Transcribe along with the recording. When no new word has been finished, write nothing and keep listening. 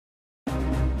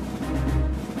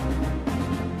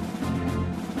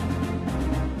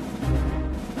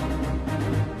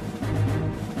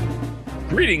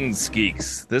Greetings,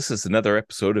 geeks. This is another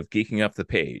episode of Geeking Off the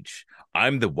Page.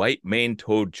 I'm the white maned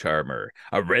toad charmer,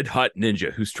 a red hot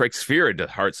ninja who strikes fear into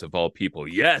the hearts of all people.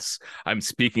 Yes, I'm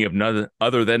speaking of none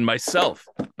other than myself,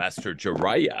 Master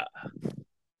Jiraiya.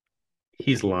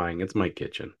 He's lying. It's Mike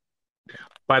Kitchen.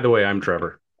 By the way, I'm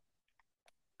Trevor.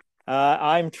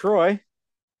 I'm Troy.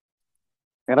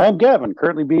 And I'm Gavin,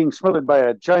 currently being smothered by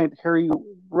a giant hairy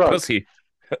rug. Pussy.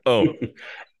 Oh,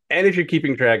 And if you're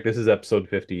keeping track, this is episode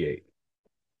 58.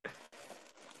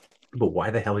 But why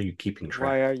the hell are you keeping track?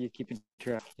 Why are you keeping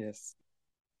track? Yes.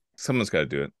 someone's got to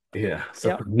do it. Yeah. So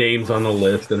Yep. names on the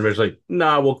list, and everybody's like,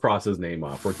 nah, we'll cross his name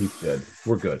off. He's good.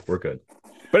 We're good. We're good.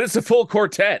 But it's a full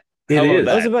quartet. It How about is.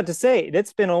 I was that? about to say,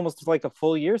 it's been almost like a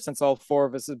full year since all four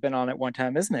of us have been on at one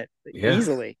time, isn't it? Yeah.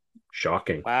 Easily.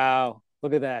 Shocking. Wow.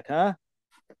 Look at that,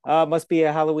 huh? Must be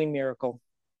a Halloween miracle.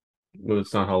 Well,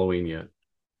 it's not Halloween yet.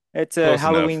 It's a Close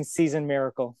Halloween enough. season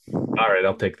miracle. All right,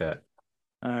 I'll take that.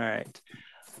 All right.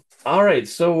 All right,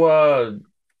 so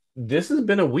this has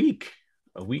been a week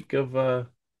of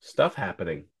stuff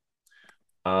happening.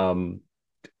 Who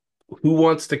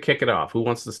wants to kick it off? Who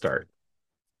wants to start?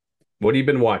 What have you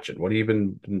been watching? What have you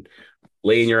been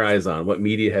laying your eyes on? What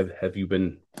media have you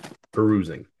been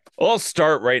perusing? I'll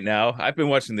start right now. I've been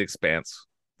watching The Expanse.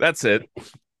 That's it.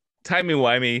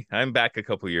 Timey-wimey. I'm back a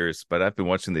couple years, but I've been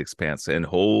watching The Expanse, and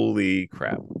holy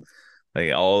crap.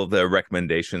 Like, all the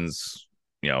recommendations,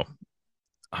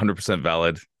 100%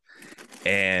 valid.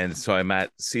 And so I'm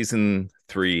at season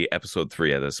 3, episode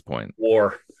 3 at this point.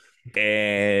 War.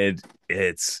 And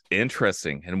it's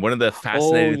interesting. And one of the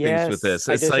fascinating things with this,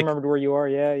 I it's just like, remembered where you are.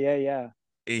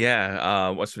 Yeah.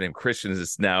 what's her name? Christian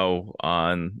is now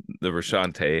on the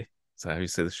Rashante. Is that how you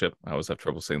say the ship? I always have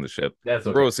trouble saying the ship. That's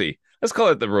okay. Rosie. Let's call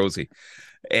it the Rosie.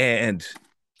 And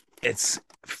it's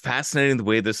fascinating the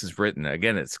way this is written.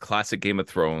 Again, it's classic Game of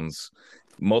Thrones,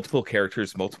 multiple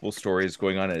characters, multiple stories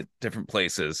going on at different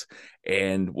places.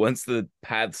 And once the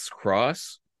paths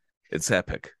cross, it's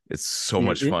epic. It's so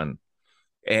much Mhm. fun.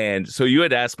 And so you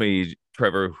had asked me,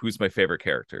 Trevor, who's my favorite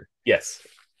character? Yes.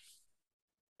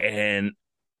 And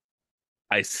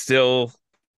I still,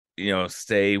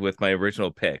 stay with my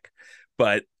original pick.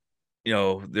 But,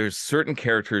 there's certain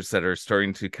characters that are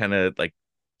starting to kind of like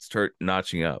start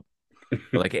notching up.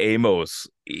 Like Amos,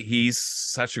 he's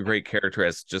such a great character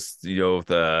as just,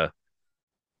 the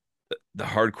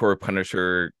hardcore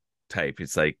Punisher type.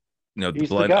 It's like, the He's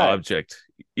the blunt guy. object.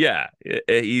 Yeah,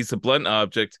 he's a blunt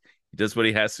object. He does what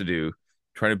he has to do,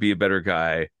 trying to be a better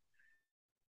guy.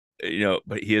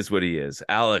 But he is what he is.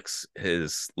 Alex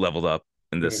has leveled up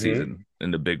in this Mhm. season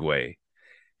in a big way.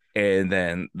 And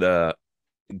then the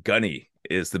Gunny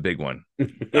is the big one.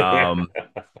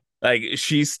 Like,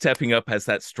 she's stepping up as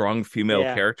that strong female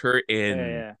Yeah. character in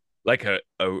Yeah. like a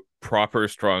proper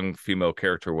strong female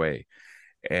character way.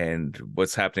 And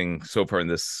what's happening so far in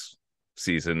this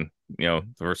season, the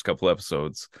first couple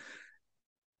episodes,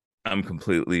 I'm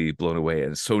completely blown away.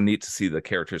 And it's so neat to see the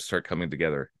characters start coming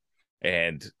together.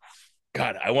 And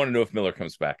God, I want to know if Miller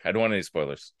comes back. I don't want any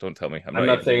spoilers. Don't tell me. I'm not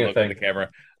even saying a looking at thing. the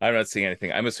camera. I'm not seeing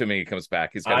anything. I'm assuming he comes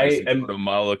back. He's got to I be some am- sort of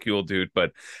molecule dude,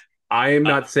 but I am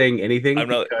not saying anything I'm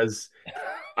not- because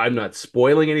I'm not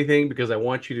spoiling anything because I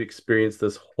want you to experience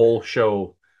this whole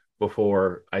show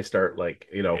before I start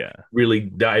Yeah. really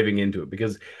diving into it,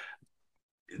 because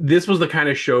this was the kind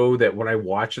of show that when I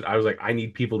watched it, I was like, I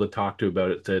need people to talk to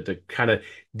about it to kind of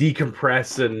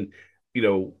decompress and,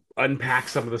 unpack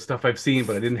some of the stuff I've seen,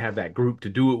 but I didn't have that group to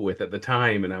do it with at the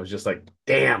time. And I was just like,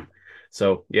 damn.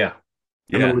 So yeah,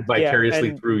 I'm gonna live vicariously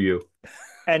and- through you.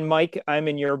 And Mike, I'm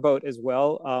in your boat as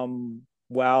well.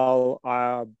 While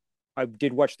I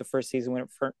did watch the first season when it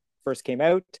first came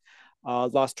out,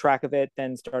 lost track of it,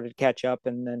 then started to catch up,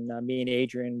 and then me and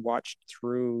Adrian watched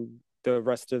through the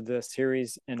rest of the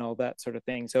series and all that sort of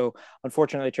thing. So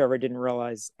unfortunately, Trevor didn't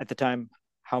realize at the time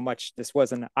how much this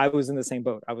was, and I was in the same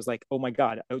boat. I was like, "Oh my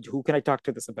god, who can I talk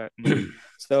to this about?"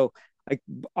 So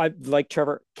I like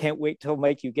Trevor. Can't wait till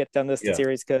Mike you get done this Yeah.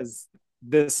 series, because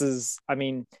this is, I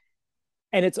mean.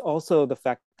 And it's also the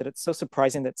fact that it's so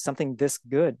surprising that something this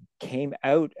good came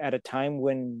out at a time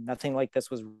when nothing like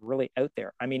this was really out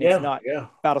there. I mean, it's not yeah.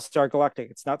 Battlestar Galactic,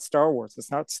 it's not Star Wars,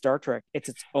 it's not Star Trek. It's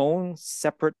its own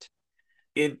separate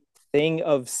It thing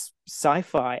of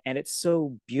sci-fi, and it's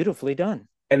so beautifully done.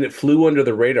 And it flew under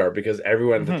the radar because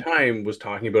everyone at the Mhm. time was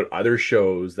talking about other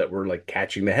shows that were like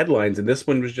catching the headlines, and this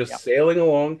one was just Yep. sailing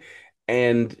along.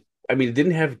 And I mean, it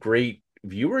didn't have great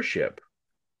viewership.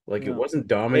 Like, it No. wasn't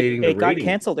dominating It the got ratings.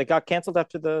 canceled. It got canceled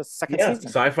after the second Yeah, season.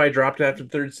 Sci-Fi dropped it after the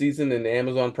third season, and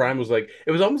Amazon Prime was like,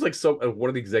 it was almost like one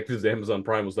of the executives at Amazon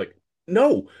Prime was like,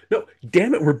 No, no,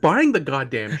 damn it, we're buying the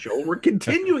goddamn show. We're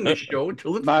continuing the show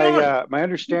until it's My gone. my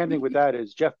understanding with that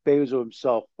is Jeff Bezos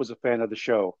himself was a fan of the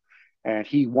show, and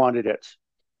he wanted it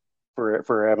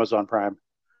for Amazon Prime.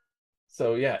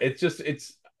 So yeah,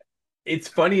 it's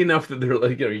funny enough that they're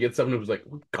like, you get someone who's like,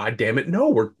 God damn it,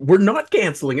 no, we're not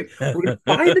canceling it. We're gonna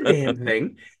buy the damn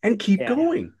thing and keep Yeah.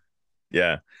 going.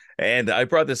 Yeah. And I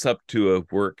brought this up to a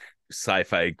work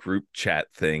sci-fi group chat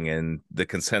thing, and the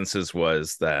consensus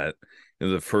was that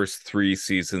the first three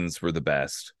seasons were the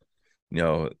best.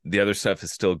 The other stuff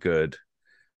is still good,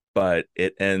 but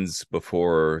it ends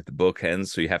before the book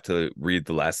ends, so you have to read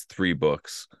the last three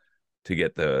books to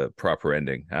get the proper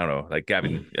ending. I don't know. Like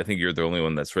Gavin, I think you're the only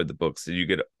one that's read the books. Did you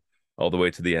get all the way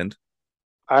to the end?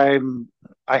 I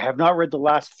have not read the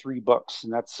last three books,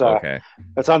 and Okay.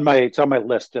 that's on my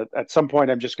list. At some point,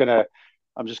 I'm just gonna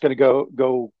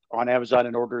go on Amazon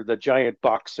and order the giant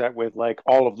box set with like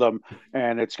all of them,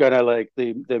 and it's gonna like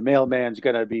the mailman's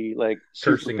gonna be like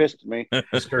super Cursing. pissed at me.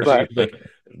 Just cursing. But Like,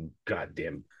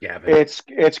 goddamn Gavin. It's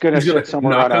gonna He's gonna sit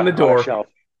somewhere knock on the on door, a shelf.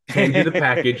 hand you the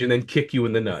package, and then kick you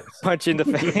in the nuts. Punch in the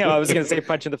face. I was going to say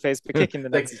punch in the face, but kicking the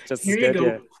Like, nuts is just here as you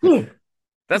good. go. Yeah.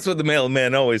 That's what the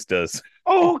mailman always does.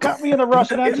 Oh, got me in the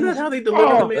Russian Isn't accent. that how they deliver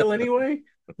the Oh. mail anyway?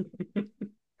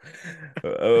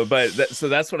 So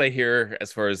that's what I hear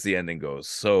as far as the ending goes.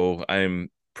 So I'm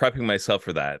prepping myself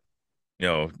for that,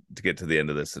 to get to the end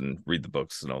of this and read the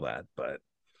books and all that. But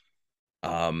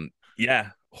yeah,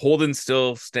 Holden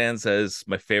still stands as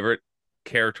my favorite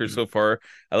character so far.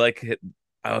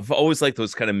 I've always liked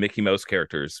those kind of Mickey Mouse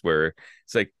characters where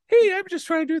it's like, hey, I'm just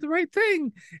trying to do the right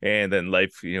thing. And then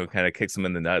life, kind of kicks them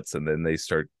in the nuts, and then they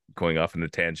start going off in a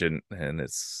tangent, and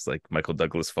it's like Michael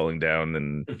Douglas falling down,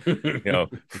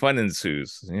 and fun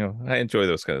ensues. I enjoy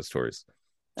those kind of stories.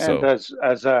 And So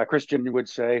as Christian would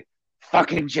say,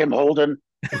 fucking Jim Holden.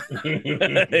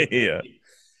 yeah.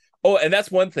 Oh, and that's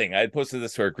one thing. I had posted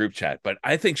this to our group chat, but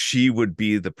I think she would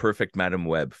be the perfect Madam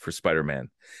Web for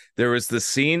Spider-Man. There was this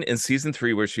scene in season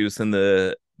 3 where she was in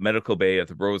the medical bay at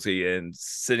the Rosie and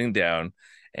sitting down,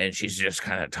 and she's just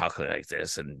kind of talking like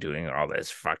this and doing all this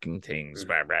fucking things.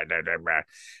 Blah, blah, blah, blah, blah.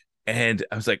 And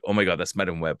I was like, oh my God, that's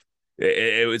Madam Web.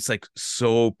 It was like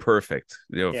so perfect,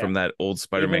 from that old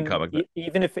Spider-Man comic.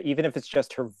 Even if it's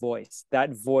just her voice,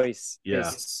 that voice Yeah.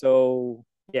 is so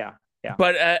yeah.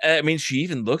 But I mean, she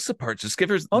even looks the part. Just give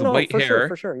her Oh the no, white hair,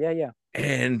 for sure. Yeah.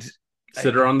 and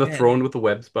Sit her on the man, throne with the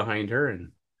webs behind her,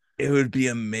 and it would be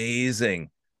amazing.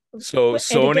 So And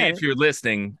Sony, again, if you're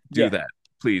listening, do yeah. that.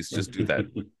 Please just do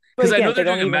that. But Because I again, know they're they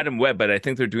don't doing a even- Madam Web, but I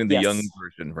think they're doing the Yes. young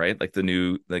version, right? Like the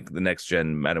new, like the next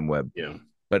gen Madam Web. yeah.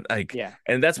 But like, Yeah.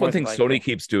 and that's one Most thing likely. Sony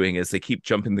keeps doing is they keep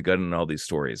jumping the gun in all these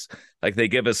stories. Like they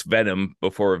give us Venom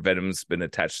before Venom's been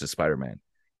attached to Spider-Man.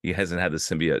 He hasn't had the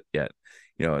symbiote yet.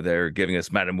 They're giving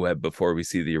us Madam Web before we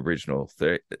see the original.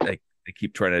 They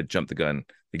keep trying to jump the gun.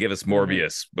 They give us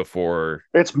Morbius before.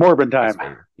 It's Morbin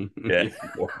time. Yeah.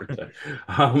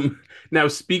 Now,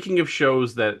 speaking of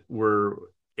shows that were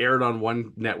aired on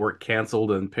one network,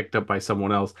 canceled, and picked up by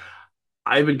someone else,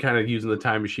 I've been kind of using the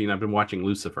time machine. I've been watching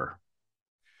Lucifer.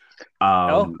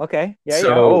 Oh, okay. Yeah. so-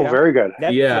 yeah. Oh, very good.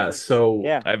 Netflix. Yeah, so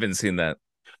Yeah. I haven't seen that.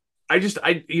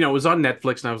 it was on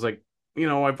Netflix, and I was like,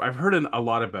 I've heard a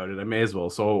lot about it. I may as well.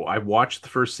 So I watched the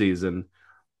first season.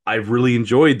 I've really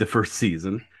enjoyed the first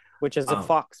season. Which is a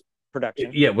Fox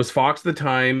production. Yeah, it was Fox at the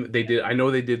time. I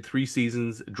know they did 3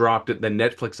 seasons, dropped it. Then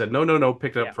Netflix said, no,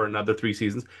 picked it up Yeah. for another 3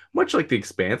 seasons, much like The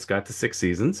Expanse got to 6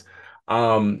 seasons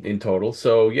in total.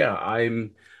 So yeah,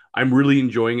 I'm really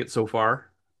enjoying it so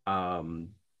far. The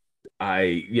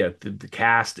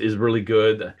cast is really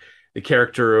good. The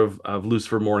character of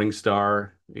Lucifer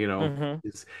Morningstar, Mhm.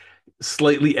 is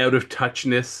slightly out of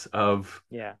touchness of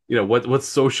Yeah. what's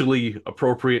socially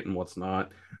appropriate and what's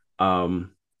not.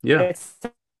 Yeah. It's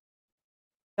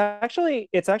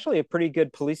actually a pretty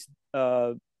good police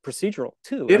procedural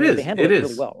too. It I mean, is. They handle It it is.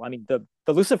 really well. I mean, the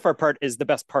Lucifer part is the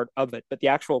best part of it, but the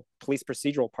actual police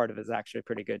procedural part of it is actually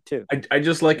pretty good too. I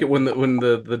just like it when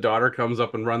the daughter comes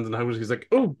up and runs and hugs. He's like,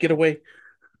 "Oh, get away!"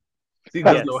 He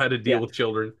doesn't Yes. know how to deal Yeah. with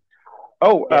children.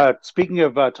 Oh, Yeah. speaking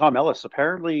of Tom Ellis,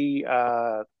 apparently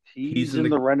he's in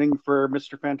the running for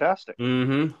Mr. Fantastic.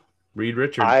 Mm-hmm. Reed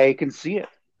Richards. I can see it.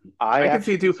 I can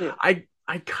see it actually too.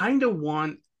 I kind of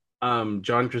want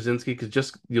John Krasinski because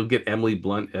just you'll get Emily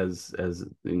Blunt as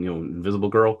Invisible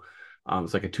Girl.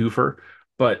 It's like a twofer,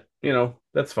 but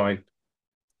that's fine.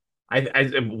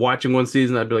 I watching one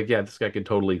season, I'd be like, yeah, this guy could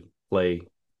totally play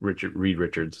Reed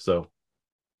Richards. So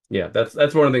yeah, that's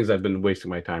one of the things I've been wasting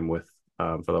my time with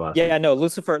for the last. Yeah, no,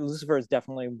 Lucifer is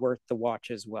definitely worth the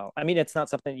watch as well. I mean, it's not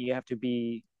something you have to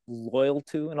be loyal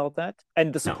to and all that.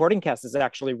 And the No. supporting cast is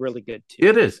actually really good too.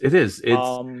 It is. It's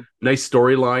Um, nice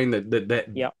storyline that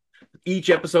yeah. each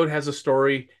episode has a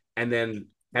story and then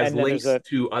has And then links there's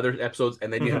to other episodes,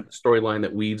 and then you Mhm. have the storyline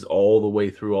that weaves all the way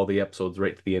through all the episodes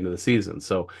right to the end of the season.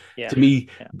 So Yeah. to me,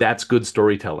 Yeah. that's good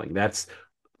storytelling. That's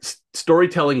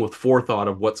storytelling with forethought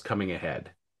of what's coming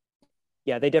ahead.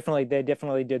 Yeah, they definitely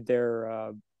did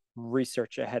their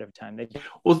research ahead of time. They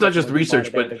Well, it's not just definitely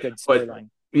research, provided a good but storyline.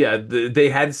 yeah, they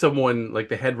had someone like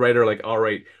the head writer, like, all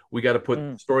right, we got to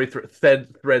put story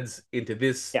threads into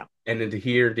this and into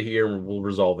here, and we'll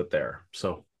resolve it there.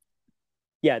 So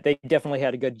yeah, they definitely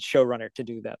had a good showrunner to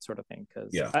do that sort of thing.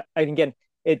 Because again,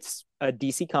 it's a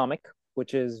DC comic,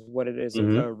 which is what it is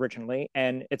originally,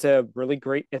 and it's a really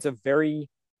great. It's a very,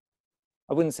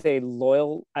 I wouldn't say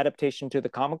loyal adaptation to the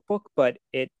comic book, but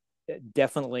it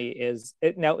definitely is.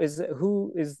 It now is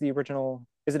who is the original?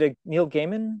 Is it a Neil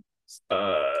Gaiman?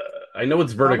 I know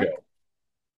it's Vertigo. Comic?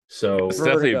 So it's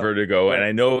definitely Vertigo, right. and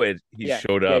I know he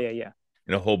showed up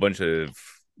in a whole bunch of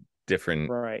different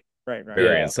right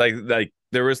variants. Like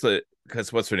there was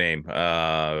because what's her name?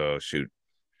 Oh shoot,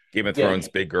 Game of Thrones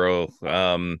big girl.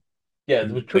 Who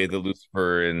played the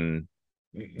Lucifer and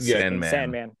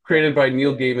Sandman. Created by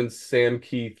Neil Gaiman, Sam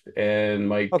Keith, and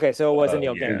Mike. Okay, so it wasn't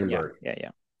Neil Gaiman. Yeah.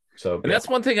 So and that's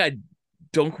one thing I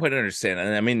don't quite understand.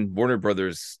 And I mean, Warner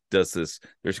Brothers does this.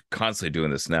 They're constantly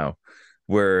doing this now,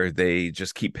 where they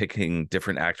just keep picking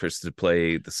different actors to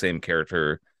play the same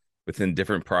character within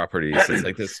different properties. It's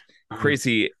like this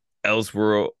crazy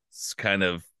Elseworlds kind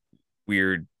of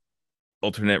weird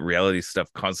alternate reality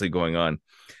stuff constantly going on.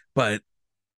 But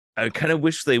I kind of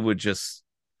wish they would just,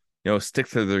 stick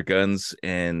to their guns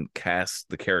and cast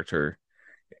the character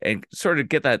and sort of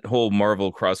get that whole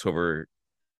Marvel crossover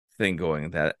thing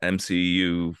going, that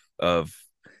MCU of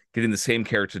getting the same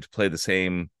character to play the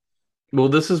same. Well,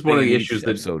 this is one of the issues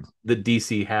that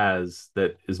DC has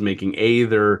that is making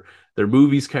their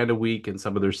movies kind of weak and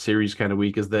some of their series kind of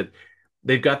weak, is that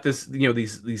they've got this,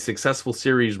 these successful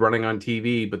series running on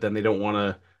TV, but then they don't want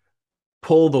to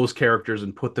pull those characters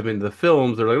and put them into the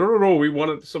films. They're like, no, we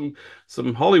wanted some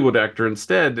Hollywood actor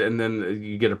instead, and then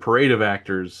you get a parade of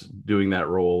actors doing that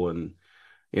role, and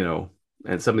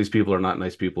and some of these people are not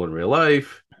nice people in real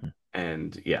life,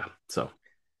 and so.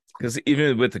 Because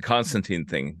even with the Constantine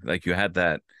thing, like you had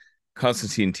that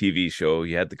Constantine TV show,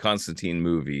 you had the Constantine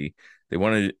movie. They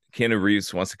wanted Keanu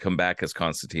Reeves wants to come back as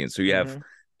Constantine, so you have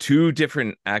two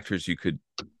different actors you could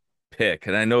pick.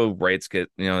 And I know rights get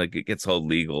like it gets all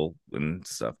legal and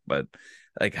stuff, but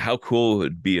like how cool it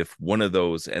would be if one of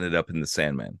those ended up in the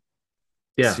Sandman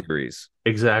series.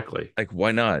 Exactly. Like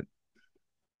why not?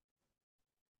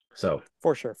 So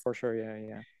for sure,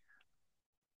 yeah.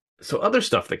 So other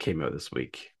stuff that came out this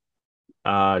week.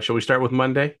 Shall we start with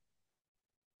Monday?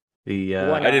 I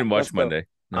didn't watch Monday.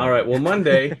 No. All right. Well,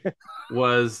 Monday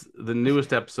was the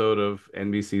newest episode of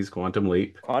NBC's Quantum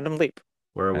Leap.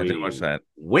 Where we didn't watch that.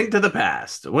 Went to the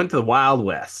past, went to the Wild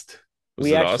West.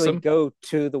 We actually go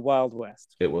to the Wild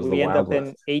West. It was we the end Wild up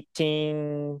West. in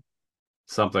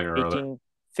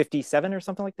 1857 or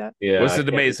something like that. Yeah. Was it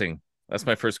amazing? That's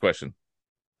my first question.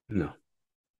 No.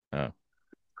 Oh.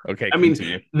 Okay. I mean,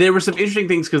 there were some interesting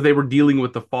things because they were dealing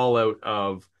with the fallout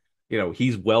of,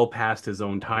 he's well past his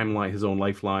own timeline, his own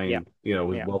lifeline, he's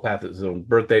well past his own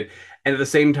birthday. And at the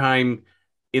same time,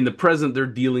 in the present, they're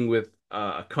dealing with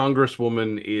a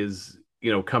congresswoman is,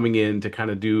 coming in to kind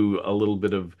of do a little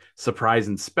bit of surprise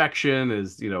inspection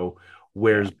as,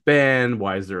 where's Ben?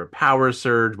 Why is there a power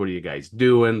surge? What are you guys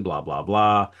doing? Blah, blah,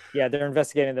 blah. Yeah, they're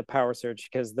investigating the power surge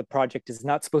because the project is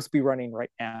not supposed to be running right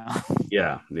now.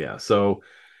 Yeah. So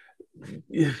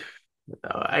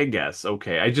I guess.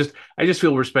 Okay. I just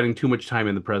feel we're spending too much time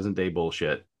in the present day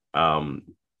bullshit.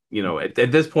 At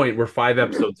this point, we're 5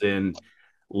 episodes in.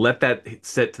 Let that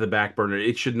sit to the back burner.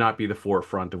 It should not be the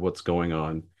forefront of what's going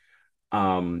on.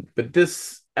 But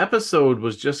this episode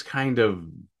was just kind of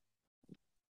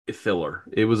a filler.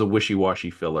 It was a wishy-washy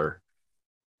filler.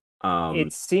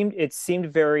 It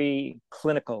seemed very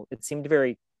clinical. It's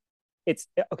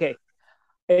okay.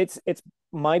 It's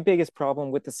my biggest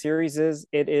problem with the series is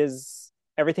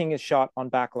everything is shot on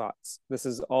backlots. This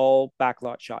is all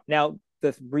backlot shot. Now,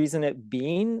 the reason it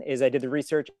being is I did the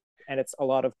research and it's a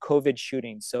lot of COVID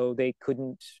shooting. So they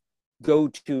couldn't go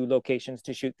to locations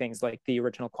to shoot things like the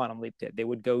original Quantum Leap did. They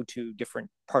would go to different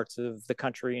parts of the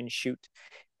country and shoot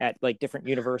at like different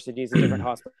universities and different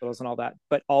hospitals and all that.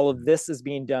 But all of this is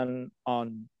being done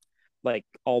on like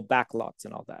all backlots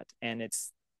and all that. And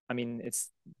it's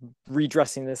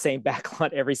redressing the same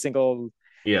backlot every single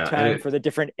time for the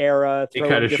different era. It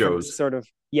kind of shows.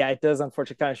 It does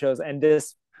unfortunately kind of shows. And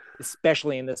this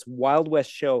especially in this Wild West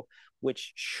show,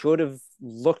 which should have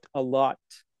looked a lot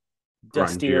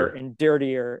dustier Grungier. and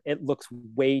dirtier. It looks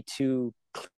way too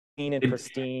clean and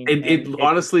pristine. It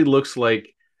honestly looks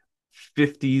like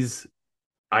 50s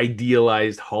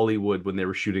idealized Hollywood when they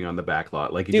were shooting on the back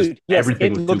lot. Like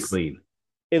everything was too clean.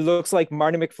 It looks like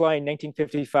Marty McFly in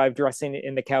 1955 dressing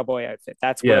in the cowboy outfit.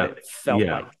 That's what it felt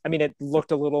like. I mean, it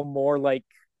looked a little more like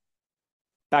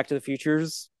Back to the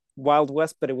Future's Wild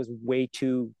West, but it was way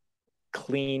too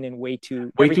clean and way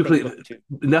too clean.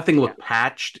 Nothing looked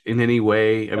patched in any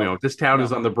way. I mean, this town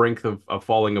is on the brink of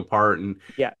falling apart, and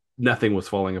nothing was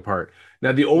falling apart.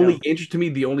 Now, the only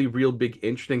real big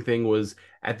interesting thing was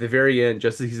at the very end,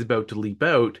 just as he's about to leap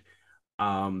out,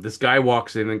 this guy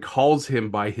walks in and calls him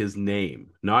by his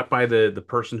name, not by the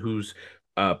person whose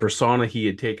persona he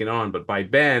had taken on, but by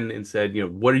Ben, and said,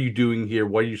 what are you doing here?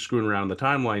 What are you screwing around the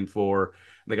timeline for?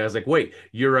 And the guy's like, wait,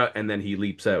 you're and then he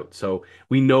leaps out. So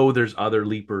we know there's other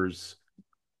leapers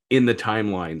in the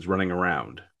timelines running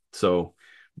around. So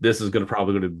this is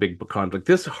probably going to be a big conflict.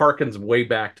 This harkens way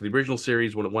back to the original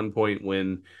series when at one point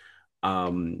when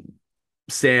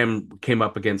Sam came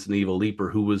up against an evil leaper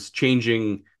who was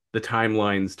changing the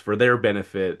timelines for their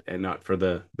benefit and not for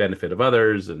the benefit of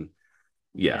others. And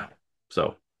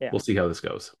so we'll see how this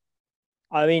goes.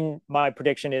 I mean, my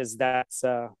prediction is that's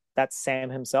Sam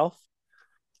himself.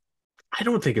 I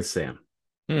don't think it's Sam.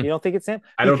 You don't think it's Sam?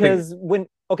 Because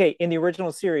in the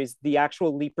original series, the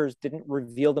actual leapers didn't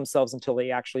reveal themselves until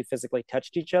they actually physically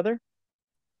touched each other.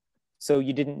 So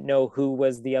you didn't know who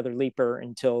was the other leaper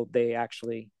until they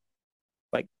actually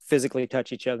physically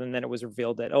touch each other, and then it was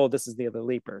revealed that this is the other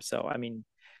leaper. So I mean,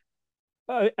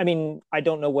 I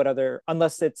don't know what other,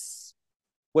 unless it's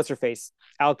what's her face,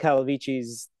 Al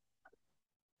Calavicci's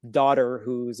daughter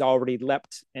who's already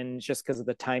leapt, and just because of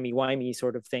the timey-wimey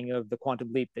sort of thing of the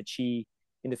quantum leap that she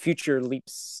in the future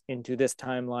leaps into this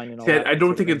timeline and all that. I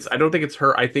don't think it's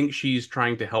her. I think she's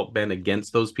trying to help Ben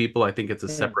against those people. I think it's a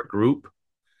separate group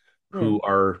who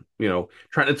are,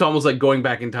 trying. It's almost like going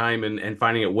back in time and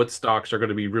finding out what stocks are going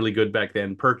to be really good back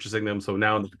then, purchasing them. So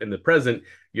now in the present,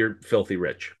 you're filthy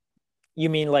rich. You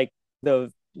mean like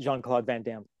the Jean-Claude Van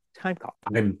Damme time cop?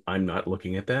 I'm not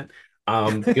looking at that.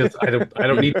 Because I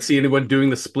don't need to see anyone doing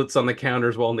the splits on the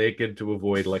counters while naked to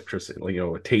avoid electricity, a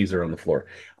taser on the floor.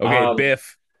 Okay,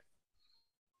 Biff.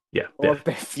 Yeah,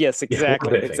 Biff. Yes,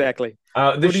 exactly, exactly.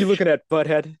 What are you looking at,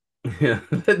 butthead? Yeah,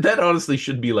 that honestly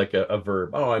should be like a verb.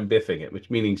 Oh, I'm biffing it, which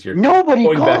means you're nobody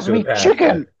calls me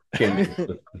chicken.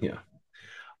 Yeah.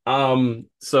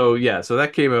 So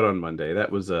that came out on Monday.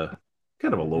 That was a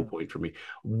kind of a low point for me.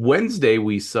 Wednesday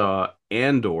we saw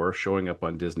Andor showing up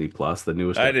on Disney Plus, the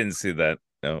newest. I didn't see that.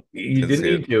 No, you didn't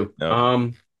need to.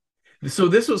 No.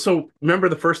 So remember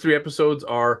the first 3 episodes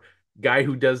are guy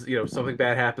who does something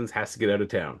bad happens, has to get out of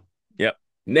town. Yep.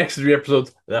 Next 3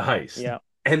 episodes, the heist. Yeah.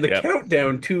 And the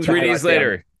countdown to 3 days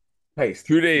later. Heist.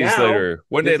 2 days later.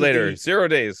 1 day later. 0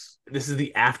 days. This is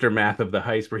the aftermath of the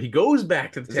heist where he goes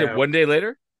back to the town. Is it 1 day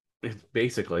later? It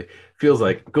basically feels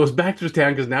like goes back to his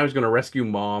town because now he's going to rescue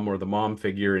mom or the mom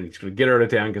figure, and he's going to get her out of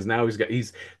town because now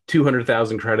he's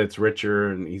 200,000 credits richer,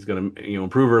 and he's going to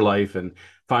improve her life and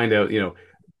find out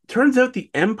turns out the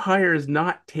Empire is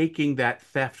not taking that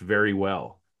theft very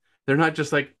well. They're not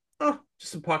just like, just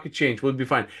some pocket change, we'll be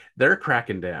fine. They're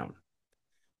cracking down,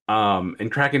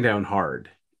 and cracking down hard.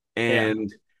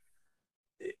 And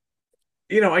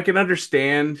I can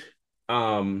understand,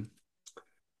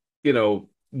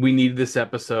 we need this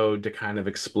episode to kind of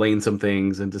explain some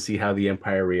things and to see how the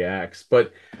Empire reacts.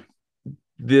 But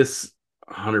this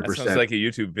 100% that sounds like a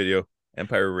YouTube video.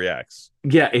 Empire reacts.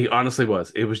 Yeah, it honestly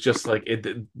was. It was just like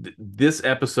this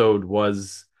episode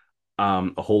was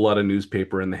a whole lot of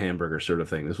newspaper and the hamburger sort of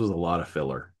thing. This was a lot of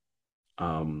filler.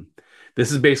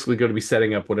 This is basically going to be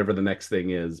setting up whatever the next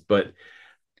thing is. But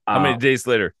how many days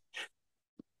later?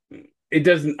 It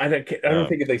doesn't. I don't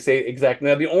think they say exactly.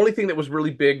 Now, the only thing that was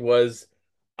really big was.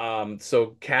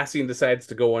 So Cassian decides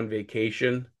to go on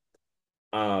vacation,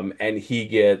 and he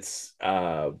gets,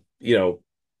 caught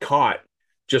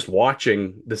just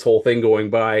watching this whole thing going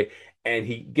by, and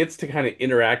he gets to kind of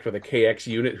interact with a KX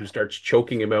unit who starts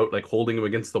choking him out, like holding him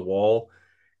against the wall,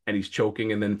 and he's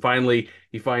choking, and then finally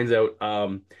he finds out,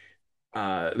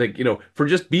 for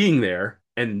just being there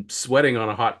and sweating on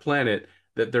a hot planet,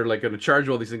 that they're like going to charge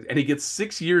all these things, and he gets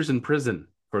 6 years in prison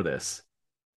for this.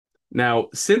 Now,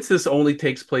 since this only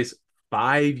takes place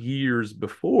 5 years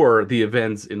before the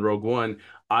events in Rogue One,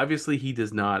 obviously he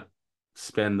does not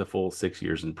spend the full 6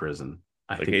 years in prison.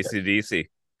 I think AC/DC.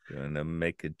 Gonna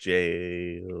make a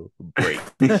jail break.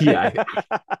 Yeah,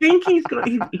 I think he's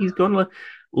going to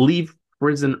leave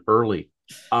prison early.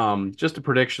 Just a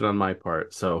prediction on my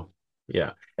part. So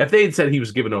yeah, if they had said he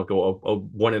was given a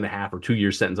 1.5 or 2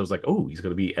 year sentence, I was like, oh, he's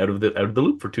going to be out of the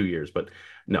loop for 2 years. But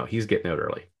no, he's getting out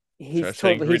early. He's Shawshank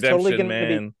totally Redemption, going to be,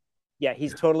 man. yeah,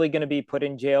 he's totally going to be put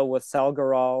in jail with Sal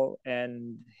Garal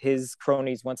and his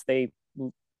cronies. Once they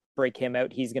break him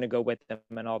out, he's going to go with them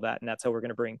and all that, and that's how we're going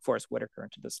to bring Forrest Whitaker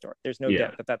into the story. There's no Yeah.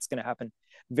 doubt that that's going to happen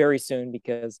very soon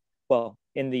because, well,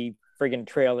 in the friggin'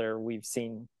 trailer we've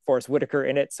seen Forrest Whitaker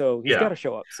in it, so he's Yeah. got to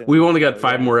show up soon. We've only got So,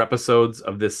 5 yeah. more episodes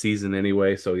of this season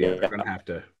anyway, so yeah, Yeah. they're going to have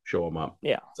to show him up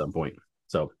Yeah. at some point.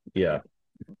 So yeah.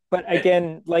 But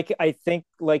again, like I think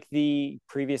like the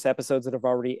previous episodes that have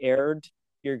already aired,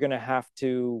 you're gonna have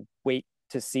to wait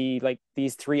to see like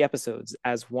these 3 episodes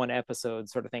as one episode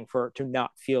sort of thing for it to not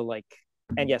feel like.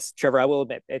 And yes, Trevor, I will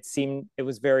admit it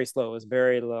was very slow, it was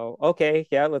very low. Okay,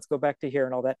 yeah, let's go back to here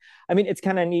and all that. I mean, it's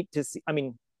kind of neat to see. I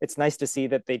mean, it's nice to see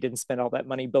that they didn't spend all that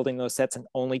money building those sets and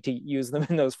only to use them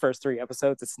in those first 3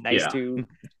 episodes. It's nice Yeah. to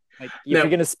like if Now-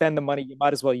 you're gonna spend the money, you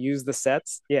might as well use the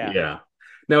sets. Yeah. Yeah.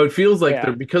 Now it feels like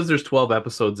Yeah. because there's 12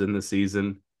 episodes in the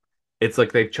season, it's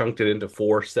like they've chunked it into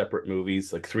 4 separate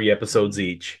movies, like 3 episodes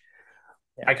each.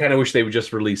 Yeah. I kind of wish they would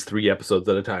just release 3 episodes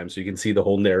at a time so you can see the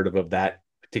whole narrative of that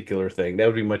particular thing. That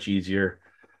would be much easier.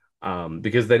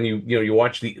 Because then you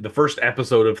watch the first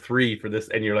episode of 3 for this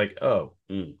and you're like, oh,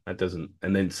 that doesn't.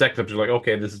 And then second episode, you're like,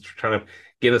 okay, this is trying to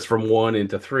get us from 1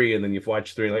 into 3, and then you've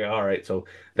watched 3, like, all right, so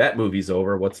that movie's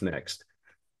over. What's next?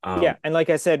 Yeah, and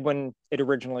like I said when it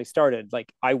originally started,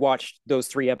 like I watched those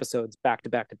 3 episodes back to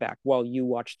back to back while you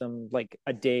watched them like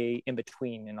a day in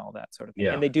between and all that sort of thing.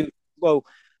 Yeah. And they do flow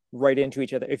right into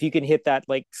each other. If you can hit that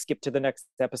like skip to the next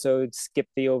episode, skip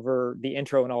the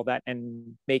intro and all that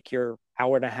and make your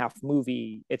hour-and-a-half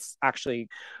movie, it's actually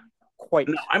quite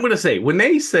No, I'm gonna say when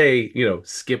they say,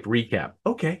 skip recap,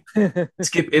 okay,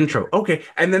 skip intro, okay,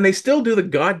 and then they still do the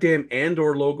goddamn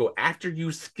Andor logo after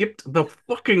you skipped the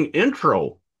fucking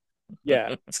intro.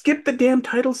 yeah. Skip the damn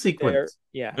title sequence.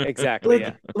 Yeah, exactly. Like,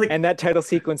 Yeah. like, And that title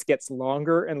sequence gets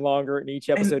longer and longer in each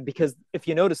episode because if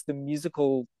you notice the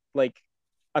musical like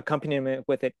accompaniment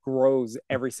with it grows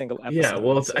every single episode. yeah.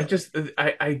 Well, so.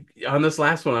 I on this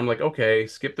last one, I'm like, okay,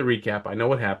 skip the recap. I know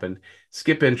what happened.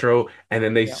 Skip intro, and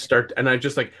then they start, and I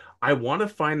just like, I want to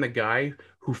find the guy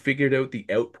who figured out the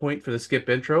out point for the skip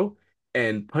intro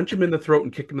and punch him in the throat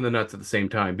and kick him in the nuts at the same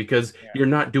time because you're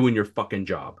not doing your fucking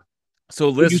job. So,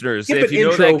 listeners, skip if an you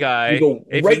know intro, that guy, you go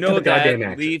if right you to know the goddamn that,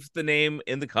 action. leave the name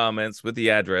in the comments with the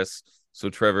address so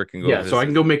Trevor can go. Yeah, visit. so I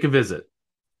can go make a visit,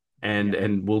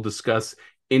 and we'll discuss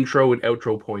intro and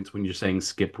outro points when you're saying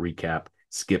skip recap,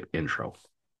 skip intro.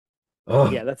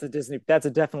 Oh, Yeah, that's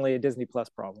definitely a Disney Plus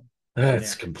problem.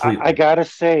 that's completely. I gotta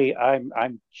say,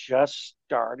 I'm just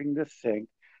starting to think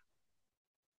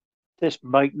this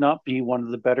might not be one of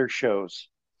the better shows.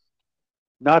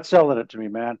 Not selling it to me,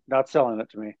 man. Not selling it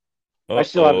to me. I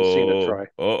still haven't seen it, Troy.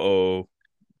 Uh-oh.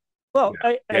 Well,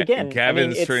 again,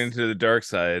 Gavin's it's turning to the dark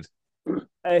side.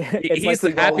 it's He's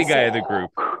like the happy guy of the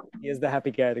group. He is the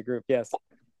happy guy of the group. Yes,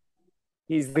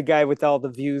 he's the guy with all the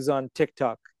views on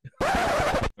TikTok.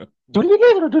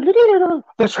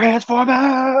 The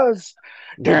Transformers.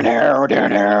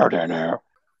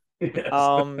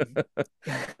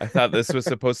 I thought this was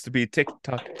supposed to be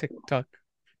TikTok.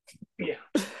 Yeah.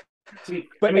 See,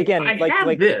 But again, I like- have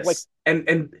like- this, like-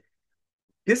 and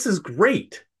this is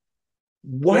great.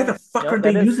 Why Yeah, the fuck no, aren't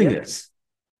they that is- using yeah. this?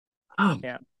 Oh,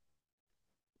 Yeah.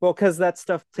 Well, because that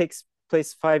stuff takes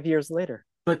place 5 years later.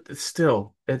 but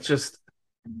still, it's just,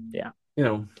 Yeah.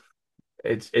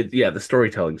 the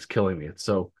storytelling's killing me. It's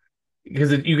so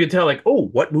because you can tell, like, oh,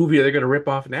 what movie are they going to rip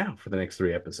off now for the next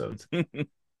 3 episodes?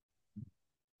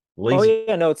 Oh Lazy.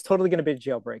 yeah, no, it's totally going to be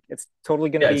Jailbreak. It's totally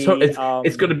going to Yeah, be.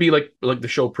 it's going to be like the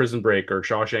show Prison Break or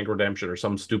Shawshank Redemption or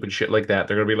some stupid shit like that.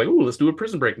 They're going to be like, oh, let's do a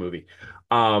Prison Break movie.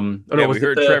 We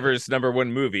heard Trevor's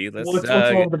 #1 movie. Let's what's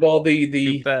wrong with the ball?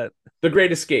 keep that. The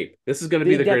Great Escape. This is going to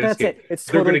be the Great that's Escape. it. It's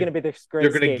They're totally gonna- going to be the Great They're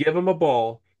going to Escape. give him a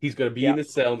ball. He's going to be Yeah. in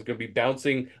his cell. He's going to be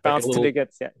bouncing like Bounce a to little, the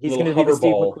guts. Yeah, he's little going to be the hover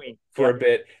Steve ball McQueen for a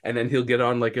bit, and then he'll get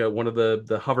on like one of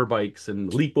the hover bikes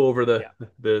and leap over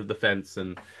the fence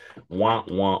and wah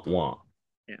wah wah.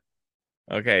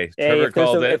 Okay, Hey, Trevor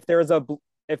called it.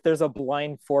 if there's a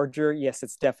blind forger, yes,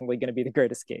 it's definitely going to be the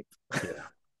Great Escape.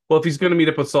 Well, if he's going to meet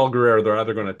up with Saul Guerrero, they're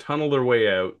either going to tunnel their way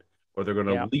out or they're going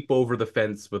to Yeah. leap over the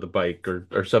fence with a bike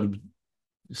or some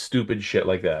stupid shit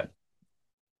like that.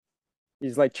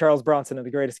 He's like Charles Bronson in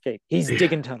the Great Escape. He's Yeah.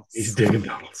 digging tunnels. He's digging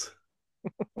tunnels.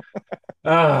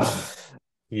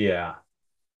 Yeah.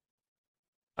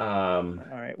 All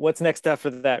right, what's next after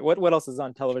that? What else is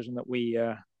on television that we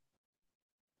got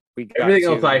Everything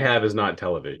else to? I have is not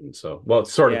television. So, well,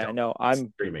 it's sort of Yeah, no,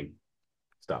 I'm streaming.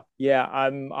 stuff. Yeah,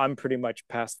 I'm pretty much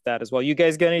past that as well. You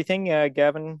guys got anything,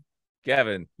 Gavin,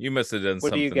 you must have done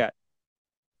what do you something. got?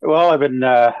 Well,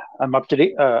 I'm up to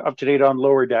date on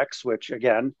Lower Decks, which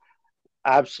again,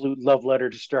 absolute love letter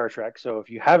to Star Trek. So if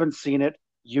you haven't seen it,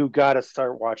 you got to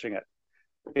start watching it.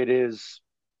 It is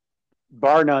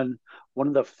bar none one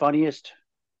of the funniest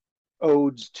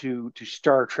odes to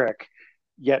Star Trek,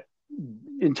 yet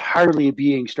entirely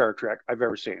being Star Trek I've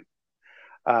ever seen.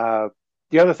 Uh,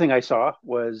 the other thing I saw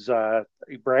was a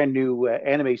brand new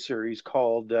anime series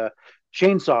called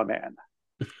Chainsaw Man.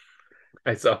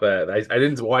 I saw that. I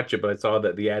didn't watch it, but I saw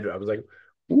that the ad. I was like,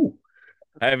 ooh.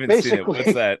 I haven't seen it. What's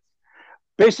Basically, that?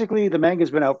 basically the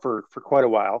manga's been out for quite a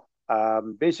while.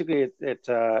 Basically,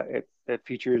 it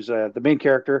features the main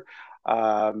character,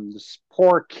 this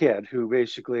poor kid who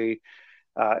basically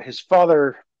his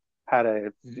father had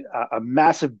a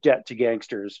massive debt to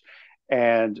gangsters,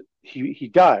 and he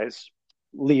dies,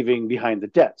 leaving behind the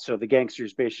debt. So the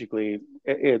gangsters basically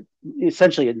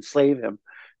essentially enslave him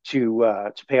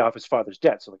to pay off his father's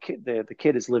debt. So the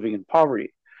kid is living in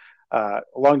poverty.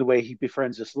 Along the way, he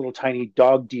befriends this little tiny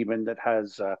dog demon that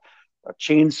has a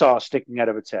chainsaw sticking out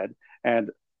of its head.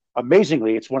 And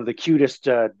amazingly, it's one of the cutest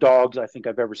dogs I think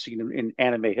I've ever seen in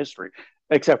anime history,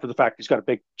 except for the fact he's got a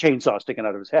big chainsaw sticking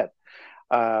out of his head.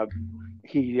 Uh,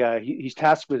 he's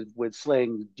tasked with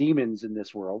slaying demons in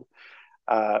this world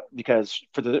because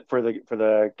for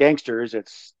the gangsters,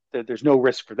 there's no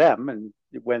risk for them, and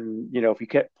when if he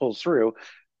pulls through,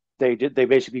 they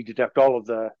basically deduct all of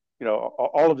the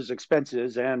all of his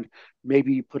expenses and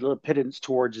maybe put a pittance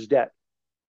towards his debt.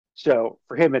 So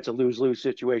for him, it's a lose-lose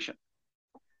situation.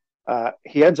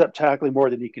 He ends up tackling more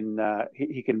than he can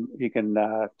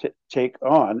take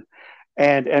on,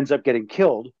 and ends up getting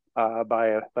killed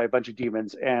by a bunch of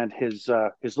demons. And his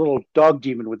little dog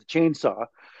demon with the chainsaw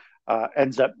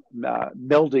ends up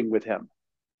melding with him.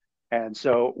 And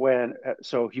so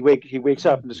he wakes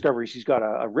up and discovers he's got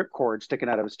a ripcord sticking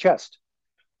out of his chest,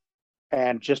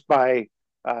 and just by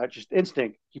just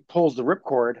instinct, he pulls the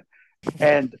ripcord,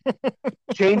 and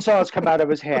chainsaws come out of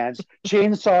his hands,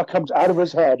 chainsaw comes out of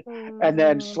his head, and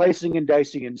then slicing and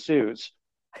dicing ensues.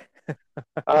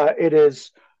 It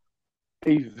is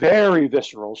a very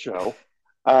visceral show.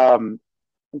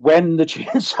 When the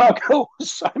chainsaw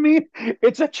goes, I mean,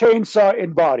 it's a chainsaw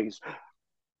in bodies.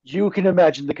 You can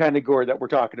imagine the kind of gore that we're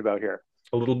talking about here.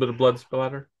 A little bit of blood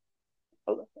splatter.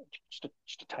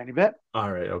 Just a tiny bit.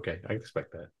 All right, okay, I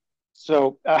expect that.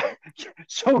 So,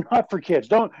 so not for kids.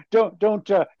 Don't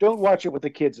watch it with the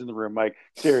kids in the room, Mike.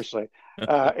 Seriously,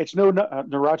 it's no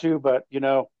Naruto, but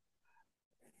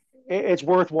it's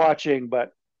worth watching,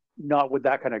 but not with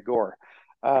that kind of gore.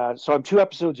 So I'm 2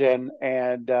 episodes in,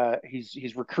 and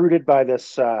he's recruited by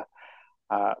this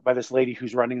lady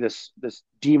who's running this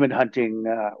demon hunting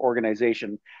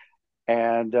organization,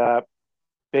 and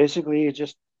basically it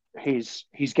just he's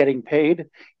getting paid,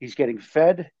 he's getting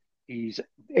fed, he's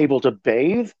able to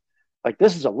bathe. Like,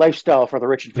 this is a lifestyle for the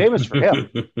rich and famous for him.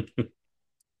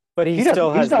 But he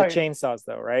still has the chainsaws,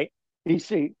 though, right? He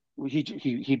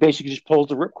basically just pulls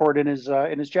the ripcord in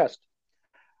his chest.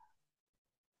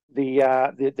 The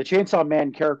Chainsaw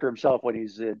Man character himself, when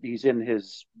he's in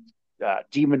his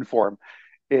demon form,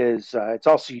 is it's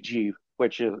all CG,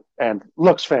 which is and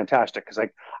looks fantastic, because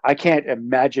I can't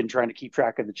imagine trying to keep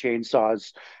track of the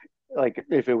chainsaws, like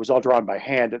if it was all drawn by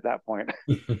hand at that point.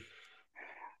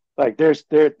 Like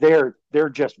they're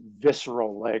just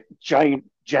visceral, like giant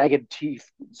jagged teeth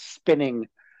spinning.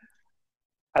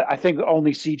 I think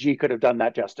only CG could have done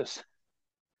that justice.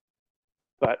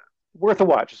 But worth a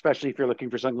watch, especially if you're looking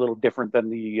for something a little different than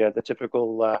the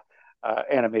typical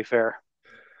anime fare.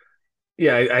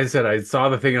 Yeah, I said I saw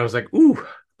the thing. I was like, ooh,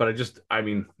 but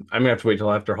I'm gonna have to wait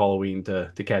till after Halloween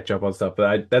to catch up on stuff.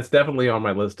 But that's definitely on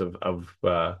my list of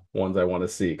ones I want to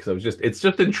see, because it's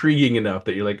just intriguing enough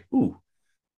that you're like, ooh,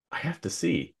 I have to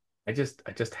see. I just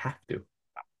have to.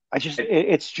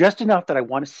 It's just enough that I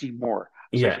want to see more.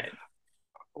 Yeah.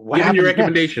 Given your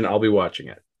recommendation, I'll be watching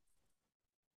it.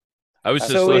 I was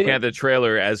just looking at the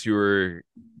trailer as you were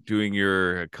doing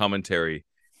your commentary,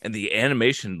 and the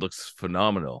animation looks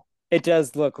phenomenal. It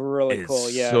does look really cool.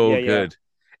 Yeah, so good.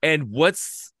 And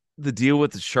what's the deal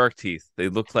with the shark teeth? They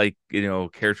look like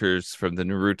characters from the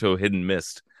Naruto Hidden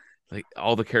Mist. Like,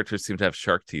 all the characters seem to have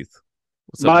shark teeth.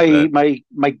 My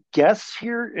guess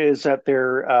here is that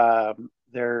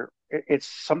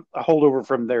it's a holdover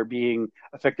from their being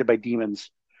affected by demons.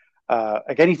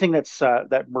 Like anything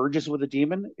that merges with a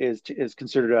demon is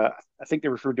considered I think they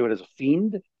refer to it as a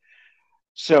fiend.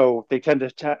 So they tend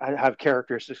to have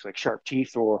characteristics like sharp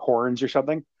teeth or horns or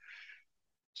something.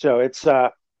 So it's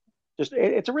a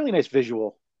really nice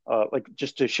visual. like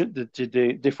just to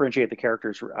differentiate the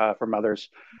characters from others.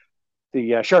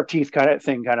 The sharp teeth kind of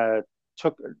thing kind of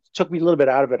took me a little bit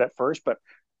out of it at first, but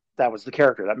that was the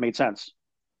character that made sense.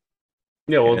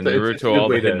 Yeah, well, And it's a Naruto, good all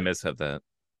the way hit to and miss have that.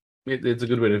 it's a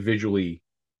good way to visually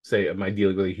say, am I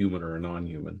dealing with a human or a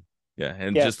non-human? Yeah,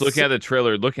 and Yeah, just looking at the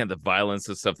trailer, looking at the violence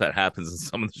and stuff that happens in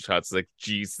some of the shots, like,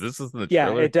 geez, this isn't the yeah,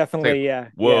 trailer. it definitely, It's like, yeah,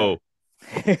 whoa,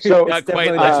 So it's not quite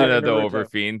definitely Legend mentioned of in the Naruto.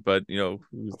 Overfiend, but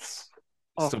it's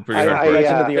Oh, still pretty I hardcore.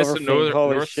 Legend of the Fist of Overfiend.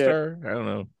 Holy North shit! Star. I don't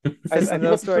know. Fist I of the North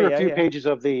flipped Star. through a Yeah, few yeah. pages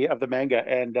of the manga,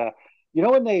 and you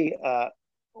know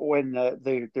when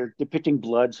they're depicting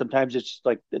blood, sometimes it's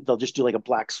like they'll just do like a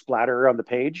black splatter on the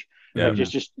page, Yeah. like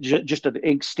just an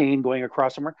ink stain going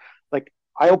across somewhere. Like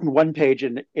I opened one page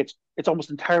and it's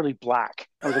almost entirely black.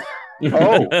 I was like,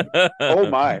 oh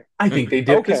my, I think they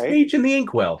dipped this okay. page in the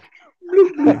inkwell.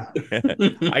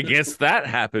 I guess that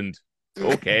happened.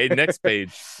 Okay, next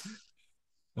page.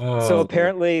 So Oh,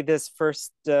 apparently, this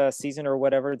first season or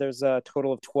whatever, there's a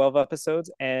total of 12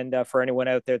 episodes. And for anyone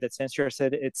out there that's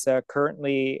interested, it's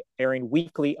currently airing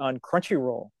weekly on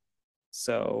Crunchyroll.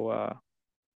 So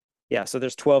yeah, so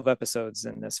there's 12 episodes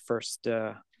in this first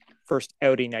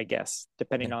outing, I guess,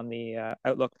 depending on the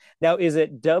outlook. Now, is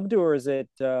it dubbed or is it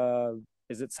The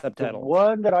subtitled?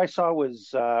 one that I saw was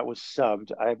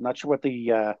subbed. I'm not sure what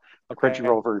the Okay.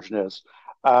 Crunchyroll version is.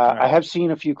 All I right. have seen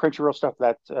a few Crunchyroll stuff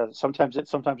that sometimes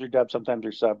they're dubbed, sometimes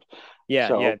they're subbed. Yeah,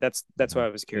 So yeah, that's what I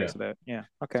was curious Yeah. about. Yeah.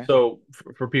 Okay. so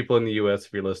for people in the US,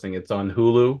 if you're listening, it's on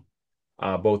Hulu,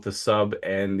 both the sub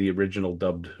and the original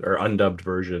dubbed or undubbed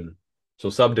version. So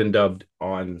subbed and dubbed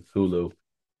on Hulu.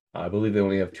 I believe they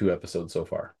only have 2 episodes so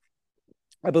far.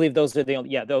 I believe those are the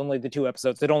only the 2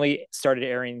 episodes. It only started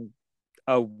airing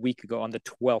a week ago on the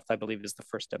 12th, I believe, is the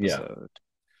first Yeah. episode.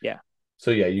 Yeah. So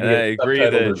yeah, you And can I get agree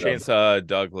subtitled the or dubbed. chainsaw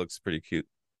dog looks pretty cute.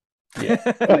 It's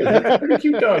a pretty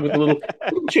cute dog with a little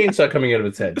chainsaw coming out of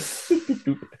its head.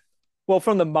 Well,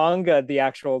 from the manga, the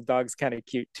actual dog's kind of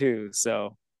cute too.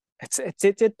 So it's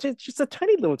just a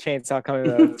tiny little chainsaw coming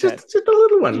out of its head. just a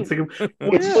little one. It's like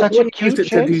It's such a cute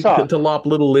chainsaw. to lop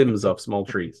little limbs off small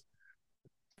trees.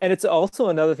 And it's also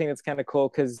another thing that's kind of cool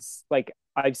because like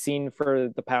I've seen for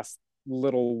the past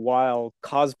little while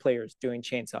cosplayers doing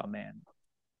Chainsaw Man,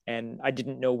 and I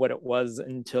didn't know what it was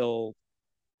until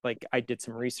like I did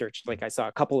some research. Like I saw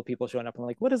a couple of people showing up. I'm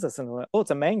like, what is this? And I'm like, oh,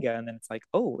 it's a manga. And then it's like,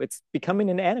 oh, it's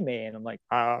becoming an anime. And I'm like,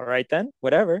 all right then,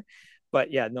 whatever.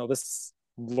 But yeah, no, this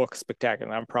looks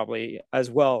spectacular. I'm probably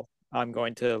as well. I'm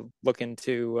going to look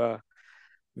into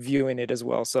viewing it as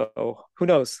well. So who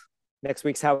knows? Next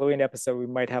week's Halloween episode, we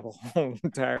might have a whole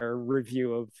entire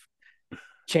review of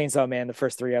Chainsaw Man, the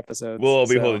first 3 episodes. We'll all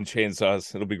be So, holding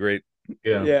chainsaws. It'll be great.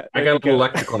 Yeah. Yeah, I there got a you little go.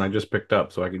 lexicon I just picked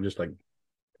up, so I can just like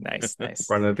Nice.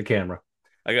 run it at the camera.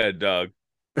 I got a dog.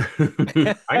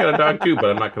 I got a dog too,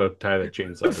 but I'm not going to tie that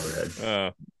chainsaw to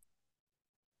her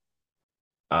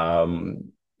head.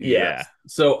 Yeah.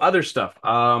 So other stuff.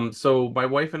 So my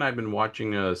wife and I have been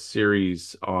watching a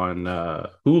series on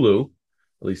Hulu,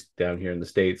 at least down here in the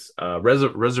States,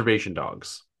 Reservation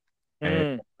Dogs.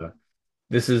 And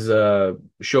this is a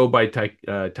show by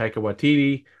Taika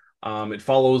Waititi. It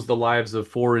follows the lives of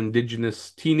 4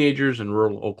 indigenous teenagers in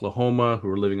rural Oklahoma who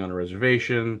are living on a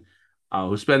reservation,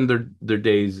 who spend their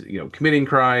days, committing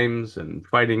crimes and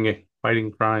fighting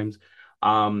crimes.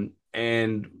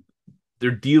 And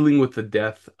they're dealing with the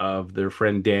death of their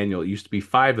friend Daniel. It used to be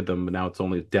 5 of them, but now it's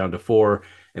only down to 4.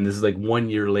 And this is like 1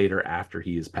 year later after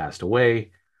he has passed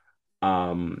away.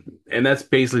 And that's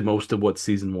basically most of what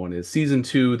season 1 is. Season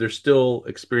 2, they're still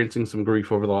experiencing some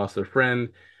grief over the loss of their friend.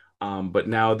 But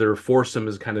now their foursome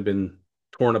has kind of been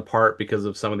torn apart because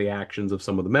of some of the actions of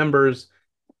some of the members.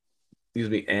 Excuse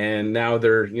me. And now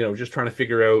they're, just trying to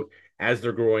figure out as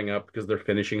they're growing up because they're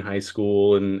finishing high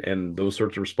school and those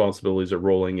sorts of responsibilities are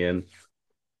rolling in.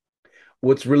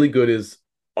 What's really good is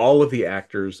all of the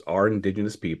actors are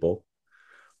indigenous people.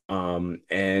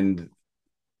 And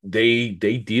they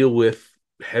deal with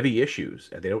heavy issues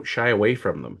and they don't shy away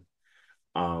from them.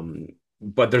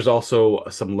 But there's also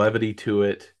some levity to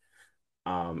it.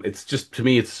 It's just, to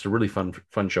me, it's a really fun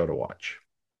show to watch.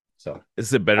 So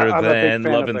Is it better I'm a big than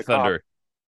fan Love of and the cop. Thunder?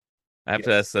 I have to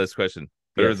Yes. ask this question.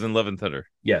 Better Yes. than Love and Thunder?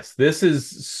 Yes, this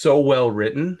is so well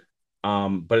written,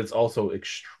 but it's also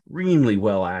extremely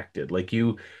well acted. Like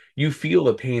you feel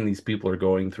the pain these people are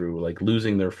going through, like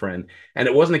losing their friend. And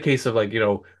it wasn't a case of like,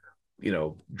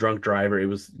 drunk driver. It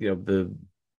was, the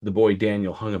boy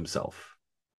Daniel hung himself.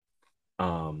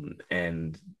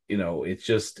 And it's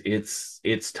just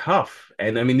it's tough.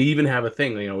 And I mean, they even have a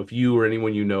thing, if you or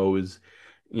anyone is,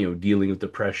 dealing with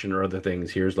depression or other things,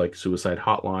 here's like suicide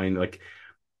hotline. Like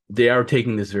they are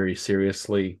taking this very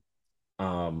seriously.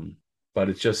 But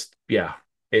it's just, yeah,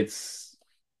 it's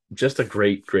just a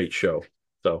great show.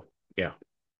 So yeah,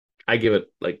 I give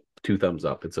it like 2 thumbs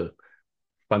up. It's a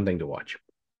fun thing to watch.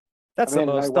 That's the I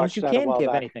most thumbs watched you that a can while give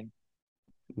back. anything.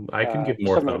 I can give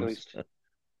more Some of it at thumbs. least.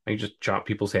 I can just chop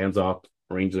people's hands off,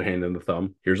 arrange their hand in the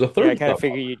thumb. Here's a Yeah, I third kind of thumb.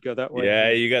 figured you'd go that way. Yeah,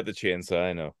 you got the chainsaw.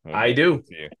 I know. I do.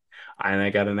 It's you. And I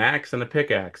got an axe and a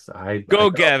pickaxe. Go,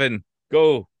 Gavin.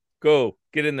 Go.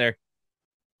 Get in there.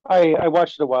 I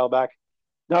watched it a while back.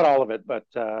 Not all of it, but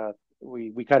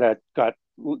we kind of got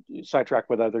sidetracked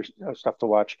with other stuff to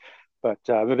watch. But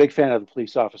I'm a big fan of the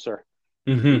police officer.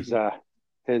 Mhm.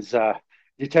 His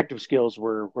detective skills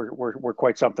were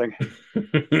quite something.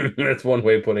 That's one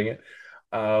way of putting it.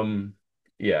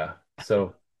 Yeah.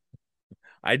 So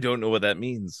I don't know what that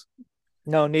means.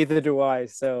 No, neither do I.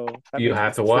 So that you makes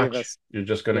have to the three of watch. us. You're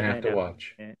just gonna Yeah, have I to know.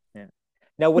 watch. Yeah.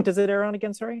 Now, what does it air on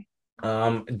again? Sorry.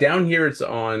 Down here it's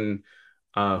on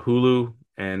Hulu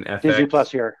and Disney FX.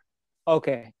 Plus here.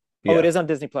 Okay. Yeah. Oh, it is on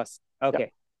Disney Plus.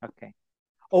 Yep. Okay.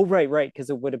 Oh, right, because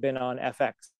it would have been on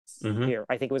FX Mhm. here.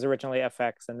 I think it was originally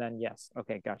FX, and then yes.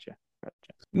 Okay, gotcha.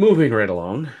 Moving right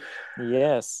along.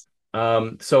 Yes.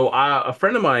 So a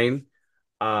friend of mine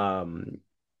um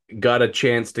got a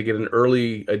chance to get an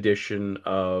early edition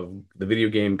of the video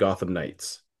game Gotham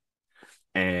Knights,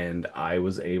 and I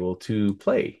was able to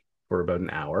play for about an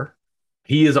hour.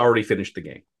 He has already finished the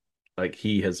game. Like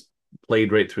he has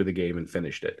played right through the game and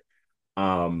finished it.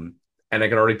 And I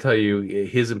can already tell you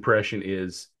his impression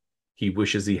is he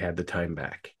wishes he had the time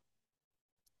back.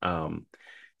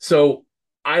 So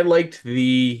I liked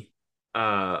the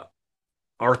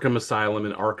Arkham Asylum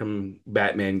and Arkham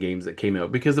Batman games that came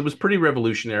out because it was pretty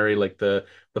revolutionary, like the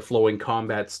flowing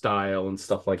combat style and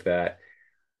stuff like that.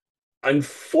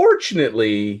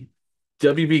 Unfortunately,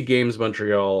 WB Games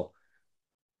Montreal,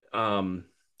 to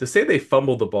say they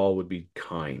fumbled the ball would be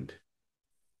kind.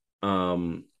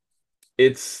 Um,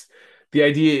 it's the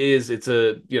idea is it's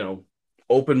a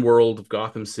open world of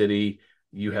Gotham City.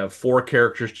 You have 4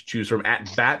 characters to choose from.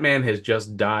 Batman has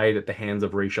just died at the hands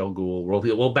of Ra's al Ghul.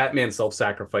 Well, Batman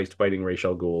self-sacrificed fighting Ra's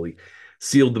al Ghul. He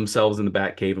sealed themselves in the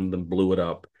Batcave and then blew it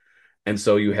up. And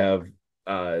so you have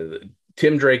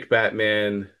Tim Drake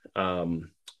Batman,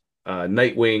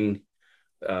 Nightwing,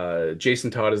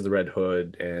 Jason Todd is the Red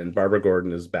Hood, and Barbara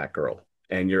Gordon is Batgirl.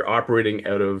 And you're operating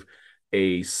out of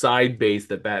a side base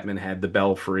that Batman had, the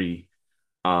Belfry,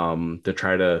 to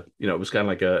try to, it was kind of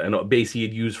like a base he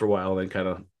had used for a while and then kind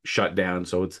of shut down.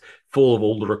 So it's full of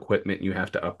older equipment you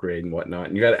have to upgrade and whatnot.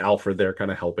 And you got Alfred there kind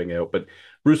of helping out, but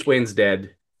Bruce Wayne's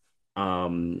dead.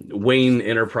 Wayne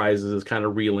Enterprises is kind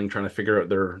of reeling, trying to figure out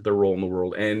their role in the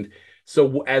world. And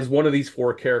so as one of these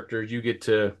 4 characters, you get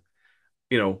to,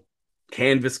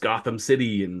 canvas Gotham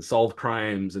City and solve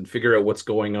crimes and figure out what's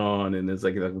going on. And it's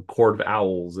like the Court of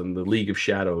Owls and the League of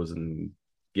Shadows and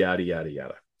yada yada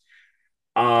yada.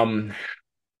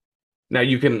 Now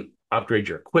you can upgrade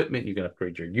your equipment, you can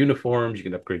upgrade your uniforms, you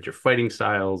can upgrade your fighting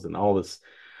styles and all this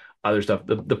other stuff.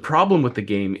 The problem with the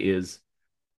game is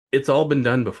it's all been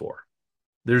done before.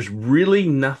 There's really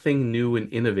nothing new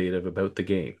and innovative about the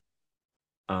game.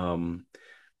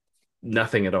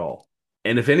 Nothing at all.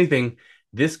 And if anything,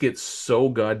 this gets so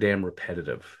goddamn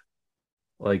repetitive.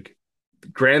 Like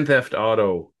Grand Theft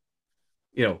Auto,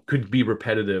 could be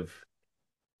repetitive,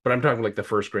 but I'm talking like the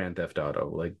first Grand Theft Auto,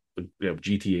 like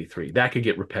GTA 3. That could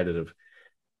get repetitive.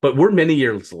 But we're many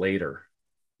years later.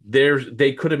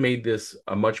 They could have made this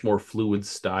a much more fluid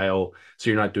style, so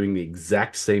you're not doing the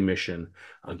exact same mission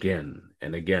again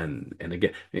and again and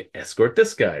again. Escort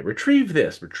this guy, retrieve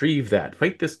this, retrieve that,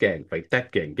 fight this gang, fight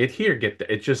that gang, get here, get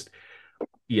that. It's just,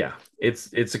 yeah,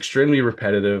 it's extremely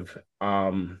repetitive.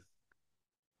 And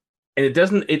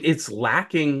it's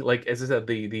lacking, like as I said,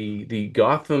 the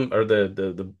Gotham or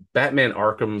the Batman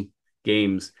Arkham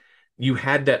games, you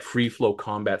had that free flow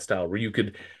combat style where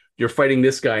you're fighting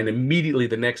this guy and immediately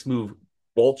the next move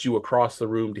bolts you across the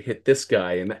room to hit this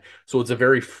guy, and so it's a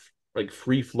very like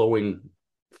free flowing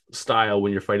style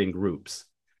when you're fighting groups.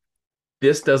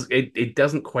 This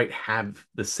doesn't quite have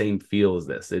the same feel as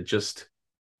this.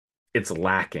 It's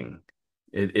lacking.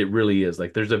 It really is.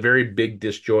 Like there's a very big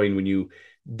disjoin when you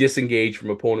disengage from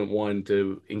opponent 1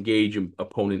 to engage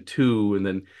opponent 2, and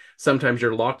then sometimes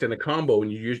you're locked in a combo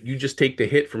and you just take the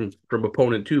hit from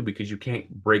opponent 2 because you can't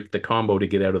break the combo to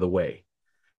get out of the way.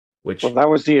 Which, well, that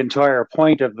was the entire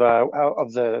point of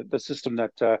the system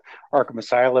that Arkham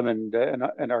Asylum and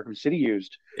Arkham City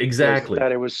used. exactly.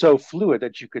 That it was so fluid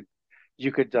that you could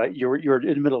you're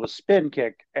in the middle of a spin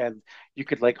kick and you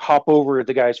could like hop over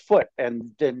the guy's foot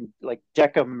and then like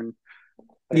deck him. And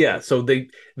yeah, so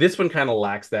this one kind of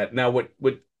lacks that. Now what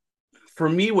for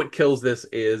me, what kills this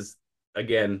is,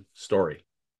 again, story.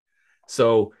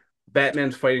 So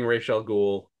Batman's fighting Ra's al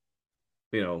Ghul.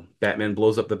 Batman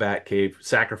blows up the Batcave,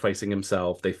 sacrificing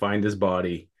himself. They find his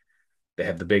body. They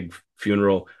have the big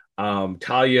funeral.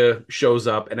 Talia shows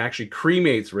up and actually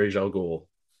cremates Ra's al Ghul,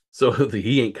 so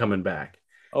he ain't coming back.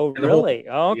 Oh, And the whole, really?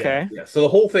 Oh, okay. yeah. So the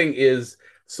whole thing is,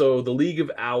 so the League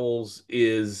of Owls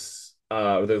is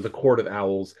the Court of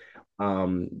Owls.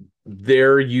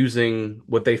 They're using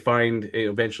what they find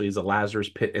eventually is a Lazarus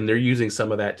pit, and they're using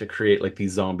some of that to create like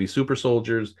these zombie super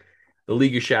soldiers. The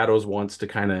League of Shadows wants to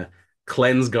kind of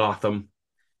cleanse Gotham,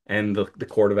 and the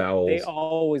Court of Owls. They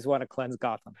always want to cleanse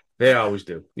Gotham. They always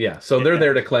do. Yeah. So they're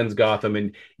there to cleanse Gotham,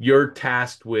 and you're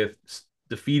tasked with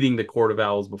defeating the Court of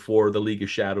Owls before the League of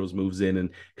Shadows moves in,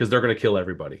 and because they're going to kill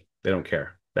everybody. They don't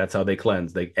care. That's how they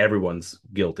cleanse. Everyone's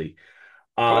guilty.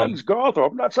 Cleanse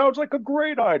Gotham. That sounds like a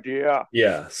great idea.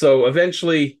 Yeah. So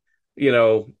eventually,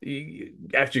 after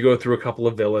you go through a couple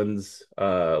of villains,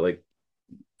 like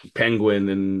Penguin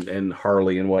and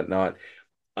Harley and whatnot,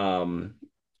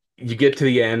 you get to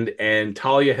the end, and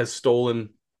Talia has stolen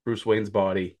Bruce Wayne's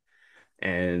body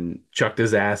and chucked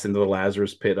his ass into the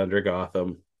Lazarus pit under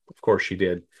Gotham. Of course she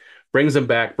did. Brings him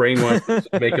back, brainwashes,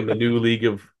 make him the new League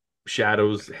of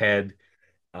Shadows head.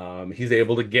 He's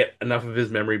able to get enough of his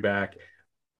memory back.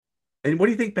 And what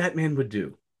do you think Batman would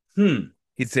do?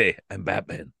 He'd say, "I'm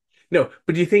Batman." No,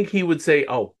 but do you think he would say,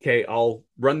 "Oh, okay, I'll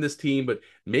run this team, but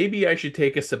maybe I should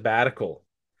take a sabbatical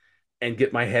and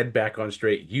get my head back on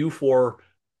straight. You four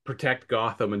protect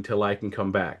Gotham until I can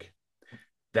come back."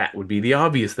 That would be the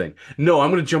obvious thing. No, I'm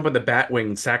going to jump on the Batwing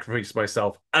and sacrifice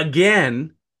myself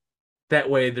again. That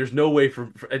way, there's no way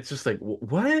for it's just like,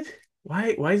 what?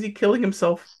 Why is he killing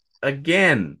himself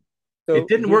again? So it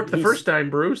didn't work the first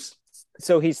time, Bruce.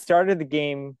 So he started the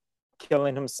game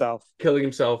killing himself,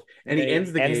 and he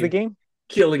ends the game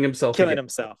killing himself,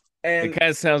 And it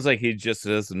kind of sounds like he just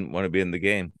doesn't want to be in the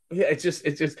game. Yeah, it's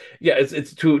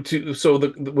to so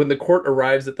when the court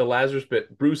arrives at the Lazarus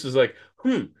pit, Bruce is like,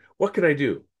 what could I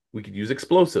do? We could use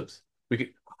explosives.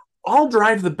 I'll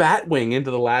drive the Batwing into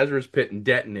the Lazarus pit and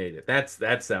detonate it.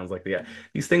 That sounds like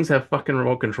these things have fucking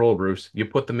remote control, Bruce. You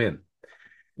put them in.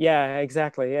 Yeah,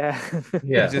 exactly. Yeah.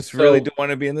 I just really don't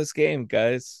want to be in this game,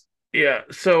 guys. Yeah.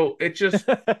 So it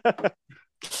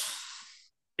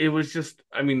was just,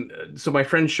 I mean, so my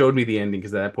friend showed me the ending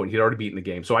because at that point he'd already beaten the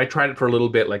game. So I tried it for a little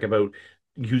bit, like about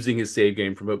using his save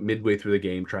game from about midway through the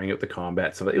game, trying out the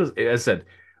combat. So it was, as I said,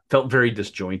 felt very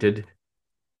disjointed.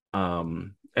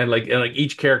 And like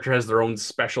each character has their own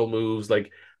special moves.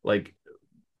 Like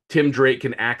Tim Drake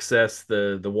can access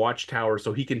the watchtower,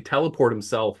 so he can teleport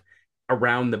himself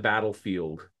around the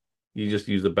battlefield. You just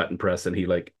use the button press, and he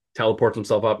like teleports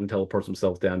himself up and teleports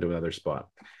himself down to another spot.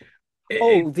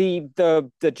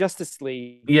 The Justice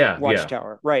League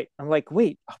watchtower. Right. I'm like,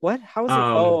 wait, what? How is it?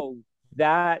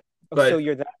 So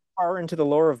you're that far into the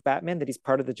lore of Batman that he's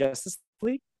part of the Justice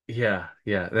League? Yeah.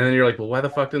 And then you're like, well, why the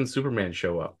fuck didn't Superman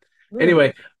show up?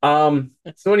 Anyway,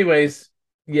 this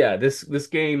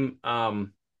game,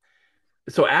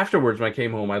 so afterwards when I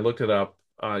came home, I looked it up,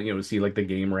 to see like the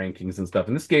game rankings and stuff,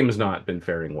 and this game has not been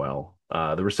faring well.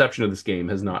 The reception of this game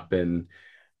has not been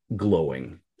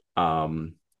glowing. A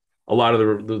lot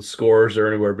of the scores are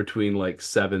anywhere between like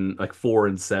 4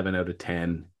 and 7 out of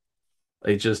 10.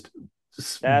 That's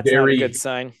not a good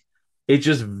sign. It's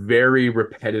just very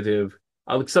repetitive.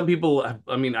 Like some people,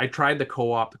 I tried the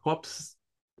co-op. The co-op's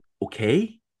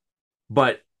okay,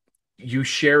 but you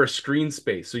share a screen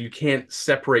space, so you can't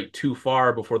separate too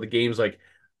far before the game's like,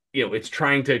 it's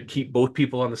trying to keep both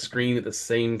people on the screen at the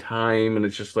same time, and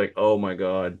it's just like, oh my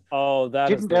god. Oh,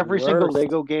 didn't every single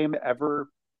Lego game ever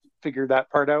figure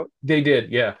that part out? They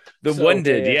did, yeah. The one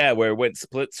did, where it went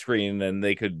split screen and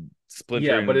they could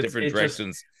splinter in different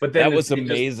directions. But that was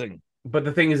amazing. But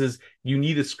the thing is you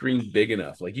need a screen big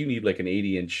enough. Like you need like an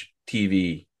 80-inch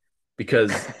TV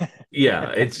because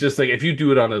it's just like if you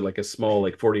do it on a small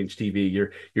like 40-inch TV,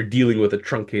 you're dealing with a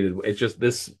truncated. It's just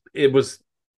it was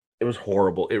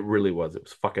horrible. It really was. It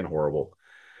was fucking horrible.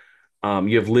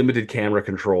 You have limited camera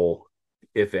control,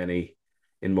 if any,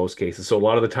 in most cases. So a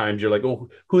lot of the times you're like, oh,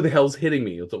 who the hell's hitting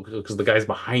me? Because the guy's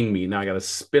behind me. Now I got to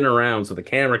spin around so the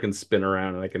camera can spin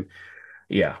around and I can.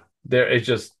 Yeah,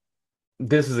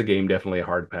 this is a game definitely a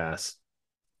hard pass.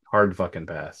 Hard fucking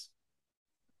pass.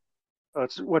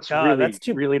 What's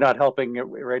really not helping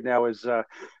right now is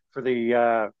for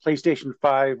the PlayStation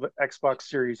 5, Xbox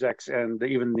Series X, and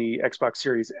even the Xbox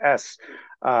Series S,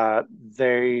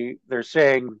 they're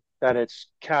saying that it's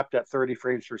capped at 30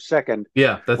 frames per second.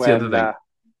 Yeah, that's the other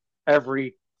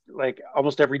thing.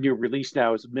 Almost every new release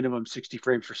now is minimum 60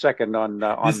 frames per second on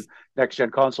next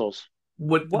gen consoles.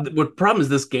 what problem is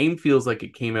this game feels like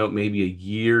it came out maybe a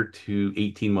year to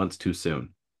 18 months too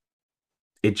soon.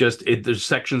 There's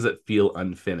sections that feel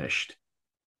unfinished.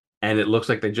 And it looks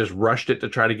like they just rushed it to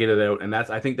try to get it out. And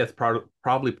I think that's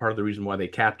probably part of the reason why they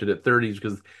capped it at 30s,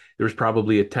 because there was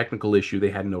probably a technical issue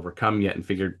they hadn't overcome yet and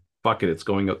figured, fuck it, it's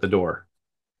going out the door.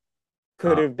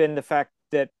 Could have been the fact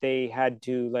that they had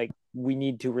to, like, we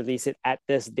need to release it at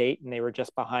this date, and they were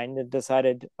just behind and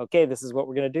decided, okay, this is what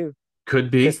we're going to do.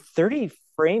 Could be. Because 30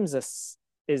 frames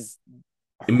is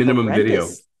a minimum video.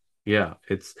 horrendous. Yeah,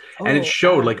 and it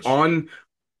showed like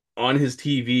on his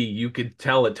TV, you could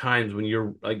tell at times when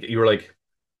you were like,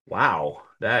 wow,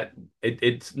 that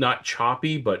it's not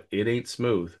choppy, but it ain't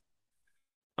smooth.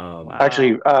 Wow.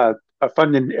 Actually, a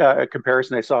fun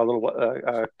comparison I saw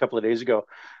a couple of days ago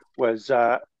was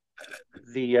there's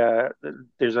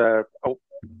a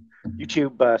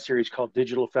YouTube series called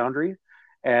Digital Foundry,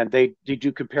 and they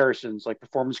do comparisons, like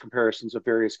performance comparisons of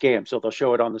various games. So they'll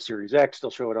show it on the Series X,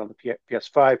 they'll show it on the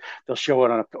PS5, they'll show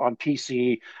it on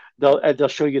PC. They'll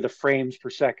show you the frames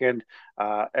per second,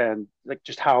 and like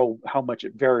just how much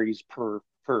it varies per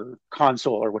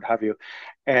console or what have you.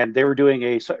 And they were doing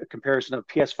a comparison of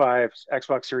PS5,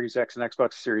 Xbox Series X, and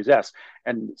Xbox Series S.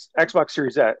 And Xbox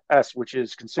Series S, which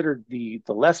is considered the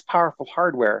less powerful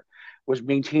hardware, was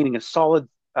maintaining a solid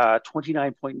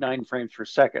 29.9 frames per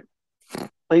second.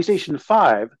 PlayStation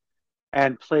 5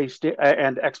 and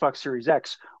Xbox Series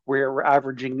X, we're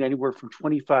averaging anywhere from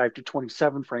 25 to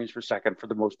 27 frames per second for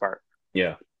the most part.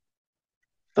 Yeah.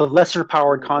 The lesser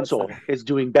powered console is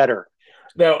doing better.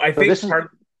 No, I think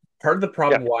part of the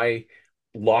problem why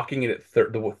locking it at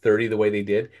 30 the way they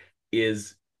did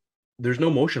is there's no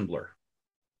motion blur.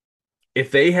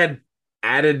 If they had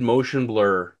added motion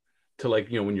blur to, like,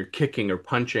 when you're kicking or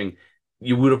punching,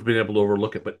 you would have been able to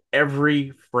overlook it. But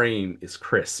every frame is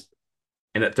crisp,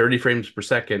 and at 30 frames per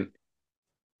second,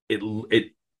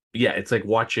 it's like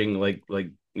watching like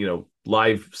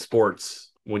live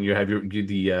sports when you have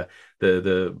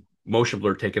the motion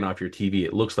blur taken off your TV.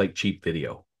 It looks like cheap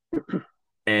video.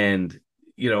 And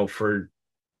for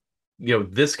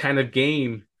this kind of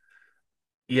game,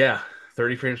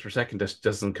 30 frames per second just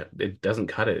doesn't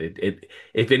cut it. It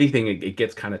if anything, it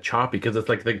gets kind of choppy because it's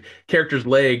like the character's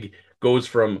leg goes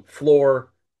from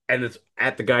floor and it's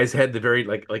at the guy's head the very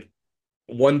like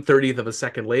 1/30th of a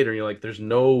second later, and you're like,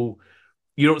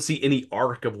 you don't see any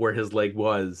arc of where his leg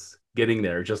was getting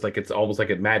there. Just like it's almost like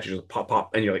it magic, just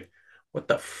pop, and you're like, what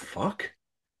the fuck?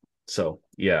 So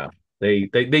yeah, they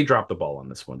dropped the ball on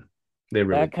this one.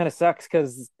 That kind of sucks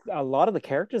because a lot of the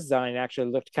character design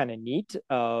actually looked kind of neat.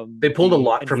 They pulled a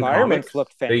lot from the comics.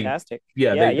 Looked fantastic. They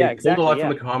pulled a lot exactly, from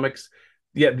the comics.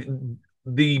 Yeah,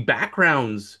 the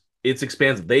backgrounds, it's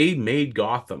expansive. They made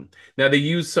Gotham. Now they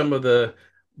use some of the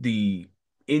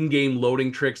in-game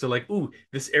loading tricks. They're like, ooh,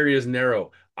 this area is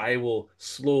narrow. I will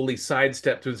slowly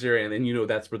sidestep to this area, and then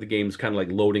that's where the game's kind of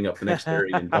like loading up the next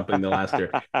area and dumping the last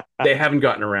area. They haven't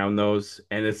gotten around those,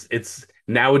 and it's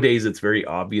nowadays it's very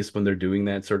obvious when they're doing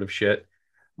that sort of shit.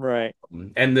 Right.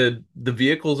 And the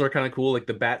vehicles are kind of cool. Like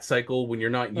the Bat Cycle, when you're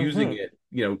not using it,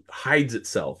 hides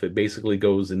itself. It basically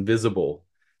goes invisible.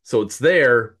 So it's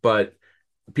there, but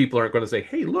people aren't going to say,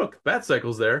 hey, look, Bat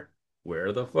Cycle's there.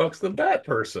 Where the fuck's the Bat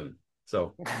person?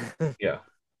 So, yeah.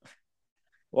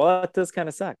 Well, it does kind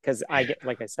of suck because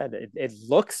like I said, it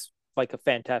looks like a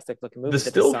fantastic looking movie. The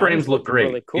still frames look great.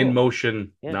 Really cool. In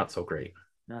motion, not so great.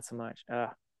 Not so much.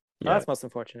 That's most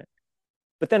unfortunate.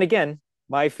 But then again,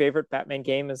 my favorite Batman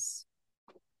game is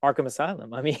Arkham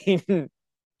Asylum. I mean,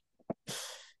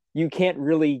 you can't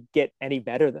really get any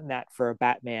better than that for a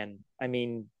Batman. I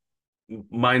mean,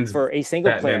 mine's for a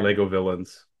single Batman player. Lego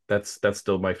Villains. That's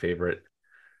still my favorite.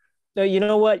 No, you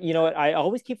know what? I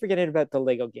always keep forgetting about the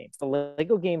Lego games. The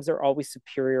Lego games are always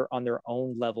superior on their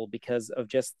own level because of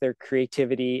just their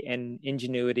creativity and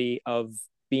ingenuity of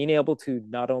being able to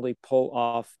not only pull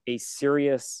off a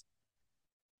serious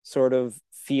sort of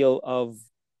feel of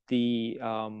the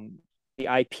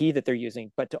IP that they're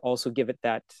using, but to also give it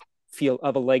that feel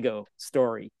of a Lego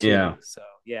story too. Yeah. So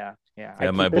yeah.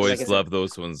 My boys love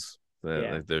those ones.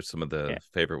 They're some of the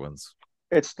favorite ones.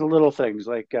 It's the little things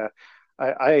like.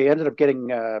 I ended up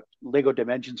getting Lego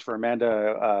Dimensions for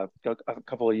Amanda a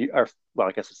couple of years, well,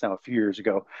 I guess it's now a few years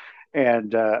ago.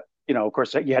 And, of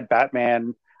course, you had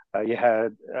Batman, you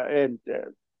had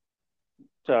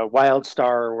Wildstar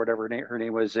or whatever her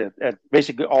name was,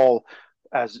 basically all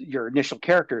as your initial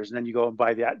characters. And then you go and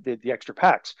buy the extra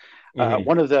packs. Mm-hmm.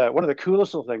 One of the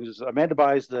coolest little things is Amanda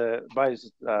buys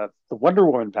the Wonder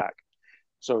Woman pack.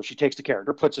 So she takes the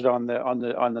character, puts it on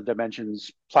the Dimensions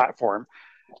platform.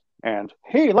 And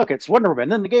hey, look, it's Wonder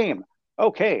Woman in the game.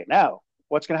 Okay, now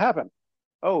what's going to happen?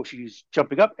 oh, she's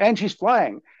jumping up and she's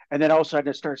flying. And then all of a sudden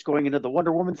it starts going into the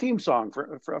Wonder Woman theme song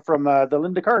from the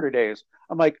Linda Carter days.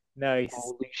 I'm like, Nice.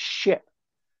 holy shit,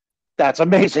 that's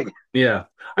amazing. Yeah.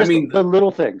 I Just mean, the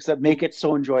little things that make it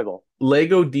so enjoyable.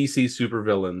 Lego DC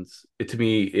Supervillains, it, to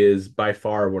me, is by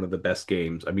far one of the best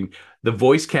games. I mean, the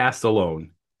voice cast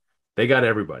alone, they got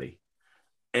everybody.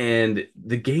 And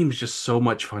the game is just so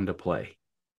much fun to play.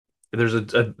 There's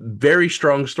a very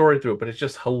strong story through it, but it's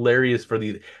just hilarious for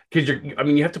the because I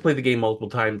mean, you have to play the game multiple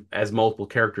times as multiple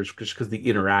characters just because the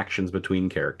interactions between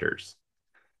characters.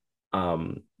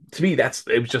 To me,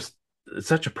 it was just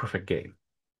such a perfect game.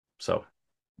 So,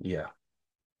 yeah,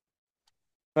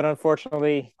 But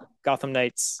unfortunately, Gotham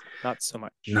Knights, not so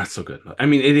much. not so good. I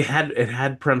mean, it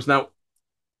had premise. Now,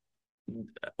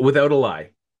 without a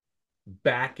lie,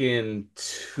 back in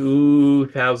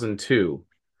 2002,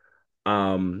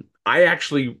 I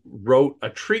actually wrote a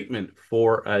treatment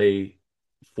for a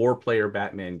 4-player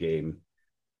Batman game.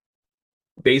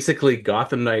 Basically,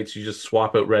 Gotham Knights, you just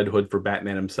swap out Red Hood for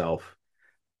Batman himself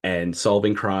and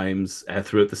solving crimes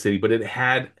throughout the city. But it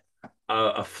had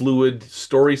a fluid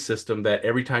story system that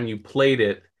every time you played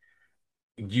it,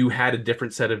 you had a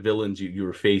different set of villains you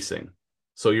were facing.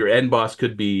 So your end boss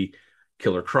could be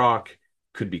Killer Croc,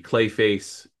 could be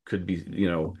Clayface, could be,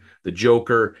 the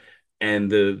Joker, and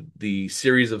the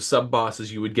series of sub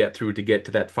bosses you would get through to get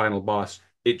to that final boss.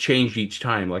 It changed each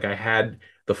time. Like I had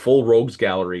the full rogues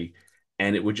gallery,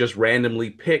 and it would just randomly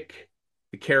pick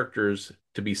the characters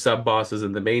to be sub bosses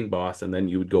and the main boss, and then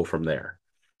you would go from there.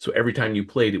 So every time you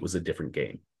played, it was a different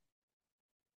game.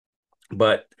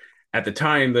 But at the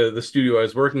time, the studio I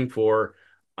was working for,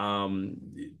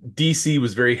 DC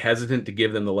was very hesitant to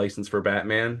give them the license for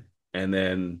Batman, and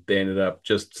then they ended up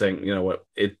just saying, you know what,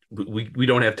 we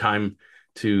don't have time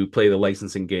to play the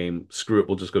licensing game. Screw it,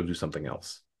 we'll just go do something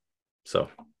else. So,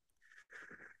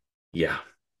 yeah,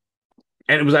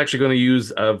 and it was actually going to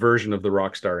use a version of the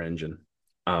Rockstar engine.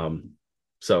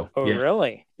 So, Oh, yeah,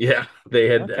 really? yeah, they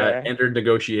had Okay. entered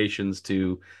negotiations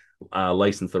to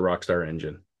license the Rockstar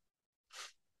engine.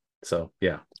 So,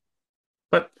 yeah.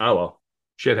 But oh well,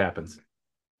 shit happens.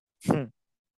 Hmm.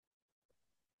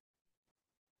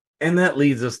 And that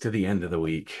leads us to the end of the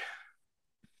week.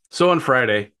 So on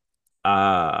Friday,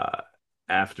 after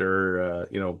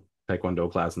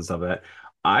Taekwondo class and stuff like that,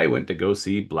 I went to go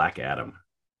see Black Adam.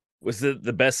 Was it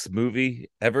the best movie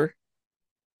ever?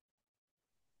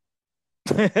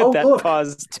 Oh, That look.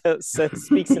 pause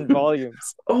speaks in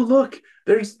volumes. Oh look,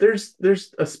 there's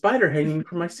a spider hanging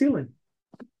from my ceiling.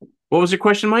 What was your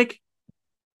question, Mike?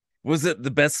 Was it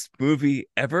the best movie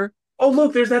ever? Oh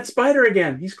look, there's that spider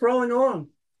again. He's crawling along.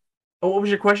 Oh, what was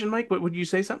your question, Mike? What would you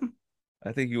say something?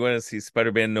 I think you want to see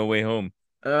Spider-Man No Way Home.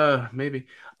 Maybe.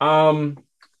 I've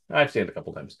seen it a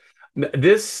couple times.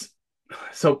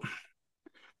 So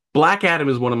Black Adam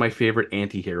is one of my favorite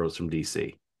anti-heroes from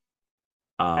DC.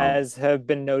 As have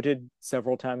been noted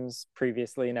several times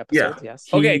previously in Yeah. episodes. Yes.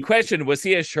 Okay, question. Was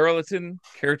he a charlatan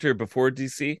character before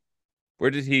DC?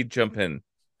 Where did he jump in?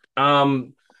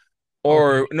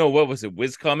 Or no, what was it?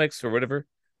 Wiz Comics or whatever?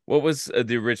 What was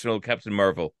the original Captain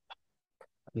Marvel?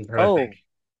 I'm trying to think.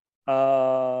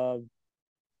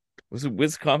 Was it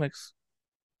Wiz Comics?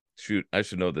 Shoot, I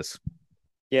should know this.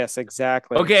 Yes,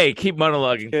 exactly. Okay, keep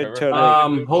monologuing. Good, Trevor.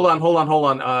 totally.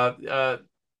 Hold on.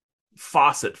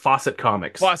 Fawcett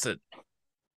Comics. Fawcett.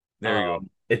 There you go.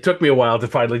 It took me a while to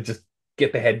finally just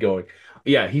get the head going.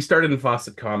 Yeah, he started in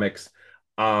Fawcett Comics.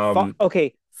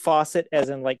 Okay, faucet as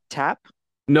in like tap.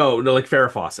 No, like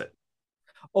Farrah Fawcett.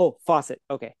 Oh, faucet.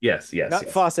 Okay. Yes. Not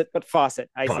faucet, but faucet.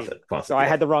 I see. Fawcett. So I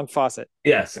had the wrong faucet.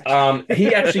 Yes.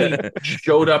 He actually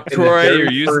showed up. Troy,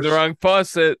 you're using the wrong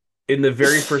faucet. In the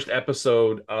very first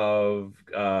episode of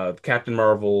Captain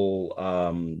Marvel,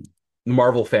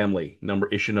 Marvel Family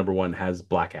issue number 1 has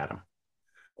Black Adam,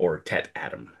 or Tet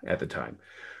Adam at the time,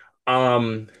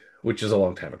 which is a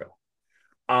long time ago.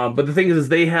 But the thing is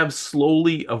they have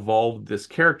slowly evolved this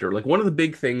character. Like one of the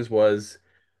big things was,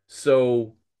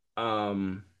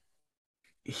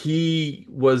 he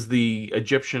was the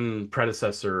Egyptian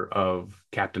predecessor of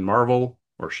Captain Marvel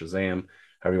or Shazam,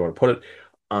 however you want to put it.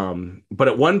 But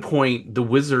at one point, the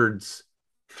Wizards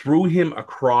threw him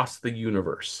across the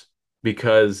universe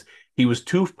because he was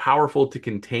too powerful to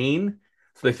contain.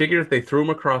 So they figured if they threw him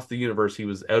across the universe, he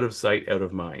was out of sight, out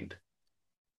of mind.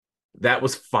 That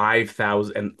was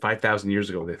 5,000 years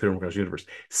ago. They threw him across the universe.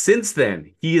 Since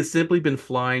then, he has simply been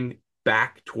flying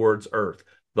back towards Earth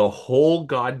the whole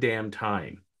goddamn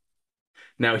time.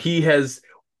 Now he has,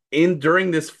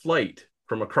 during this flight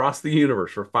from across the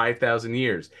universe for 5,000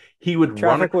 years, he would Traffic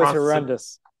run across. was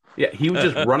horrendous. Yeah, he would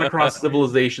just run across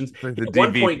civilizations. Like the At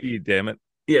one DVP, point, damn it.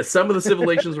 Yeah, some of the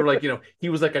civilizations were like, he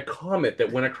was like a comet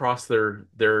that went across their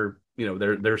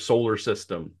solar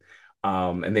system.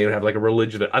 And they would have like a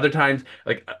religion. Other times,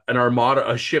 like an armada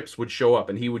of ships would show up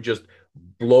and he would just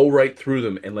blow right through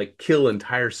them and like kill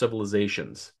entire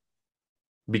civilizations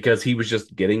because he was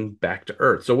just getting back to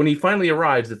Earth. So when he finally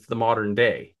arrives, it's the modern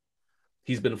day.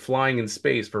 He's been flying in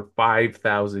space for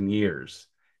 5,000 years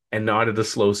and not at a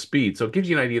slow speed. So it gives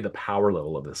you an idea of the power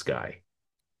level of this guy.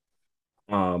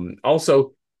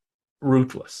 Also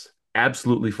ruthless,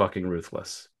 absolutely fucking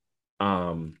ruthless.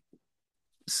 Um,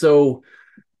 so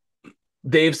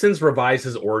they've since revised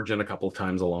his origin a couple of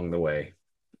times along the way,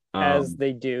 As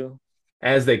they do.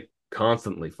 as they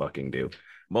constantly fucking do.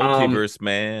 Multiverse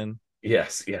man.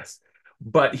 Yes, yes,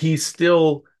 but he's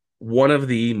still one of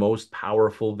the most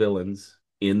powerful villains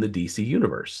in the DC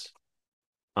universe.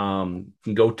 Can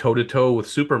go toe to toe with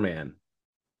Superman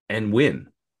and win.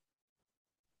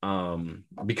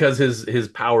 Because his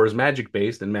power is magic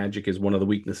based and magic is one of the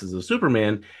weaknesses of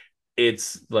Superman.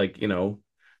 It's like,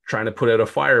 trying to put out a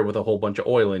fire with a whole bunch of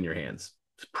oil in your hands.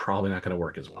 It's probably not going to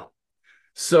work as well.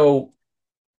 So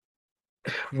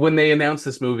when they announced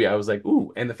this movie, I was like,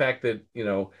 ooh, and the fact that,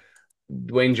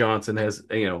 Dwayne Johnson has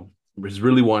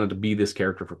really wanted to be this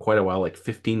character for quite a while, like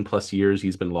 15 plus years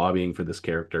he's been lobbying for this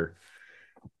character.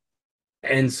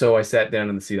 And so I sat down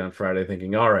in the seat on Friday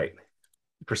thinking, all right,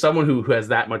 for someone who has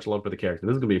that much love for the character,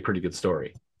 this is going to be a pretty good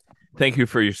story. Thank you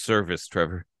for your service,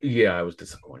 Trevor. Yeah, I was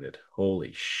disappointed.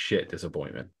 Holy shit,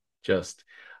 disappointment. Just,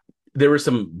 there were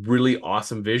some really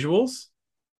awesome visuals,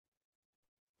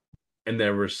 and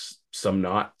there were some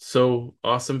not so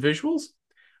awesome visuals.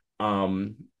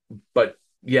 But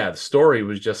yeah, the story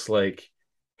was just like,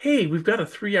 hey, we've got a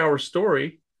 3-hour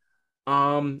story.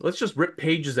 Let's just rip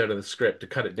pages out of the script to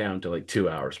cut it down to like 2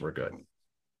 hours. We're good.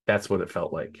 That's what it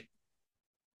felt like.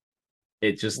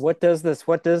 It just What does this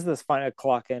final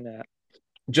clock in at?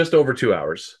 just over 2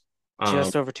 hours.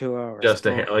 Just over 2 hours. Just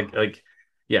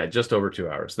yeah, just over 2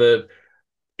 hours.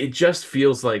 It just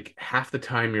feels like half the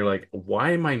time you're like,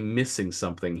 why am I missing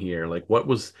something here? Like,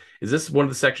 is this one of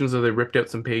the sections where they ripped out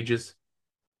some pages?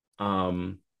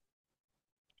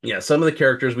 Yeah, some of the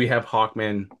characters we have,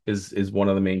 Hawkman is one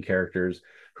of the main characters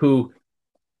who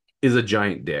is a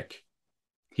giant dick.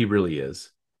 He really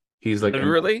is. He's like,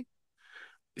 Really?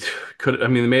 they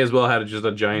may as well have just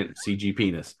a giant CG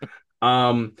penis.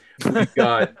 We've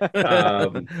got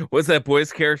What's that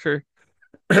boy's character?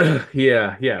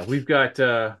 yeah. We've got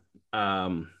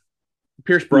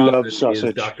Pierce Brosnan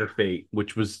is Dr. Fate,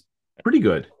 which was pretty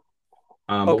good.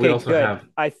 But we also good.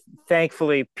 have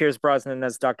Thankfully Pierce Brosnan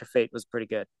as Dr. Fate was pretty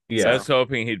good. Yeah. I was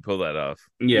hoping he'd pull that off.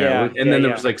 Then there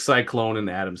was like Cyclone and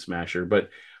Atom Smasher, but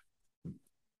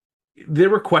there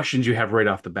were questions you have right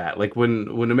off the bat. Like when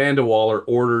Amanda Waller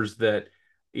orders that,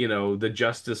 the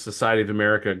Justice Society of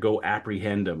America go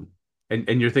apprehend him.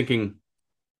 And you're thinking,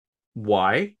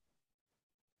 why?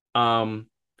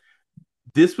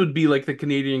 This would be like the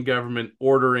Canadian government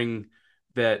ordering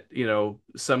that,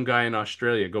 some guy in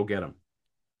Australia go get him.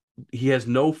 He has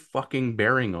no fucking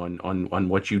bearing on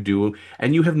what you do,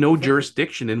 and you have no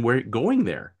jurisdiction in where going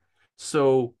there.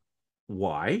 So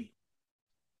why?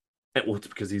 Well, it's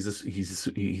because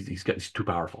he's too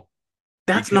powerful.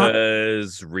 That's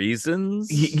because reasons.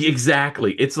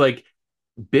 Exactly. It's like,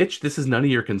 bitch, this is none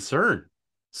of your concern.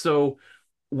 So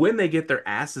when they get their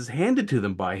asses handed to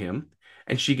them by him,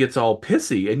 and she gets all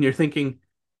pissy, and you're thinking,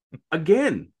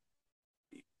 again,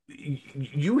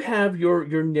 you have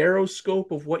your narrow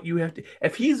scope of what you have to.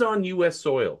 If he's on U.S.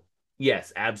 soil,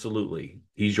 yes, absolutely,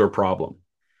 he's your problem.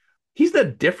 He's a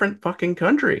different fucking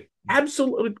country,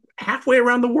 absolutely halfway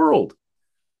around the world.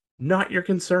 Not your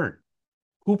concern.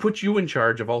 Who put you in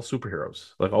charge of all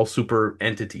superheroes, like all super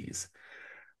entities?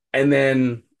 And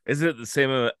then is it the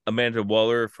same Amanda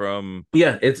Waller from?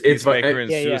 Yeah, it's Peacemaker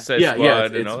and Suicide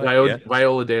Squad. It's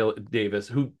Viola Davis,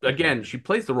 who again, she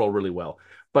plays the role really well.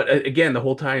 But again, the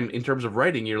whole time in terms of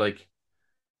writing, you're like,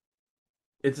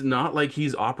 it's not like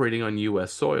he's operating on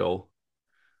U.S. soil.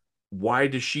 Why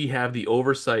does she have the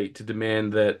oversight to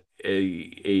demand that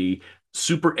a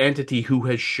super entity who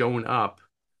has shown up,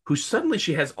 who suddenly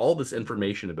she has all this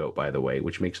information about, by the way,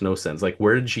 which makes no sense. Like,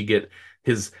 where did she get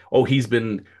he's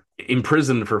been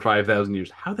imprisoned for 5,000 years.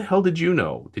 How the hell did you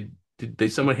know?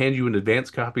 Did someone hand you an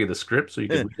advanced copy of the script so you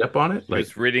could read up on it?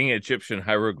 Like, reading Egyptian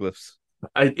hieroglyphs.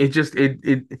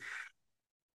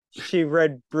 She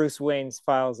read Bruce Wayne's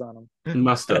files on him.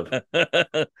 Must have.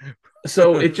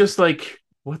 So it just like,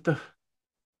 what the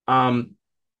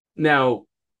now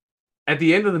at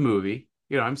the end of the movie,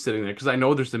 I'm sitting there because I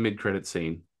know there's the mid-credit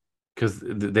scene because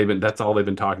that's all they've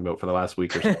been talking about for the last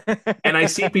week or so. And I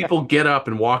see people get up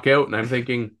and walk out, and I'm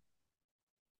thinking,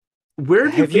 Where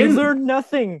have you Have you been? learned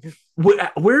nothing?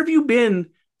 Where have you been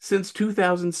since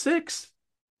 2006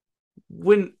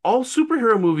 when all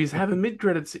superhero movies have a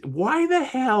mid-credit scene? Why the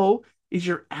hell is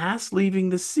your ass leaving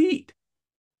the seat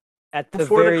At the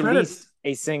before the very credits? least,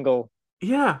 a single.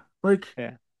 Yeah, like,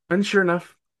 Yeah. and sure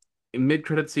enough,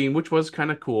 mid-credit scene, which was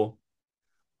kind of cool.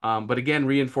 But again,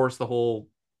 reinforced the whole,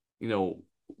 you know,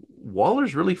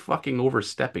 Waller's really fucking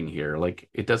overstepping here. Like,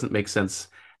 it doesn't make sense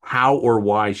how or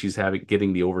why she's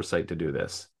getting the oversight to do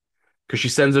this. Because she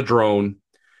sends a drone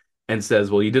and says,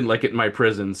 "Well, you didn't like it in my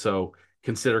prison, so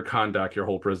consider Kondak your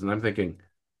whole prison." I'm thinking,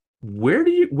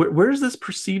 where's this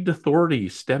perceived authority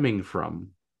stemming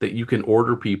from that you can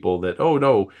order people that, oh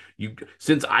no,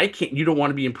 since I can't, you don't want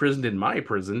to be imprisoned in my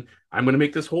prison, I'm going to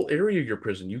make this whole area your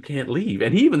prison. You can't leave.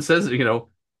 And he even says,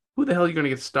 who the hell are you going to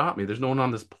get to stop me? There's no one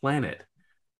on this planet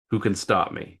who can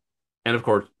stop me. And of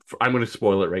course, I'm going to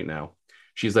spoil it right now.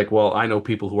 She's like, well, I know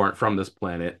people who aren't from this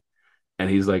planet. And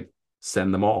he's like,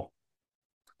 send them all.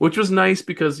 Which was nice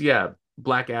because, yeah,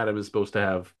 Black Adam is supposed to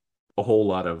have a whole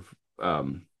lot of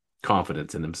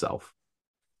confidence in himself.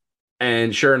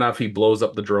 And sure enough, he blows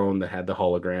up the drone that had the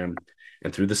hologram.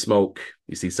 And through the smoke,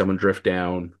 you see someone drift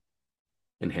down.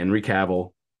 And Henry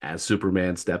Cavill, as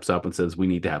Superman, steps up and says, "We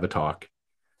need to have a talk."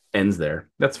 Ends there.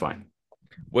 That's fine.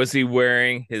 Was he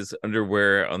wearing his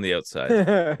underwear on the outside?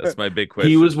 That's my big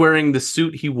question. He was wearing the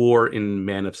suit he wore in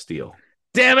Man of Steel.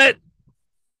 Damn it!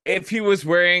 If he was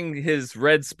wearing his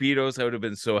red Speedos, I would have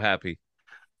been so happy.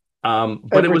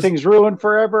 But everything's ruined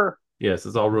forever. Yes,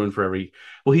 it's all ruined for every.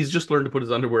 Well, he's just learned to put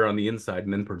his underwear on the inside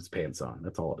and then put his pants on.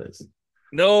 That's all it is.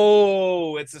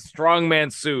 No, it's a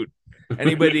strongman suit.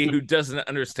 Anybody who doesn't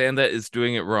understand that is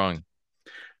doing it wrong.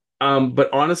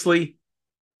 But honestly,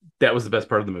 that was the best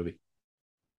part of the movie.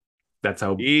 That's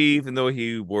how. Even though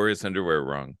he wore his underwear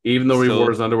wrong. Even though he wore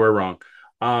his underwear wrong.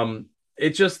 It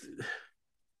just.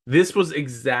 This was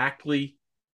exactly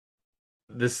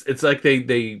this. It's like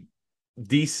they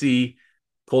DC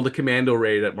pulled a commando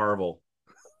raid at Marvel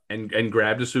and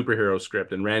grabbed a superhero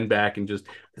script and ran back and just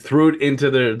threw it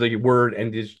into the word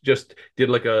and just did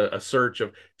like a search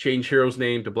of change hero's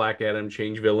name to Black Adam,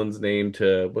 change villain's name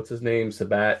to what's his name,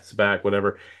 Sabak,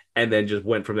 whatever, and then just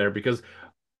went from there. Because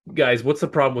guys, what's the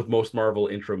problem with most Marvel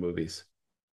intro movies?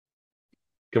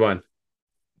 Come on.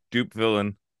 Dupe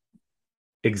villain.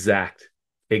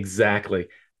 Exactly.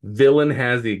 Villain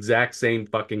has the exact same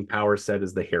fucking power set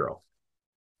as the hero.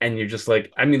 And you're just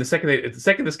like, I mean, the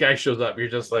second this guy shows up, you're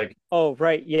just like, oh,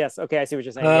 right. Yes. Okay. I see what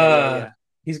you're saying. Yeah.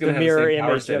 He's going to have mirror the same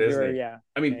power image set, of isn't he? yeah.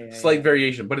 I mean, slight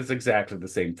variation, but it's exactly the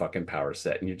same fucking power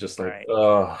set. And you're just like, right.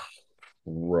 oh,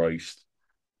 Christ.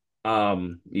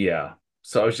 Yeah.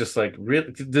 So I was just like,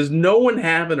 really? Does no one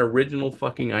have an original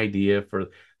fucking idea for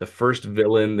the first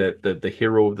villain that the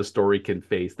hero of the story can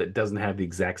face that doesn't have the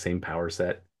exact same power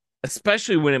set?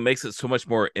 Especially when it makes it so much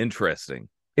more interesting.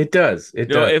 It does. It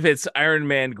does. If it's Iron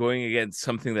Man going against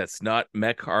something that's not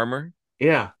mech armor.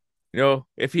 Yeah.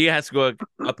 If he has to go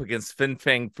up against Fin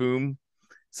Fang Foom,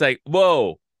 it's like,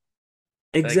 whoa.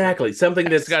 Exactly. Like, something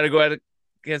that's got to go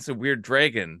against a weird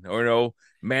dragon or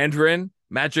Mandarin,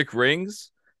 magic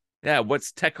rings. Yeah,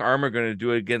 what's tech armor going to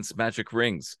do against magic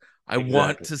rings? I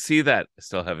want to see that. I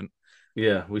still haven't.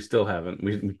 Yeah, we still haven't.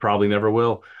 We probably never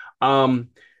will. In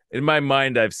my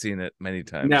mind, I've seen it many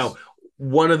times. Now,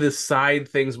 one of the side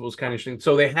things was kind of interesting.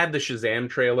 So they had the Shazam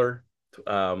trailer,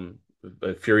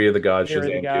 Fury of the Gods,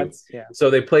 Shazam 2. Yeah.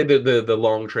 So they played the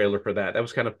long trailer for that. That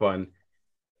was kind of fun.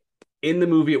 In the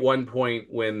movie, at one point,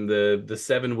 when the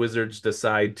seven wizards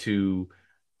decide to,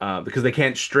 because they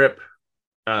can't strip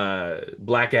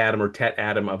Black Adam or Tet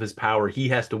Adam of his power, he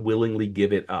has to willingly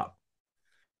give it up.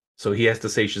 So he has to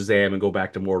say Shazam and go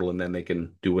back to mortal, and then they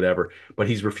can do whatever. But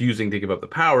he's refusing to give up the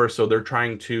power, so they're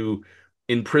trying to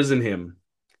imprison him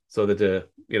so that to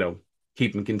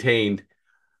keep him contained.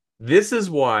 This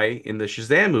is why in the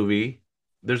Shazam movie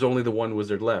there's only the one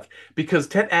wizard left, because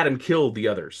Tet Adam killed the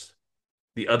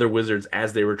other wizards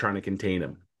as they were trying to contain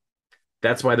him.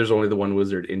 That's why there's only the one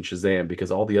wizard in Shazam, because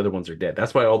all the other ones are dead.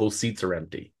 That's why all those seats are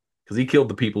empty, because he killed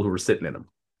the people who were sitting in them.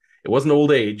 It wasn't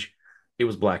old age. It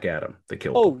was Black Adam that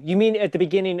killed him. Oh, you mean at the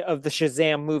beginning of the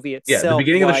Shazam movie itself? Yeah, the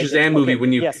beginning of the Shazam movie,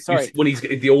 when when he's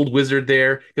the old wizard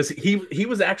there, because he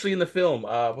was actually in the film.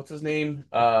 What's his name?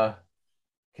 I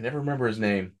can never remember his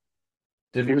name.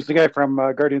 He was the guy from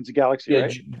Guardians of the Galaxy,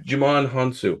 right? Djimon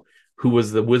Hounsou, who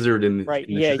was the wizard in the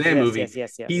Shazam movie.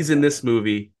 Yes, he's in this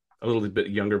movie, a little bit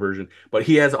younger version, but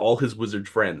he has all his wizard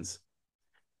friends,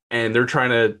 and they're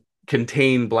trying to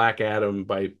contain Black Adam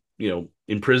by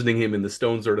imprisoning him in the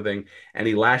stone sort of thing, and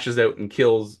he lashes out and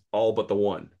kills all but the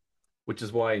one. which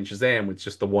is why in Shazam it's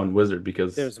just the one wizard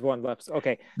because There's one left.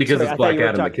 Okay. because Sorry, it's I thought Black you were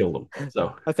Adam that talking. killed him.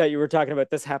 So I thought you were talking about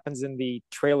this happens in the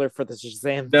trailer for the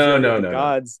Shazam No, Fury no, of the no, no.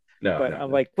 Gods. no, But no, I'm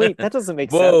no. like, wait, that doesn't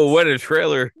make Whoa, sense. what a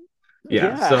trailer.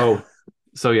 Yeah.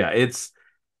 So yeah, it's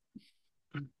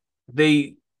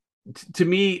they to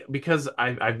me because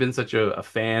I've been such a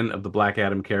fan of the Black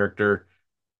Adam character.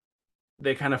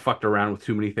 They kind of fucked around with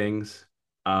too many things.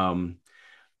 Um,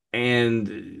 and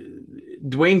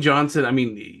Dwayne Johnson, I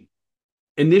mean,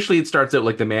 initially it starts out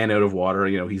like the man out of water.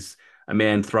 You know, he's a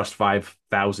man thrust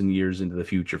 5,000 years into the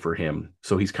future for him.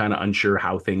 So he's kind of unsure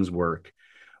how things work.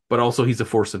 But also he's a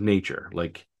force of nature.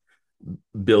 Like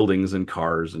buildings and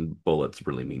cars and bullets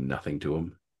really mean nothing to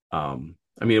him.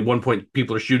 I mean, at one point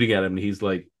people are shooting at him and he's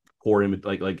like poor him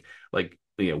like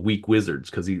weak wizards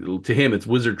because he to him it's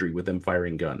wizardry with them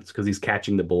firing guns because he's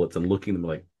catching the bullets and looking at them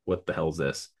like what the hell's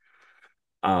this?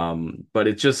 But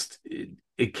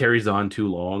it carries on too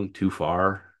long, too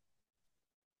far.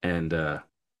 And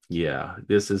yeah,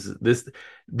 this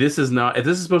is not if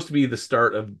this is supposed to be the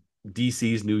start of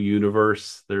DC's new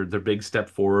universe, their big step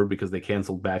forward because they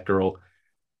canceled Batgirl.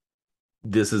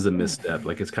 This is a misstep.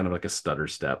 Like it's kind of like a stutter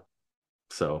step.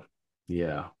 So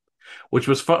yeah. Which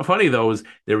was funny though is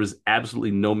there was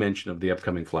absolutely no mention of the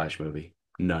upcoming Flash movie.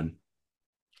 None.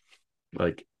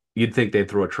 Like you'd think they'd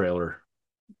throw a trailer.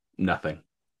 Nothing.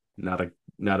 Not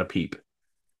a peep.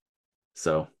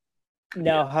 So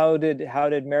Now, how did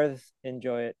Meredith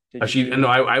enjoy it? Did no,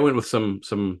 I went with some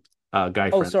guy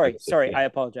Oh, friends. sorry. Yeah. I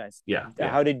apologize. Yeah.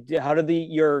 How did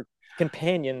your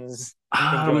companions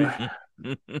enjoy it?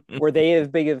 And Were they as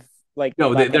big of like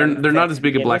No, Black they're Adam they're not fans as to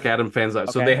big a begin Black with? Adam fans, so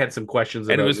Okay. they had some questions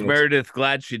about it was Meredith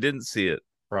glad she didn't see it.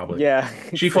 probably. Yeah.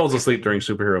 She falls asleep during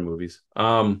superhero movies.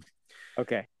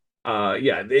 Okay.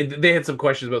 Yeah, they had some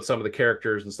questions about some of the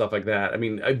characters and stuff like that. I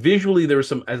mean, visually there was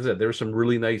some, as I said, there were some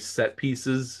really nice set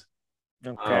pieces.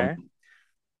 Okay.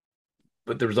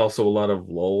 But there was also a lot of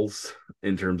lulls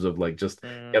in terms of like just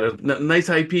a nice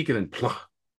high peak and then plah,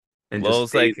 and just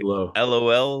Lol's like low.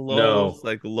 LOL, lol's No.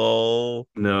 like lol.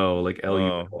 No, like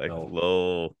Oh, like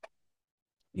lol.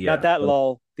 Yeah. Not that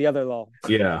lull, the other lull.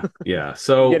 Yeah.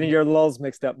 So Getting your lulls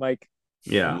mixed up, Mike.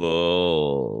 yeah.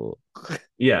 Lol.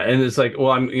 Yeah, and it's like,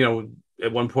 well,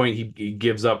 at one point he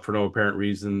gives up for no apparent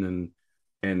reason,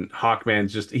 and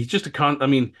Hawkman's he's just a I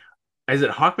mean, as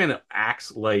it Hawkman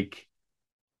acts like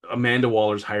Amanda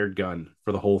Waller's hired gun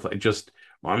for the whole thing. Just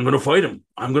I'm gonna fight him.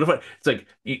 I'm gonna fight. It's like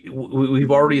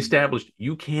we've already established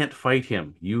you can't fight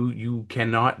him. You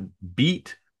cannot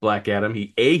beat Black Adam.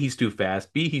 He's too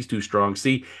fast. B, he's too strong.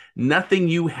 C, nothing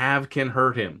you have can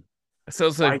hurt him. It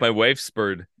sounds like my wife's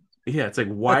bird. Yeah, it's like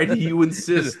why do you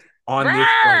insist on this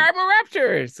fight? I'm a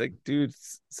raptor. It's like, dude,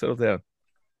 settle down.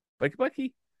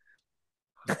 Bucky.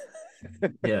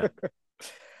 Yeah.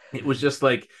 It was just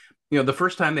like, the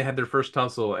first time they had their first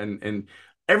tussle and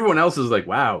everyone else is like,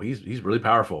 wow, he's really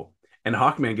powerful. And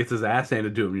Hawkman gets his ass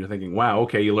handed to him. And you're thinking, wow,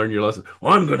 okay, you learned your lesson.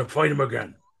 Well, I'm going to fight him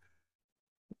again.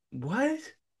 What?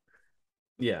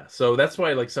 Yeah. So that's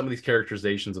why like some of these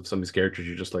characterizations of some of these characters,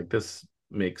 you're just like, this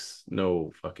makes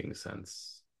no fucking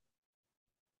sense.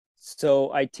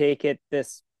 So I take it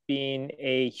this being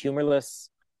a humorless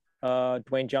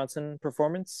Dwayne Johnson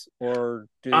performance, or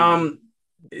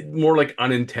more like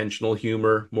unintentional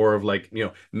humor, more of like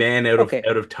man out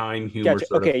of time humor. Gotcha.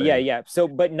 Sort okay, of thing. yeah. So,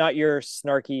 but not your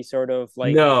snarky sort of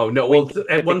like no. Well,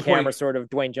 at one camera point, sort of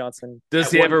Dwayne Johnson. Does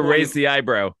he ever raise the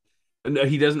eyebrow? No,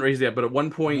 he doesn't raise that. But at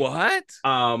one point, what?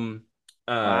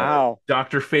 Wow.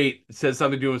 Dr. Fate says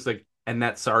something to him. It's like, and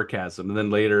that's sarcasm. And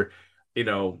then later,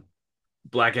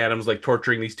 Black Adam's like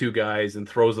torturing these two guys and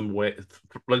throws them away,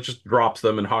 just drops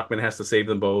them, and Hawkman has to save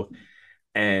them both.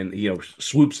 And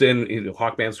swoops in.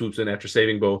 Hawkman swoops in after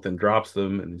saving both and drops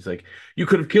them. And he's like, "You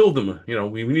could have killed them.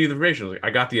 We need the information." I was like,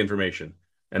 "I got the information,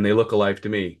 and they look alive to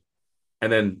me."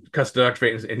 And then cuts to Dr.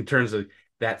 Fate, and he turns like,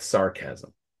 "That's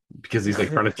sarcasm," because he's like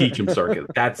trying to teach him sarcasm.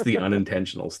 That's the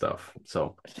unintentional stuff.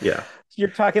 So yeah, you're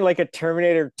talking like a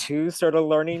Terminator 2 sort of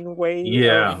learning way.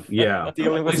 Yeah.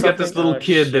 Dealing with he's got this little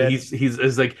kid that shit.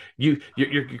 he's like,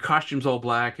 your costume's all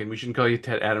black, and we shouldn't call you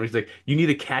Ted Adam. He's like, you need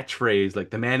a catchphrase like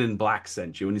the man in black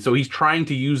sent you, and so he's trying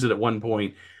to use it at one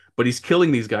point, but he's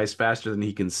killing these guys faster than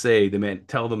he can say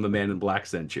tell them the man in black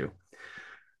sent you.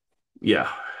 Yeah.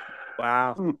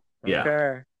 Wow. Yeah.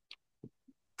 Okay.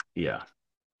 Yeah.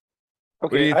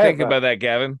 Okay, what do you think about that,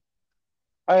 Gavin?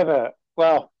 I have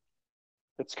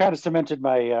it's kind of cemented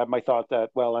my my thought that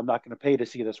I'm not going to pay to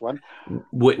see this one.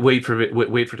 Wait for it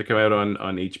to come out on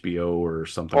HBO or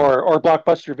something, or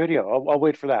Blockbuster Video. I'll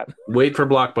wait for that. Wait for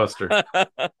Blockbuster.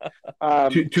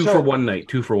 Two for one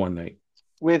night.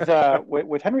 With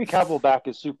Henry Cavill back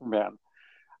as Superman,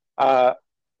 Uh,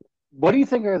 what do you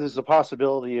think there's a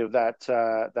possibility of that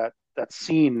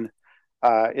scene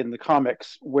in the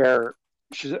comics where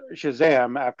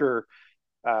Shazam, after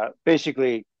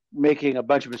basically making a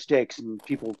bunch of mistakes and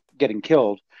people getting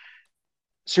killed,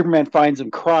 Superman finds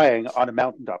him crying on a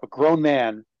mountaintop, a grown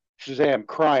man, Shazam,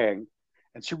 crying,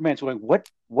 and Superman's going,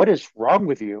 What is wrong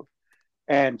with you?"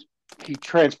 And he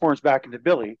transforms back into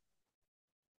Billy,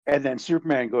 and then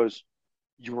Superman goes,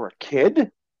 "You were a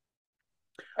kid?"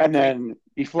 And then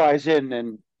he flies in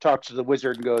and talks to the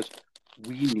wizard and goes,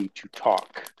 "We need to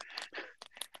talk."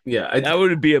 Yeah, That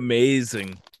would be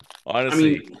amazing.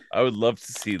 Honestly, mean, I would love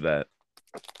to see that.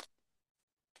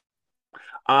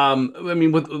 I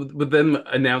mean, with them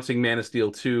announcing Man of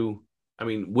Steel 2, I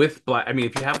mean, with Black, I mean,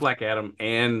 if you have Black Adam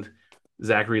and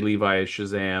Zachary Levi as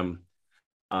Shazam,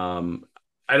 um,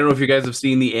 I don't know if you guys have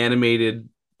seen the animated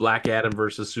Black Adam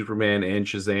versus Superman and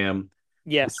Shazam,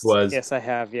 which Yes, was yes, I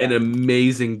have. an Yeah,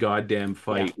 amazing goddamn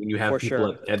yeah, fight when you have for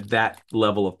people sure. at that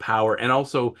level of power, and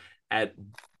also at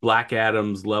Black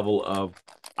Adam's level of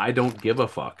I don't give a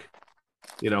fuck.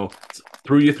 You know,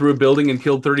 threw you through a building and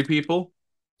killed 30 people.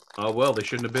 Oh well, they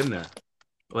shouldn't have been there.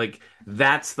 Like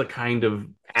that's the kind of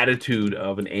attitude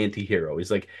of an anti-hero.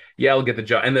 He's like, yeah, I'll get the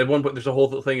job. And then one point, there's a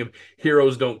whole thing of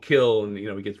heroes don't kill, and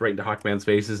he gets right into Hawkman's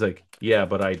face. He's like, yeah,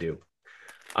 but I do.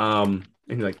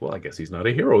 And you're like, well, I guess he's not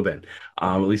a hero then.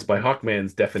 At least by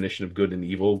Hawkman's definition of good and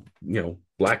evil,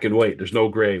 black and white. There's no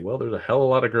gray. Well, there's a hell of a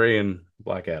lot of gray in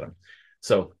Black Adam.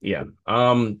 So yeah.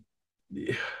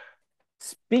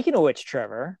 Speaking of which,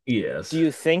 Trevor, Yes. do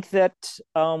you think that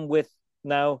with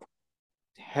now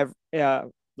have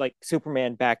like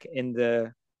Superman back in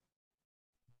the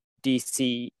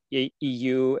DC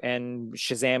EU and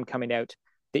Shazam coming out,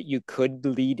 that you could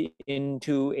lead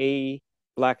into a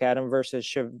Black Adam versus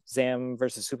Shazam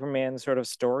versus Superman sort of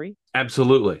story?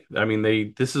 Absolutely. I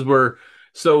mean, this is where,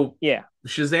 so Yeah.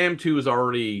 Shazam 2 is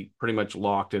already pretty much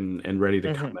locked and ready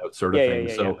to come Mm-hmm. out, sort of Yeah, yeah, thing. yeah,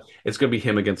 yeah. So it's going to be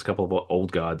him against a couple of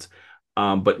old gods.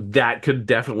 But that could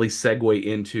definitely segue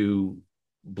into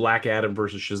Black Adam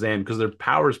versus Shazam because their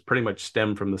powers pretty much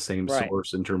stem from the same Right.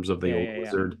 source in terms of the Yeah, old yeah, yeah.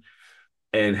 wizard.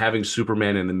 And having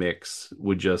Superman in the mix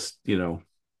would just,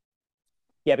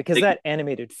 Yeah, because that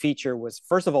animated feature was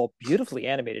first of all beautifully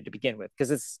animated to begin with,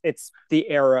 because it's the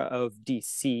era of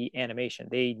DC animation.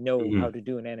 They know how Mhm. to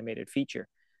do an animated feature.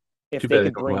 If Too they bad they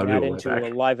could don't know bring how to that do into a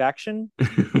a live action,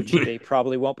 which live they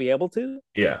probably won't be able to.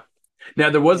 Yeah. Now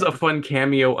there was Yeah. a fun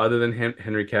cameo other than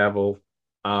Henry Cavill.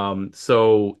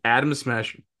 So Adam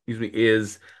Smash, excuse me,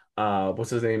 is what's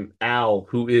his name? Al,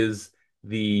 who is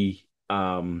the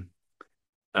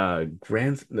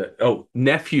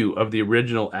nephew of the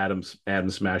original Adam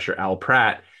Smasher, Al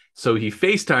Pratt. So he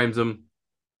FaceTimes him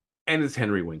and it's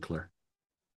Henry Winkler.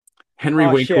 Henry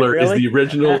Oh shit, Winkler is really? the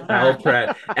original Al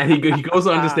Pratt, and he goes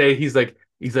on to say he's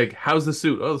like, how's the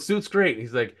suit? Oh, the suit's great.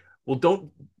 He's like, well,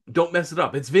 don't mess it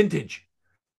up. It's vintage.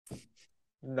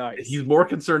 Nice. He's more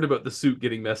concerned about the suit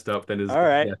getting messed up than his All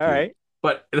right, all nephew. right.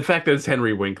 But the fact that it's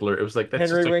Henry Winkler, it was like that's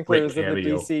just Henry a Winkler great is in the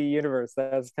cameo. DC universe.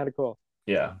 That's kind of cool.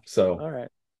 Yeah. So All right.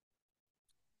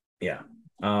 yeah.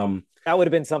 That would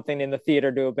have been something in the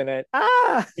theater to have been at.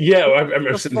 Yeah, I'm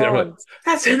The sitting there like, fonts.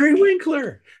 that's Henry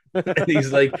Winkler. And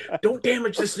he's like, don't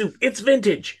damage the suit. It's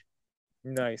vintage.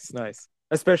 Nice, nice.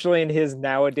 Especially in his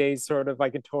nowadays sort of, I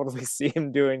could totally see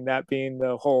him doing that, being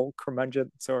the whole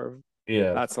curmudgeon sort of.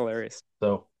 Yeah. That's hilarious.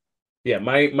 So yeah,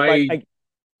 my But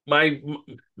my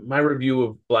my review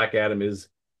of Black Adam is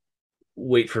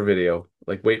wait for video.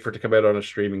 Like wait for it to come out on a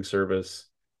streaming service.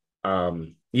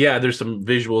 Yeah, there's some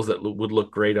visuals that would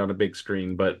look great on a big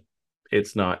screen, but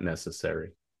it's not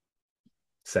necessary.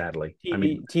 Sadly. I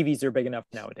mean, TVs are big enough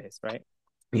nowadays, right?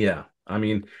 yeah. I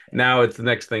mean, now it's the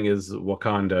next thing is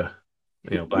Wakanda,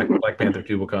 Black Panther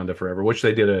 2 Wakanda Forever, which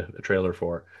they did a trailer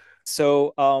for.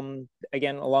 So,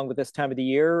 again, along with this time of the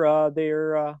year,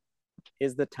 there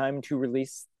is the time to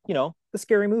release, the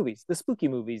scary movies, the spooky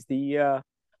movies, the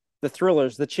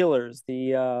thrillers, the chillers,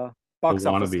 the box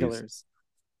office wannabes. killers.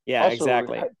 Yeah, Also,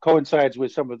 exactly. coincides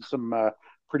with some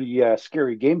pretty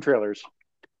scary game trailers.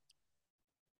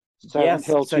 Silent Yes,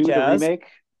 Hill 2, such the as. remake,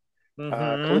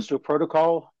 Mhm. Callisto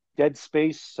Protocol, Dead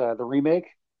Space, the remake.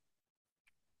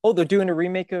 Oh, they're doing a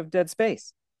remake of Dead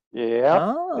Space. Yep.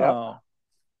 Oh, Now,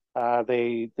 have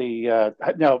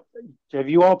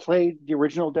you all played the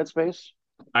original Dead Space?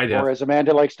 I Or did. as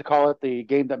Amanda likes to call it, the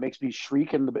game that makes me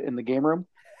shriek in the game room.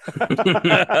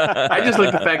 I just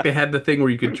like the fact they had the thing where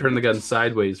you could turn the gun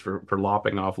sideways for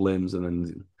lopping off limbs and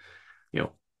then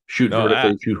shoot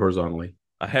vertically, shoot horizontally.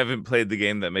 I haven't played the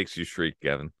game that makes you shriek,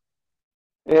 Gavin.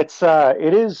 It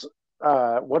is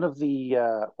one of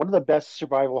the best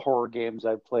survival horror games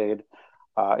I've played.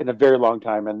 in a very long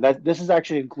time, and that this is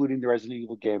actually including the Resident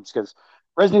Evil games, because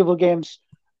Resident Evil games,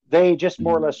 they just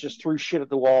more or less just threw shit at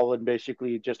the wall and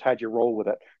basically just had you roll with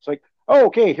it. It's like, oh,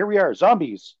 okay, here we are,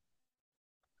 zombies,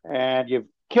 and you've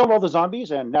killed all the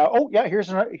zombies, and now, oh yeah, here's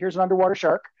an underwater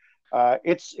shark.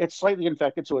 It's slightly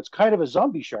infected, so it's kind of a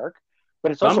zombie shark,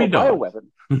 but it's also Zombie a dogs.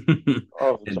 bioweapon.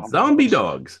 Oh, And zombie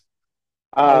dogs.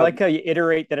 I Um, like how you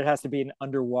iterate that it has to be an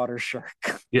underwater shark.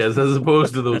 Yes, as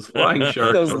opposed to those flying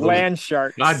sharks. Those or land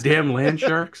sharks. goddamn land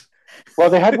sharks. well,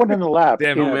 they had one in the lab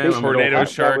Damn, in no, a man, I'm basement tornado that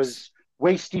sharks. was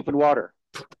waist deep in water.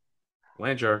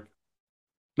 Land shark.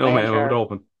 No, Land man, I'm a shark.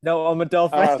 dolphin. No, I'm a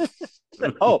dolphin.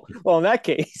 Oh, well, in that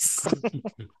case.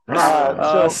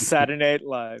 So- Saturday Night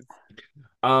Live.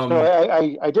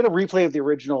 So I did a replay of the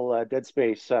original Dead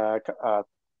Space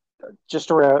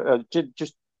just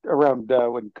around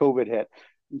when COVID hit,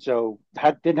 and so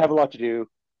didn't have a lot to do.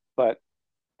 But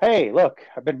hey, look,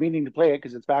 I've been meaning to play it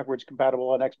because it's backwards compatible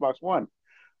on Xbox One.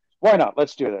 Why not?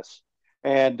 Let's do this.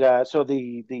 And so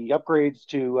the upgrades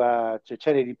to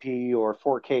 1080p or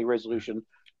 4K resolution,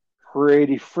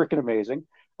 pretty freaking amazing.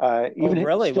 Even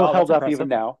really? still Wow, held that's up even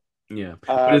now. Yeah,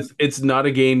 but it's not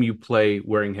a game you play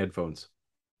wearing headphones.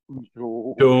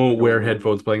 Don't wear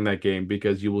headphones playing that game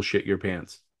because you will shit your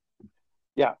pants.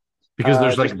 Yeah. Because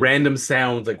there's like just- random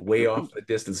sounds like way off in the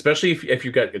distance, especially if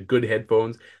you've got good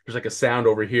headphones. There's like a sound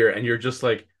over here, and you're just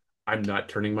like, I'm not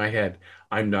turning my head.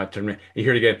 I'm not turning. You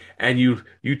hear it again, and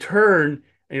you turn,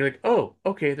 and you're like, oh,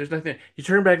 okay, there's nothing. You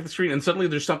turn back to the screen, and suddenly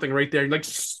there's something right there. You're like,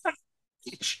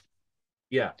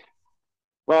 yeah,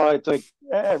 Well, it's like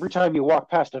every time you walk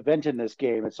past a vent in this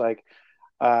game, it's like,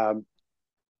 um,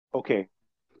 okay,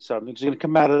 something's going to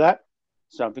come out of that.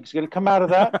 Something's going to come out of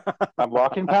that. I'm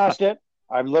walking past it.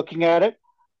 I'm looking at it.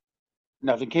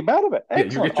 Nothing came out of it. yeah. You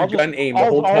Excellent. get your gun aimed the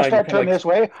whole I'll time. start You're turning like this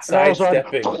way, and all of a sudden,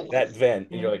 sidestepping that vent,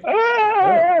 and you're like,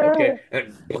 oh, okay,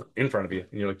 and in front of you,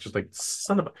 and you're like, just like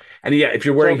son of a. And yeah, if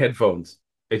you're wearing So- headphones,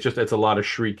 it's a lot of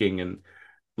shrieking and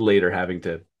later having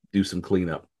to do some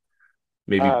cleanup,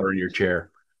 maybe burn your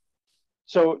chair.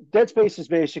 So Dead Space is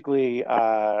basically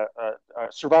a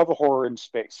survival horror in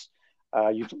space.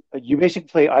 You basically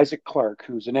play Isaac Clarke,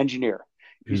 who's an engineer.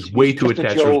 He's way too just a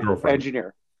attached to his Joe girlfriend.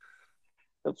 engineer.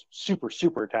 That's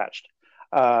super attached.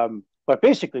 But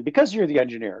basically, because you're the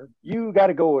engineer, you got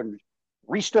to go and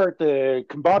restart the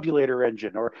combobulator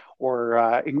engine, or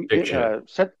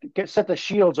set the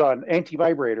shields on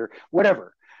anti-vibrator,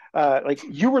 whatever. Like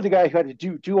you were the guy who had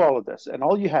to do all of this, and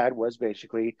all you had was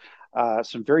basically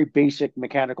some very basic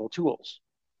mechanical tools.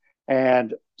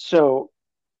 And so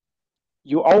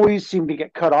you always seem to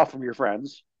get cut off from your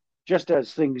friends just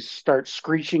as things start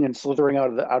screeching and slithering out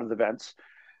of the vents.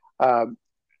 Um,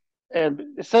 and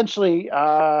essentially,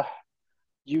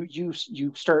 you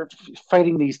start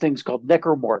fighting these things called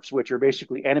necromorphs, which are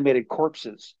basically animated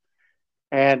corpses.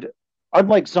 And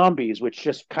unlike zombies, which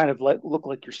just kind of look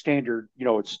like your standard,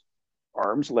 it's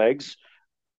arms, legs,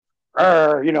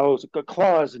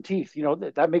 claws and teeth.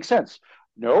 That makes sense.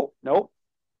 No.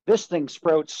 This thing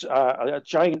sprouts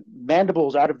giant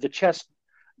mandibles out of the chest,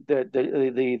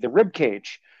 the rib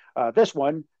cage. This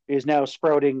one is now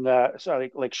sprouting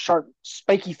like sharp,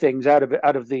 spiky things out of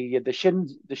the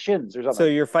shins or something. So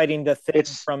you're fighting the thing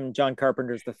It's- from John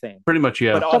Carpenter's The Thing, Pretty much,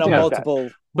 yeah. but on a Something like multiple.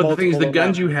 But the thing is, the multiple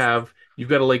guns you levels. have, you've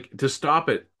got to like to stop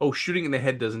it. Oh, shooting in the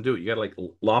head doesn't do it. You got to like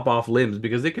lop off limbs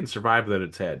because they can survive without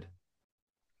its head.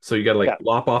 So you got to like Yeah.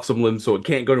 lop off some limbs so it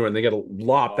can't go anywhere. And they got to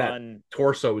lop that Fun,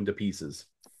 torso into pieces.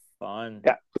 fun.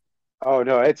 Yeah. Oh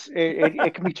no,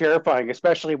 it can be terrifying,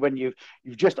 especially when you've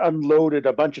just unloaded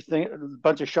a bunch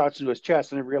of shots into his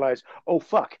chest and you realize, oh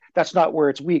fuck, that's not where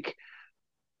it's weak.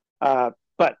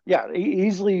 But yeah,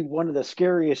 easily one of the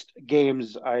scariest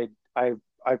games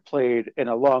I've played in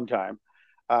a long time.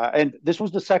 And this was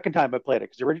the second time I played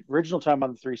it because the original time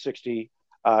on the 360,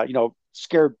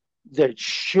 scared the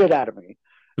shit out of me.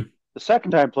 The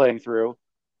second time playing through,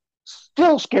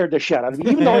 still scared the shit out of me,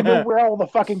 even though I know where all the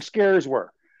fucking scares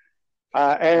were.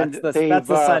 And That's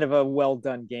the sign of a well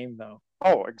done game, though.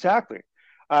 Oh, exactly.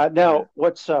 Now,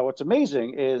 what's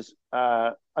amazing is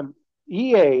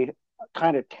EA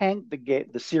kind of tanked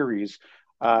the series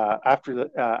after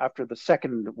the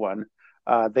second one.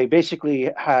 They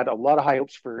basically had a lot of high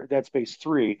hopes for Dead Space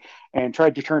 3 and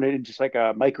tried to turn it into like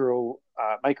a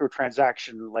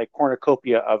microtransaction like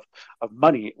cornucopia of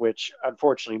money, which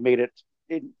unfortunately made it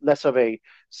less of a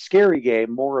scary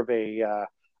game, more of a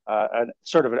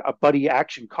sort of a buddy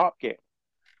action cop game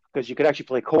because you could actually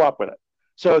play co-op with it.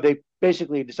 So they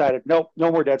basically decided, nope,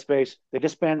 no more Dead Space. They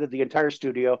disbanded the entire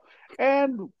studio,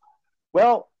 and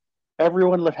well,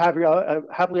 everyone lived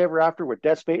happily ever after with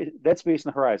Dead Space and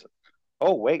the Horizon.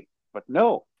 Oh wait, but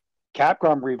no,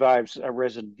 Capcom revives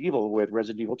Resident Evil with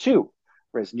Resident Evil 2,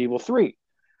 Resident Evil 3.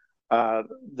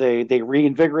 They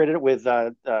reinvigorated it with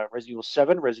Resident Evil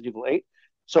 7, Resident Evil 8.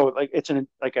 So like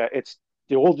it's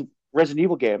the old Resident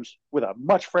Evil games with a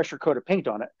much fresher coat of paint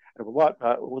on it, and with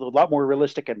a lot more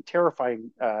realistic and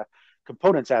terrifying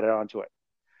components added onto it.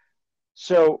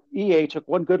 So EA took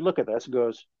one good look at this and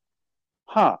goes,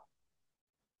 "Huh,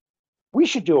 we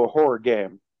should do a horror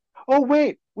game. Oh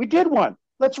wait, we did one.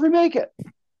 Let's remake it."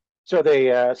 So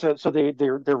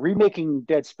they're remaking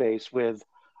Dead Space with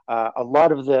a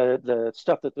lot of the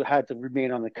stuff that had to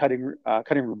remain on the cutting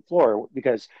room floor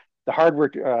because the hardware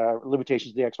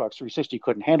limitations of the Xbox 360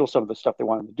 couldn't handle some of the stuff they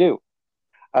wanted to do.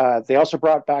 They also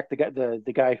brought back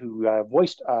the guy who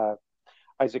voiced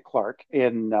Isaac Clarke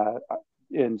in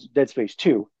Dead Space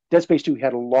 2. Dead Space 2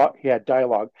 he had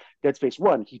dialogue. Dead Space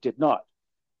 1 he did not.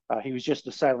 He was just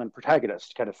a silent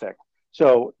protagonist kind of thing.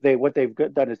 So what they've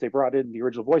done is they brought in the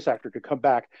original voice actor to come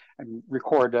back and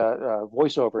record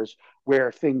voiceovers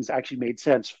where things actually made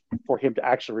sense for him to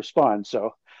actually respond.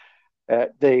 So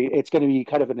it's going to be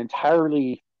kind of an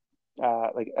entirely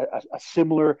like a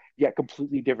similar yet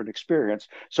completely different experience.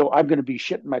 So I'm going to be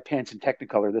shitting my pants in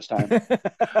Technicolor this time.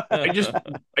 I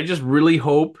just really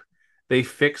hope they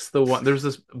fix the one. There's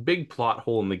this big plot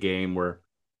hole in the game where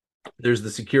there's the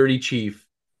security chief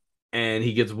and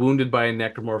he gets wounded by a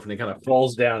necromorph and he kind of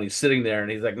falls down. He's sitting there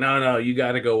and he's like, no, you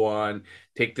got to go on,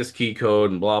 take this key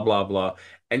code and blah, blah, blah.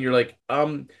 And you're like,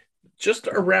 just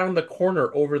around the corner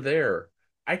over there,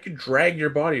 I could drag your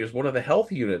body as one of the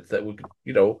health units that would,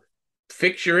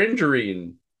 fix your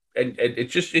injury. And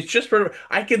it's just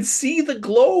I can see the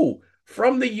glow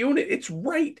from the unit. It's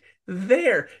right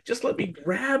there. Just let me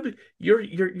grab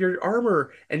your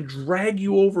armor and drag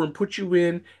you over and put you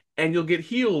in, and you'll get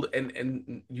healed.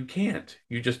 And you can't.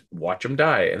 You just watch them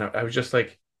die. And I was just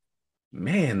like,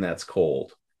 man, that's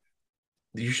cold.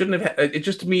 You shouldn't have had it.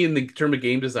 Just to me, in the term of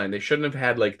game design, they shouldn't have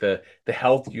had like the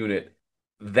health unit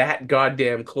that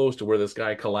goddamn close to where this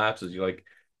guy collapses. You're like,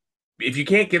 if you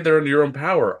can't get there under your own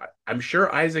power, I'm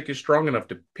sure Isaac is strong enough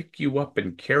to pick you up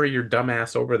and carry your dumb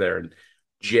ass over there and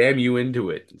jam you into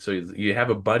it. So you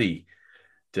have a buddy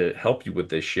to help you with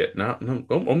this shit. No,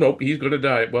 nope, he's gonna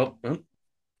die. Well,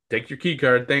 take your key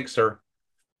card, thanks, sir.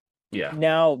 Yeah.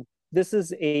 Now this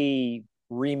is a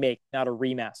remake, not a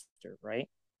remaster, right?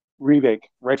 Remake,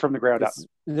 right from the ground up.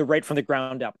 Right from the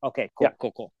ground up. Okay, cool, yeah.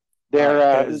 cool.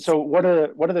 So one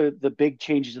of the big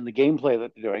changes in the gameplay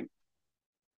that they're doing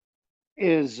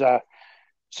is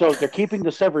so they're keeping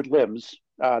the severed limbs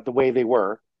the way they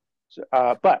were,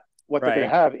 but what they're going to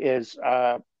have is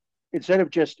instead of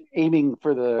just aiming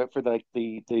for the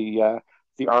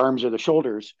arms or the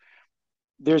shoulders,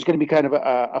 there's going to be kind of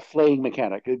a flaying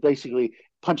mechanic. It basically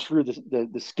punch through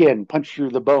the skin, punch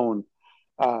through the bone,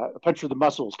 punch through the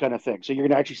muscles, kind of thing. So you're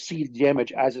going to actually see the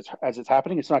damage as it's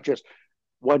happening. It's not just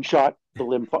one shot, the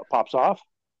limb pops off.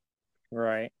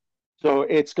 Right. So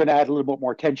it's going to add a little bit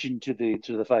more tension to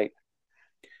the fight.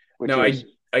 Now,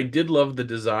 I did love the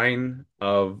design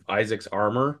of Isaac's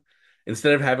armor.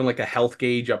 Instead of having like a health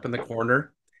gauge up in the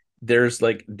corner, there's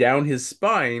like down his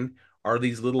spine are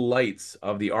these little lights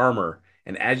of the armor.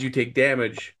 And as you take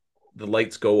damage, the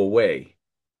lights go away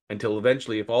until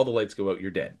eventually, if all the lights go out,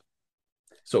 you're dead.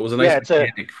 So it was a nice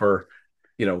mechanic for,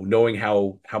 knowing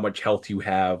how much health you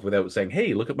have without saying,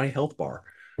 hey, look at my health bar.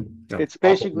 It's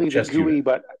basically the GUI,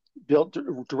 but built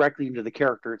directly into the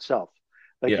character itself.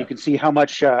 Like you can see how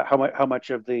much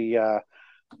of the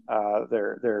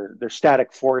their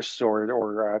static force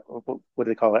or what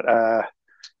do they call it?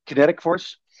 Kinetic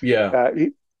force. Yeah.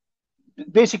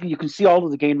 Basically, you can see all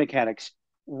of the game mechanics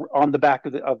on the back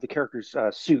of the character's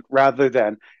suit, rather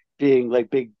than being like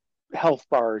big health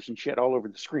bars and shit all over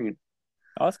the screen.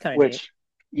 Oh, that's kind of neat.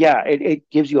 Yeah, it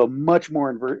gives you a much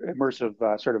more immersive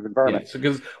sort of environment. Yeah,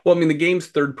 because the game's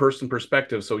third-person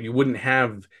perspective, so you wouldn't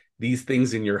have these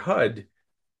things in your HUD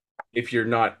if you're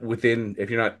not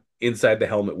inside the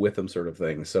helmet with them, sort of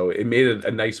thing. So it made it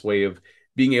a nice way of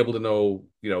being able to know,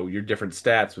 your different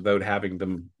stats without having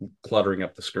them cluttering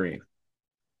up the screen.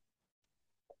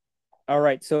 All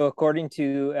right. So according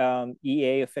to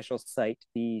EA official site,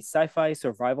 the sci-fi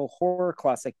survival horror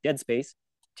classic Dead Space,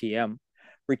 TM,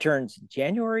 returns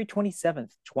January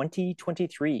 27th,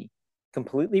 2023,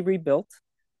 completely rebuilt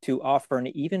to offer an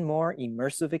even more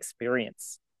immersive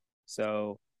experience.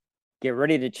 So get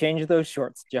ready to change those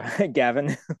shorts,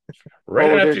 Gavin.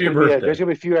 Right after your birthday. There's going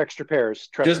to be a few extra pairs.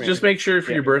 Just make sure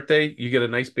for your birthday, you get a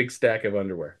nice big stack of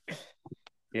underwear.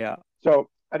 Yeah. So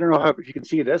I don't know if you can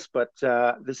see this, but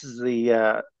this is the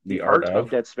art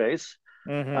of Dead Space.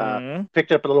 Mm-hmm.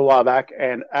 Picked up a little while back,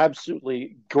 and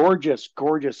absolutely gorgeous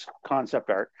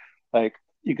concept art Like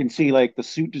you can see like the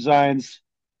suit designs,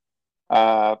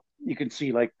 you can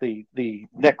see like the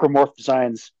necromorph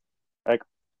designs. Like,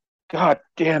 god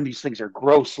damn, these things are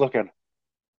gross looking.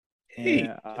 Hey,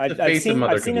 Yeah, it's a face a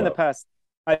mother I've could seen in the love. past.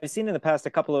 I've seen in the past a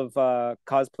couple of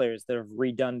cosplayers that have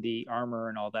redone the armor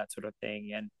and all that sort of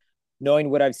thing. And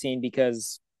knowing what I've seen,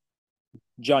 because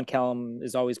John Callum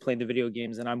is always playing the video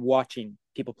games, and I'm watching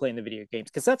people playing the video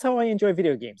games because that's how I enjoy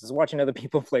video games, is watching other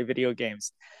people play video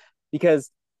games.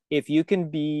 Because if you can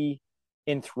be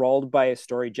enthralled by a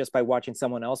story just by watching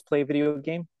someone else play a video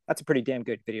game, that's a pretty damn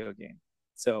good video game.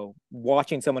 So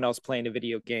watching someone else playing a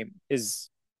video game is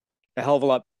a hell of a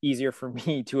lot easier for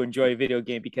me to enjoy a video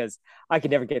game because I could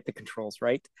never get the controls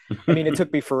right. I mean, it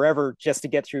took me forever just to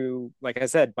get through, like I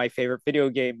said, my favorite video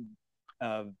game,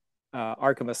 uh,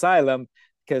 Arkham Asylum,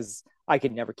 because I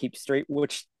could never keep straight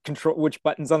which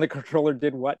buttons on the controller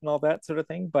did what and all that sort of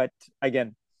thing. But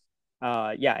again,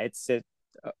 yeah, it's a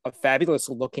fabulous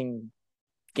looking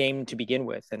game to begin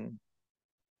with, and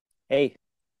hey,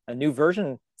 a new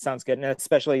version sounds good, and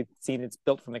especially seeing it's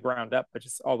built from the ground up, which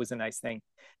is always a nice thing,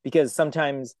 because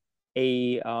sometimes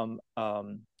a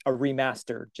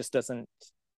remaster just doesn't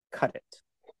cut it.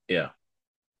 Yeah.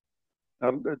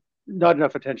 Not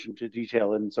enough attention to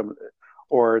detail in some,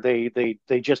 or they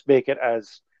just make it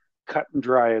as cut and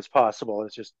dry as possible.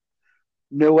 It's just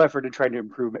no effort in trying to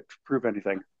improve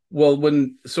anything. Well,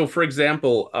 for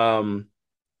example,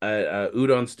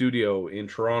 Udon Studio in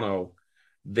Toronto,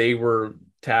 they were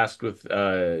tasked with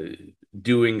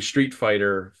doing Street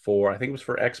Fighter for, I think it was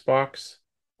for Xbox,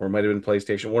 or it might have been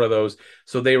PlayStation, one of those.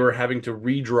 So they were having to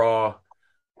redraw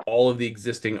all of the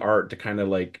existing art to kind of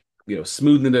like,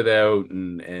 smoothen it out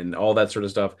and all that sort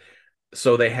of stuff.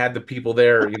 So they had the people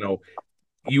there,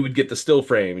 you would get the still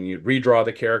frame and you'd redraw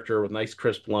the character with nice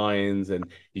crisp lines, and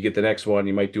you get the next one,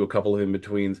 you might do a couple of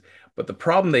in-betweens. But the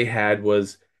problem they had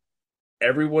was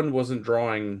everyone wasn't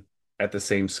drawing at the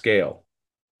same scale.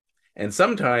 And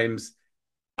sometimes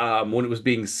when it was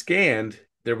being scanned,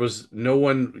 there was no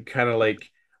one kind of like,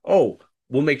 oh,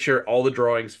 we'll make sure all the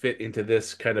drawings fit into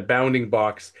this kind of bounding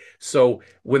box. So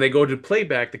when they go to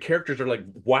playback, the characters are like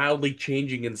wildly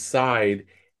changing inside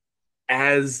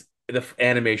as the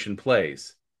animation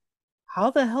plays.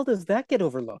 How the hell does that get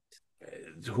overlooked?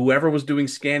 Whoever was doing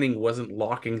scanning wasn't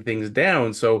locking things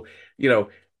down. So,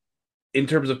 in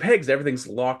terms of pegs, everything's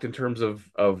locked in terms of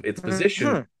its position,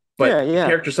 Mm-hmm. but Yeah, the yeah.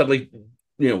 character suddenly,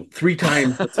 three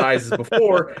times the size as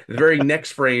before, the very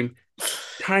next frame,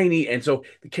 tiny. And so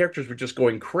the characters were just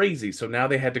going crazy. So now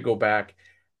they had to go back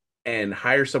and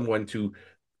hire someone to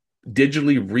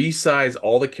digitally resize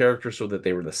all the characters so that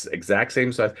they were the exact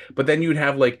same size. But then you'd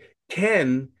have like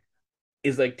Ken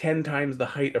is like 10 times the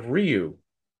height of Ryu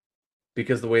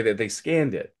because the way that they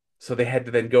scanned it. So they had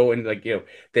to then go and like,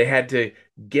 they had to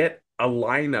get a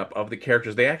lineup of the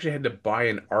characters. They actually had to buy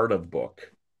an art of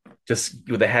book. Just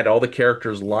they had all the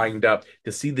characters lined up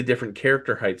to see the different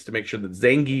character heights to make sure that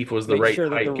Zangief was the Make right sure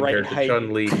that the height right compared to height.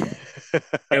 Chun-Li.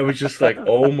 It was just like,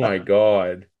 oh my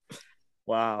God.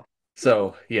 Wow.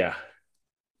 So yeah.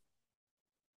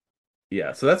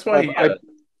 Yeah. So that's why I, I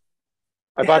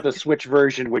I they bought had the Switch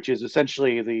version, which is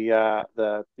essentially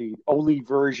the only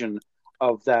version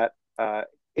of that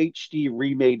HD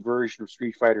remade version of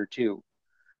Street Fighter 2.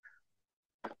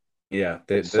 yeah,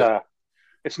 It's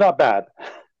it's not bad.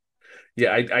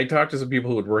 yeah, I talked to some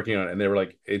people who were working on it and they were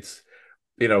like, it's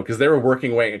because they were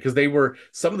working away because they were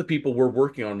some of the people were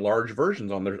working on large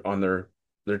versions on their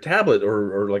tablet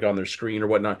or like on their screen or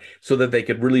whatnot so that they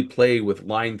could really play with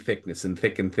line thickness and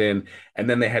thick and thin. And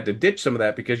then they had to ditch some of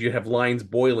that because you have lines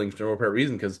boiling for no apparent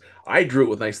reason, because I drew it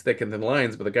with nice thick and thin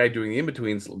lines, but the guy doing the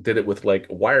in-betweens did it with like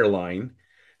wire line.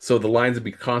 So the lines would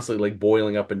be constantly like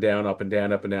boiling up and down, up and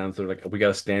down, up and down. So they're like, we got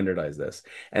to standardize this.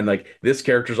 And like this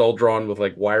character's all drawn with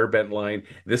like wire bent line.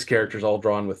 This character's all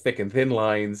drawn with thick and thin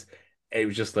lines. It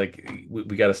was just like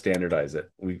we got to standardize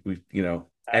it.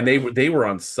 And they were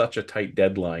on such a tight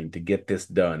deadline to get this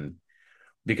done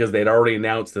because they'd already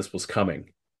announced this was coming,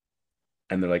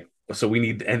 and they're like, so we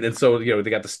need, and then so they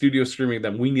got the studio screaming at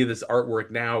them, we need this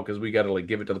artwork now because we got to like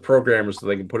give it to the programmers so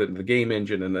they can put it in the game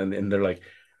engine, and then they're like,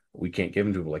 we can't give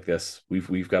them to them like this.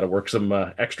 We've got to work some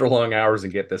extra long hours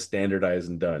and get this standardized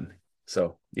and done.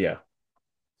 So yeah,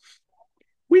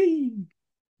 we.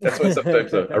 That's why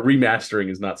sometimes a remastering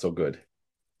is not so good.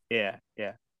 Yeah,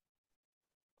 yeah.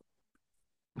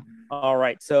 All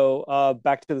right. So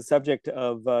back to the subject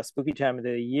of spooky time of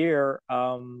the year.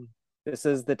 This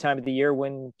is the time of the year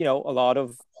when, a lot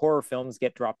of horror films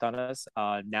get dropped on us.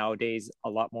 Nowadays, a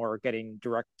lot more are getting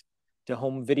direct to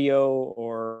home video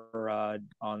or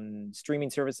on streaming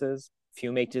services.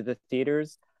 Few make to the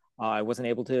theaters. I wasn't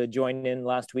able to join in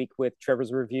last week with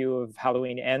Trevor's review of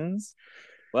Halloween Ends.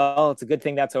 Well, it's a good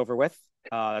thing that's over with.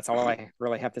 That's all I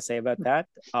really have to say about that.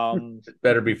 It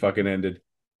better be fucking ended.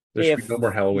 There should be no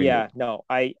more Halloween. Yeah, no,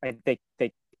 I think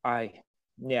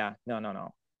yeah,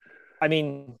 no. I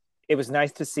mean, it was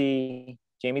nice to see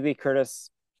Jamie Lee Curtis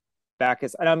back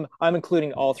as, and I'm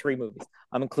including all three movies.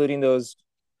 I'm including those,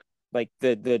 like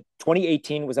the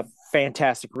 2018 was a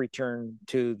fantastic return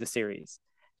to the series,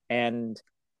 and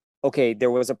okay,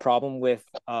 there was a problem with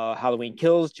Halloween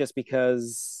Kills just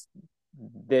because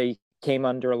they came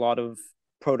under a lot of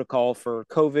protocol for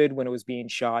COVID when it was being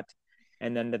shot,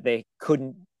 and then that they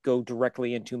couldn't go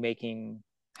directly into making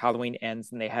Halloween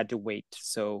Ends, and they had to wait.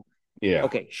 So Yeah.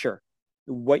 okay, sure.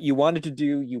 What you wanted to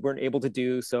do, you weren't able to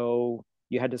do, so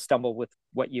you had to stumble with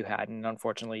what you had, and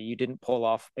unfortunately, you didn't pull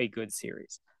off a good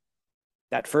series.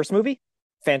 That first movie,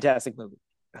 fantastic movie.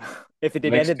 If it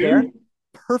had ended there,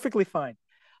 perfectly fine.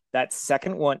 That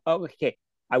second one, oh, okay.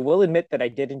 I will admit that I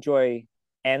did enjoy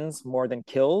Ends more than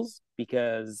Kills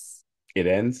because it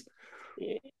ends.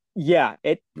 Yeah,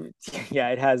 it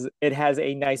has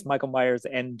a nice Michael Myers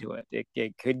end to it.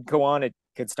 It could go on, it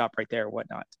could stop right there,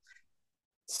 whatnot.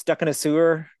 Stuck in a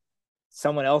sewer,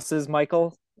 someone else's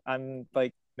Michael. I'm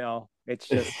like, no, it's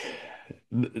just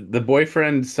the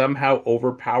boyfriend somehow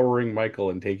overpowering Michael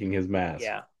and taking his mask.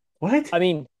 Yeah. What? I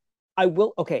mean, I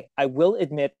will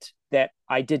admit that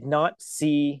I did not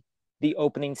see the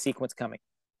opening sequence coming.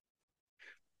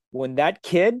 When that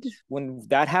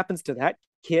happens to that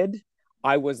kid,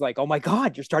 I was like, oh my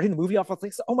God, you're starting the movie off with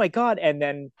like, oh my God. And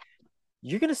then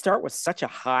you're going to start with such a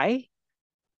high.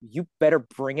 You better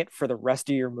bring it for the rest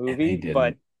of your movie.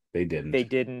 But they didn't. They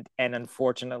didn't. And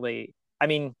unfortunately, I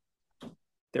mean,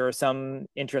 there are some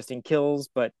interesting kills,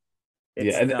 but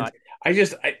it's not.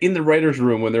 In the writer's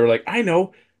room when they were like, I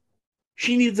know,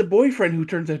 she needs a boyfriend who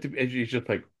turns out to be, and she's just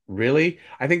like, really?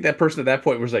 I think that person at that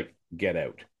point was like, get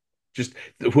out. Just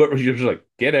whoever was just like,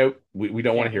 get out. We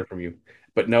don't want to hear from you.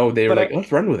 But no, they were like,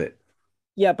 let's run with it.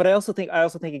 Yeah, but I also think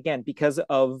again, because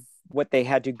of what they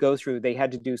had to go through, they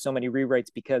had to do so many rewrites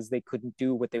because they couldn't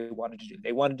do what they wanted to do.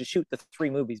 They wanted to shoot the three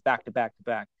movies back to back to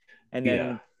back. And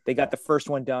then they got the first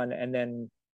one done, and then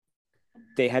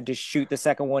they had to shoot the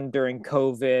second one during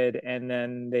COVID, and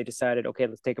then they decided, okay,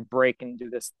 let's take a break and do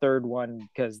this third one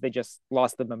because they just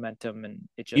lost the momentum, and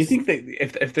it just. You think that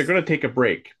if they're going to take a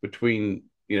break between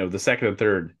the second and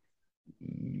third,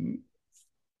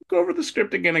 go over the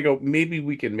script again and go, maybe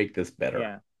we can make this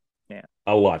better. Yeah,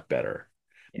 a lot better.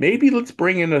 Yeah. Maybe let's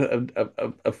bring in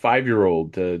a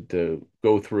 5-year-old to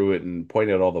go through it and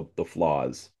point out all the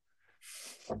flaws.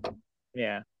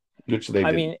 Yeah, which they.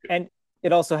 I mean, and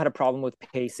it also had a problem with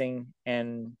pacing,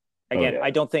 and again,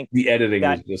 I don't think the editing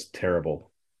was just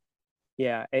terrible.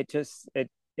 Yeah,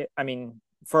 I mean,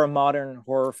 for a modern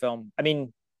horror film, I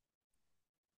mean,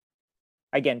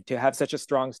 again, to have such a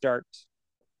strong start,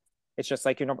 it's just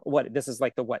like, this is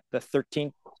like the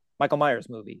 13th Michael Myers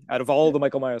movie out of all the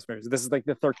Michael Myers movies. This is like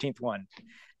the 13th one,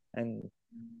 and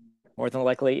more than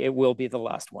likely it will be the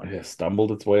last one. It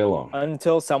stumbled its way along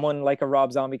until someone like a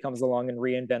Rob Zombie comes along and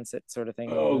reinvents it, sort of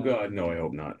thing. Oh God, no, I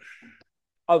hope not.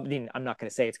 I mean, I'm not going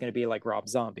to say it's going to be like Rob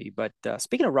Zombie, but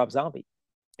speaking of Rob Zombie,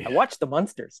 I watched The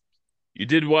Munsters. You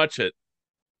did watch it.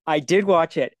 I did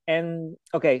watch it, and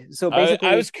okay, so basically,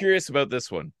 I was curious about this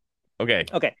one. Okay.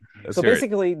 So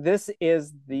basically, this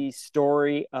is the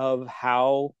story of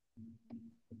how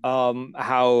Herman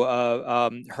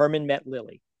met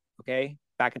Lily. Okay,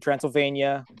 back in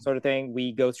Transylvania, sort of thing.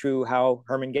 We go through how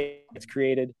Herman gets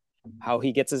created, how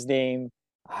he gets his name,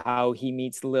 how he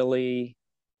meets Lily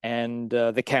and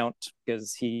the Count,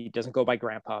 because he doesn't go by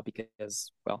Grandpa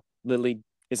because, well, Lily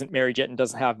isn't married yet and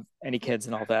doesn't have any kids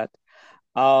and all that.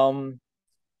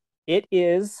 It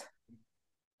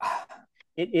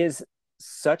is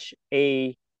such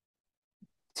a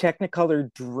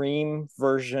Technicolor dream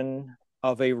version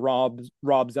of a Rob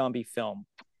Zombie film.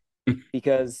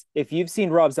 Because if you've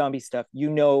seen Rob Zombie stuff, you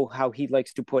know how he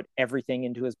likes to put everything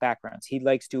into his backgrounds. He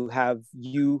likes to have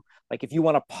you, like, if you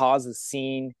want to pause a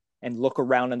scene and look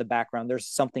around in the background, there's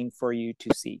something for you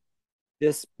to see.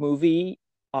 This movie,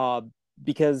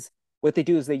 because what they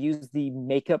do is they use the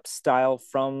makeup style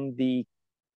from the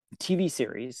TV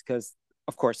series, because,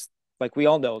 of course, like we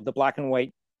all know, the black and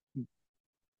white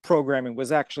programming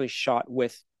was actually shot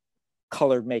with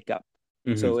colored makeup.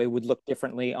 Mm-hmm. So it would look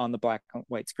differently on the black and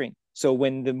white screen. So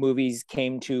when the movies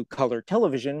came to color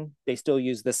television, they still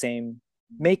used the same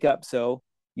makeup. So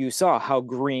you saw how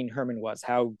green Herman was,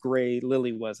 how gray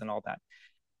Lily was, and all that.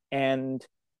 And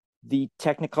the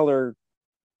Technicolor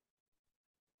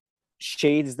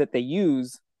shades that they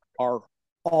use are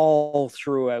all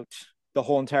throughout the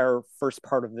whole entire first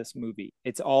part of this movie.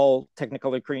 It's all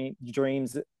Technicolor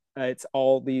dreams. It's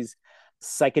all these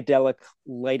psychedelic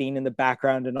lighting in the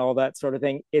background and all that sort of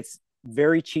thing. It's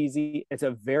very cheesy.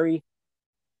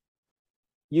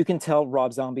 You can tell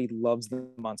Rob Zombie loves the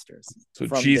monsters. So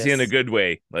cheesy in a good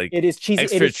way, like it is cheesy.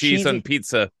 Extra cheese on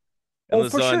pizza and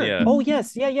lasagna. For sure. Oh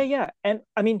yes, yeah. And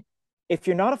I mean, if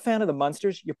you're not a fan of the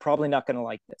Munsters, you're probably not going to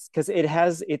like this because it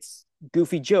has its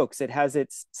goofy jokes. It has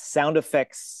its sound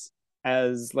effects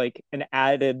as like an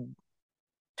added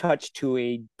touch to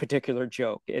a particular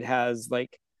joke. It has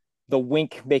like the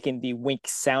wink, making the wink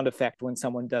sound effect when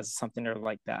someone does something or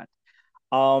like that.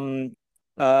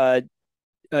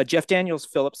 Jeff Daniels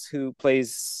Phillips, who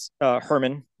plays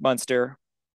Herman Munster,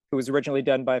 who was originally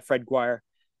done by Fred Gwyer,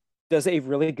 does a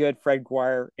really good Fred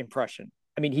Gwyer impression.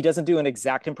 I mean, he doesn't do an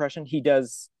exact impression. He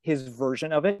does his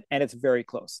version of it, and it's very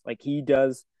close. Like he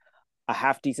does a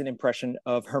half decent impression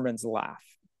of Herman's laugh.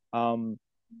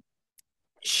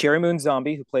 Sherry Moon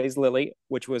Zombie, who plays Lily,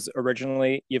 which was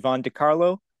originally Yvonne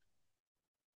DiCarlo,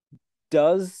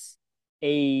 does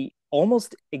a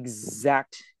almost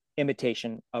exact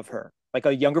imitation of her, like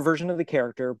a younger version of the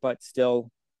character, but still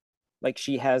like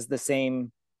she has the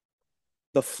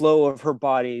flow of her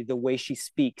body, the way she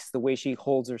speaks, the way she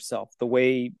holds herself, the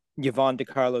way Yvonne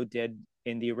DiCarlo did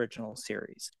in the original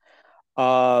series.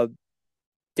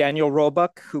 Daniel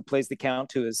Roebuck, who plays the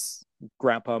Count, who is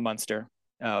Grandpa Munster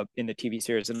in the TV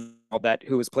series and all that,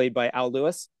 who was played by Al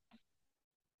Lewis,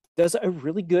 does a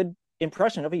really good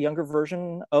impression of a younger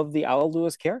version of the Al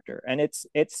Lewis character. And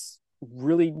it's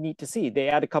really neat to see. They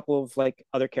add a couple of like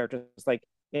other characters, like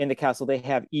in the castle they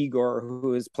have Igor,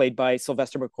 who is played by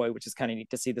Sylvester McCoy, which is kind of neat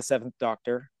to see, the Seventh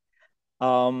Doctor.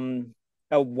 One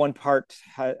part,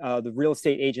 the real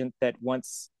estate agent that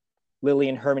once Lily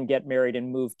and Herman get married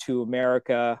and move to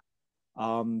America,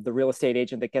 the real estate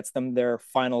agent that gets them their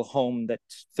final home, that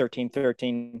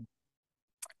 1313,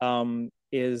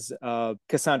 is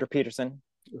Cassandra Peterson,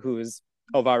 who is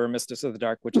Elvira, Mistress of the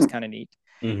Dark, which is kind of neat.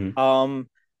 Mm-hmm.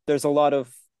 There's a lot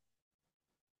of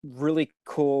really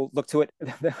cool look to it.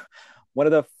 One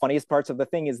of the funniest parts of the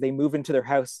thing is they move into their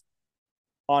house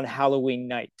on Halloween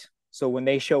night. So when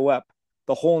they show up,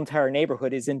 the whole entire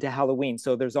neighborhood is into Halloween.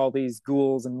 So there's all these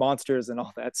ghouls and monsters and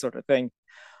all that sort of thing.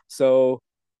 So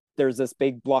there's this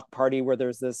big block party where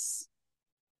there's this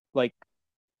like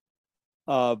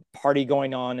party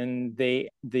going on, and the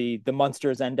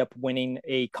monsters end up winning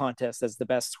a contest as the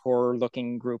best horror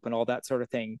looking group and all that sort of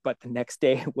thing. But the next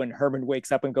day when Herman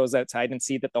wakes up and goes outside and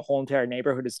see that the whole entire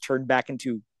neighborhood is turned back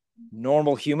into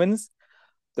normal humans,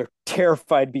 they're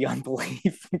terrified beyond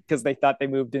belief because they thought they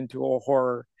moved into a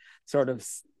horror sort of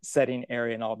setting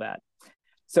area and all that.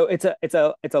 So it's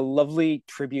a lovely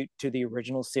tribute to the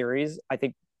original series. I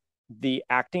think the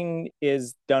acting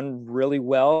is done really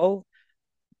well.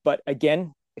 But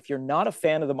again, if you're not a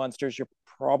fan of the Munsters, you're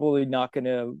probably not going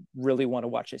to really want to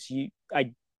watch this.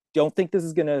 I don't think this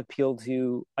is going to appeal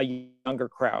to a younger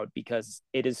crowd because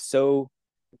it is so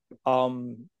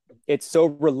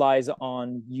relies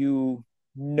on you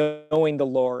knowing the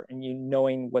lore and you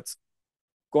knowing what's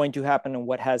going to happen and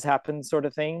what has happened, sort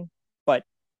of thing. But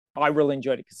I really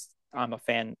enjoyed it because I'm a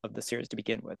fan of the series to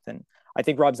begin with, and I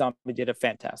think Rob Zombie did a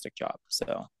fantastic job.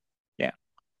 So yeah.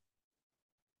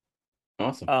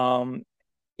 Awesome.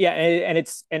 Yeah, and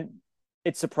it's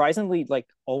surprisingly like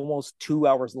almost 2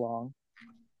 hours long,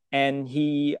 and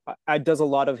he does a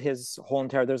lot of his whole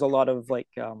entire. There's a lot of like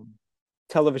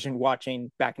television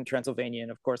watching back in Transylvania,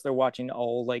 and of course they're watching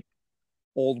all like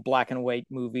old black and white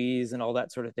movies and all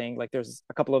that sort of thing. Like there's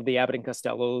a couple of the Abbott and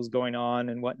Costellos going on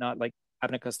and whatnot, like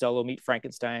Abbott and Costello meet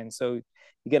Frankenstein. So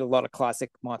you get a lot of classic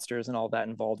monsters and all that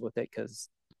involved with it because,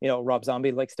 you know, Rob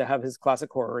Zombie likes to have his classic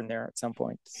horror in there at some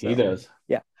point. So, he does.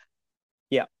 Yeah.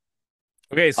 Yeah.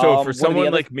 Okay. So for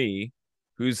someone like me,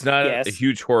 who's not a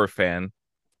huge horror fan,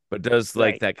 but does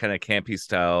like that kind of campy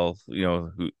style,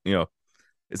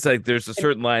 it's like there's a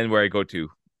certain line where I go to.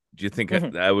 Do you think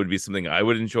that would be something I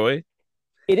would enjoy?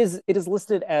 It is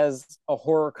listed as a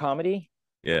horror comedy.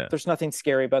 Yeah. There's nothing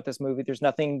scary about this movie. There's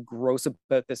nothing gross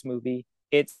about this movie.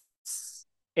 It's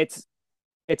a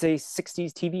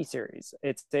 60s TV series.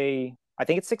 I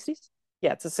think it's 60s.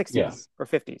 Yeah, it's a 60s or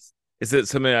 50s. Is it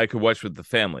something I could watch with the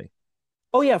family?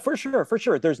 Oh yeah, for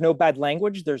sure. There's no bad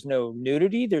language. There's no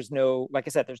nudity. There's no, like I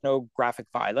said, there's no graphic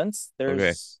violence.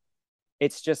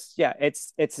 It's just,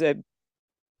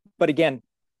 but again,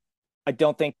 I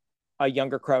don't think a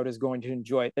younger crowd is going to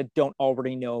enjoy it that don't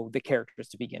already know the characters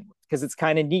to begin with, because it's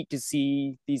kind of neat to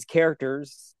see these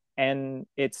characters, and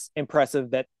it's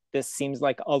impressive that this seems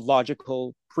like a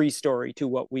logical pre-story to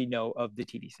what we know of the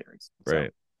TV series. Right.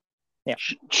 Yeah.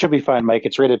 Should be fine, Mike.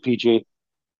 It's rated PG.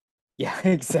 Yeah,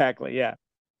 exactly. Yeah.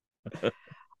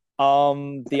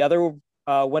 The other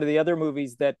one of the other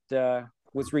movies that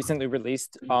was recently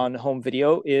released on home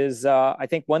video is I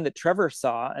think one that Trevor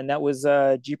saw, and that was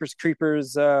Jeepers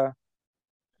Creepers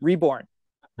Reborn.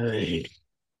 Hey.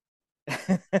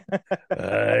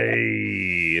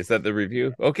 Is that the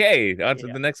review? Okay, on to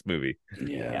Yeah. the next movie.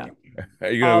 Yeah. Yeah.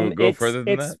 Are you gonna go It's further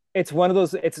than that? it's one of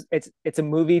those. It's a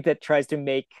movie that tries to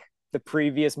make the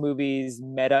previous movies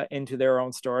meta into their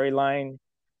own storyline.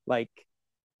 Like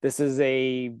this is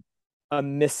a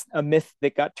myth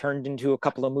that got turned into a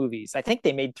couple of movies. I think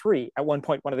they made three at one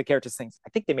point. One of the characters thinks, I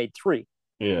think they made three.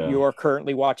 Yeah. You are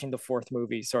currently watching the fourth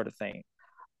movie, sort of thing.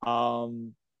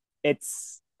 Um,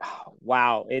 it's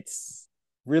wow. It's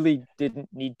really didn't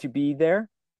need to be there.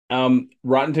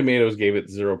 Rotten Tomatoes gave it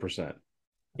 0%.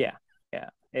 Yeah, yeah.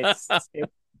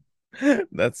 It,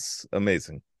 That's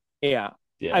amazing. yeah.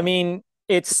 Yeah. I mean,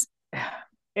 it's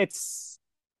it's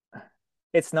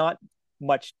not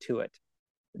much to it.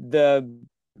 The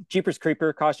Jeepers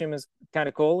Creeper costume is kind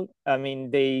of cool. I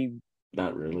mean,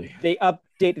 Not really. they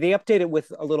update it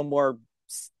with a little more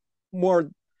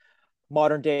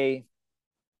modern day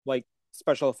like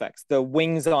special effects. The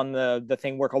wings on the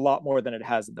thing work a lot more than it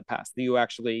has in the past. You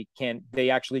actually can they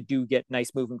actually do get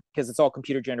nice movement because it's all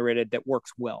computer generated that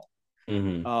works well.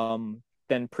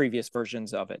 Than previous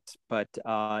versions of it. But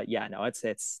yeah, no,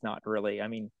 it's not really. I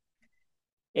mean,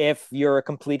 if you're a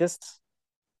completist,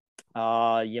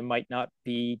 you might not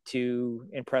be too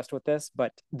impressed with this.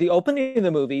 But the opening of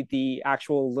the movie, the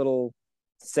actual little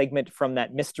segment from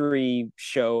that mystery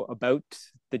show about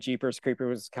the Jeepers Creeper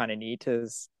was kind of neat.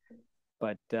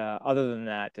 But other than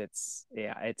that, it's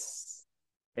a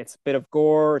bit of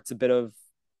gore. It's a bit of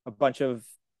a bunch of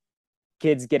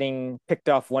kids getting picked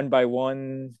off one by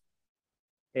one.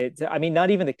 I mean, not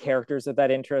even the characters are that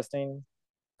interesting.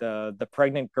 The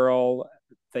pregnant girl,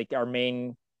 like our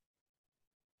main,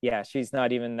 yeah, she's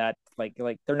not even that like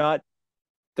they're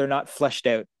not fleshed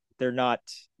out. They're not.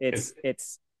 It's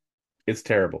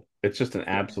terrible. It's just an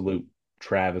absolute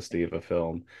travesty of a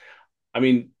film. I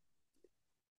mean,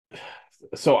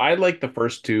 so I like the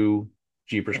first two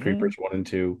Jeepers Creepers 1 and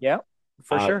 2. Yeah,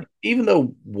 for sure. Even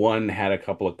though one had a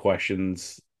couple of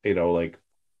questions, like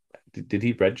did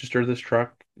he register this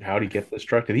truck? How did he get this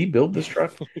truck? Did he build this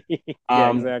truck?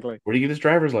 Yeah, exactly. Where did he get his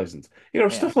driver's license?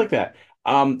 Stuff like that.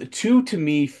 Two to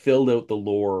me filled out the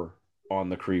lore on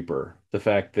the creeper. The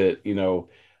fact that,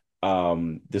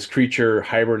 this creature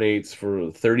hibernates for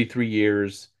 33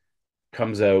 years,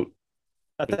 comes out.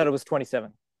 I thought it was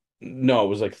 27. No, it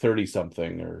was like 30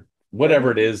 something or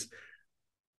whatever it is.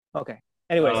 Okay.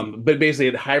 Anyways, but basically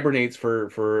it hibernates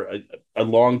for a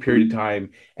long period of time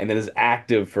and then is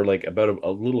active for like about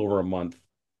a little over a month,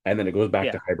 and then it goes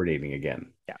back to hibernating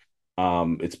again. Yeah.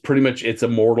 It's pretty much it's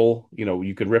immortal.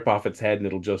 You could rip off its head and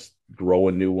it'll just grow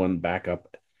a new one back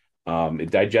up.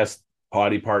 It digests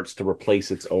body parts to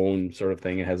replace its own sort of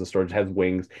thing. It has a storage, it has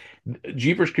wings.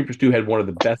 Jeepers Creepers 2 had one of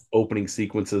the best opening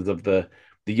sequences of the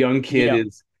young kid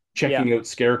is checking out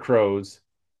scarecrows,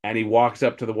 and he walks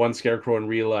up to the one scarecrow and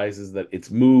realizes that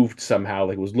it's moved somehow.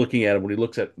 Like, was looking at him. When he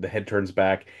looks at the head, turns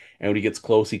back, and when he gets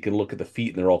close, he can look at the feet,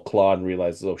 and they're all clawed, and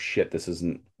realizes, oh shit, this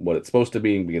isn't what it's supposed to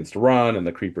be, and begins to run. And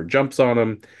the creeper jumps on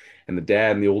him, and the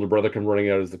dad and the older brother come running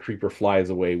out as the creeper flies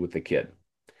away with the kid.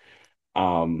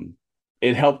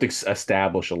 It helped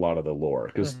establish a lot of the lore,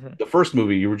 because the first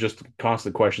movie, you were just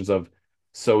constant questions of,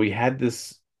 so he had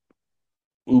this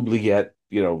oubliette,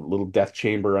 little death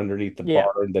chamber underneath the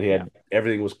barn that he had.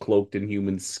 Everything was cloaked in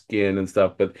human skin and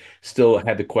stuff, but still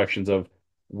had the questions of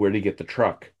where did he get the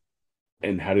truck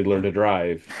and how did he learn to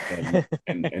drive,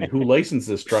 and who licensed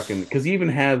this truck, and because he even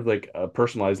had like a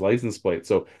personalized license plate.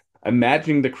 So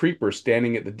imagining the creeper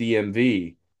standing at the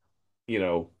DMV,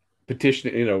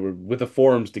 petitioning, with the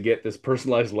forms to get this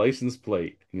personalized license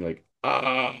plate. And you're like,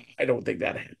 I don't think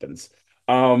that happens.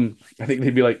 I think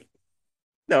they'd be like,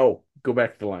 no, go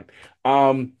back to the line.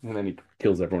 And then he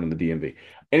kills everyone in the DMV.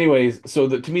 Anyways, so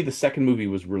to me, the second movie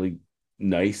was really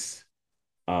nice,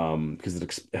 because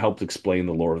it helped explain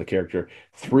the lore of the character.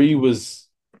 3 was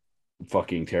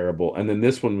fucking terrible, and then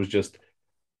this one was just,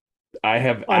 I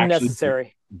have unnecessary.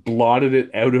 Actually blotted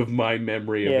it out of my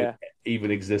memory of it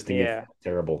even existing. Yeah. It's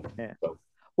terrible. Yeah. So.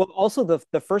 Well, also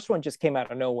the first one just came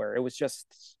out of nowhere. It was just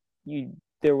it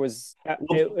was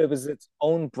its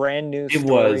own brand new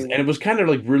story. It was, and it was kind of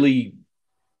like really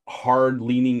hard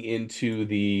leaning into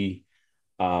the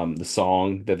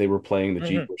song that they were playing, the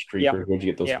Jeepers Creepers. Where'd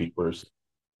you get those Creepers?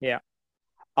 Yeah.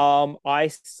 I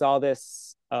saw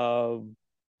this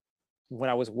when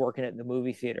I was working at the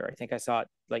movie theater. I think I saw it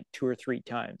like 2 or 3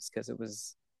 times because it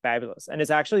was fabulous. And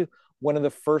it's actually one of the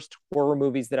first horror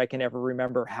movies that I can ever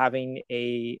remember having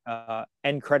a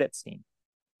end credit scene,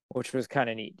 which was kind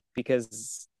of neat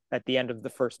because at the end of the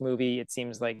first movie, it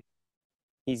seems like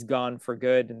he's gone for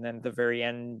good. And then at the very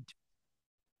end,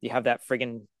 you have that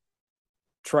friggin'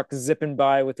 truck zipping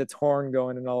by with its horn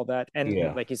going and all that.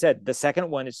 And like you said, the second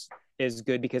one is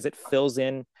good because it fills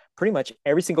in pretty much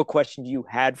every single question you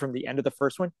had from the end of the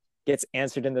first one gets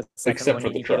answered in the second one,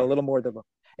 and you get a little more of the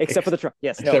except for the truck.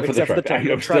 Yes, except for the truck.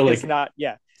 The truck is not.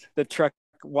 Yeah, the truck.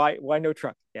 Why no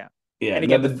truck? Yeah. And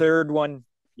again, the third one.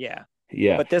 Yeah.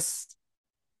 But this.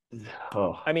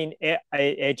 I mean,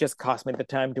 it just cost me the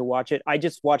time to watch it. I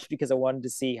just watched because I wanted to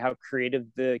see how creative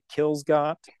the kills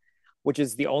got, which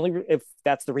is the only, if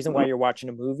that's the reason why you're watching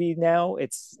a movie now,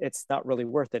 it's not really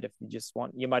worth it. If you just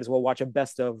want, you might as well watch a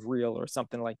best of reel or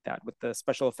something like that with the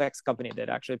special effects company that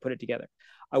actually put it together.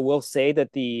 I will say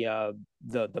that the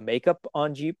makeup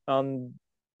on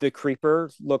the Creeper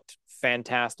looked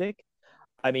fantastic.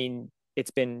 I mean,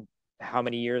 it's been how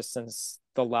many years since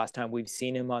the last time we've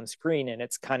seen him on screen, and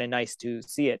it's kind of nice to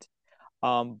see it.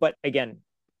 But again,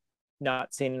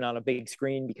 not seeing it on a big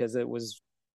screen because it was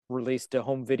released to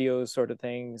home video sort of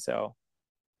thing. So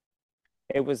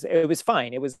it was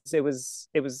fine.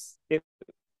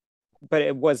 But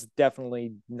it was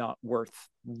definitely not worth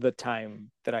the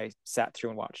time that I sat through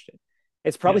and watched it.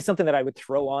 It's probably something that I would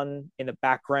throw on in the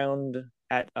background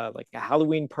at like a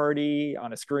Halloween party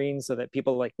on a screen so that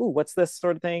people are like, ooh, what's this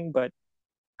sort of thing? But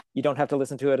you don't have to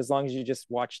listen to it as long as you just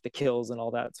watch the kills and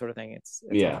all that sort of thing. It's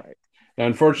all right. Now,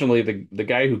 unfortunately, the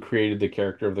guy who created the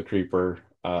character of the Creeper,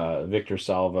 Victor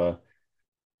Salva,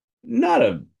 not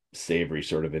a savory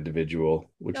sort of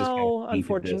individual, which is kind of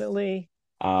unfortunately.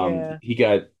 He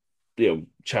got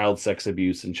child sex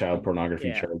abuse and child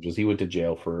pornography charges. He went to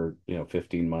jail for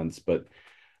 15 months, but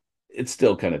it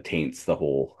still kind of taints the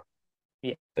whole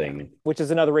thing. Which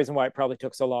is another reason why it probably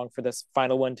took so long for this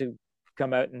final one to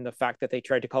come out, and the fact that they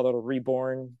tried to call it a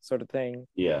reborn sort of thing.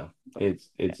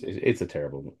 It's a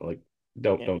terrible, like,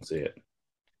 don't see it.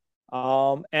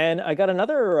 And I got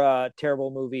another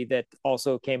terrible movie that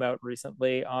also came out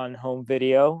recently on home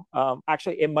video.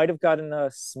 Actually, it might have gotten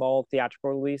a small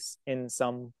theatrical release in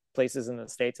some places in the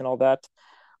States and all that,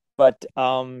 but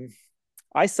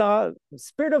I saw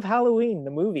Spirit of Halloween,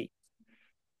 the movie.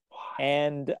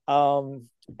 And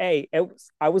I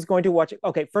was going to watch it.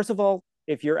 Okay, first of all,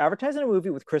 if you're advertising a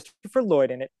movie with Christopher Lloyd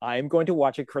in it, I'm going to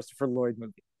watch a Christopher Lloyd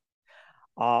movie.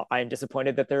 I am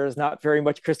disappointed that there is not very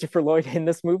much Christopher Lloyd in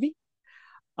this movie.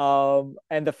 And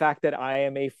the fact that I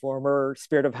am a former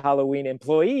Spirit of Halloween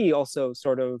employee also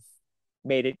sort of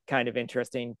made it kind of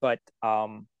interesting. But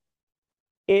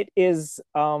it is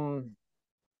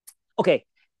okay.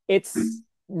 It's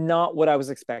not what I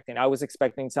was expecting. I was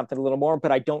expecting something a little more,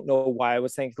 but I don't know why I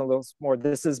was thinking a little more.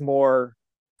 This is more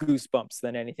Goosebumps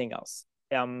than anything else.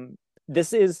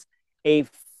 This is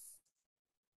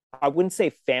I wouldn't say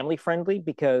family friendly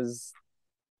because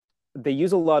they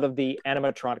use a lot of the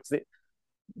animatronics.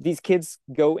 These kids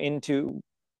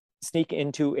sneak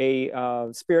into a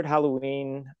Spirit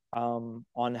Halloween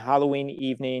on Halloween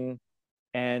evening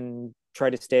and try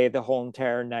to stay the whole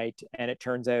entire night. And it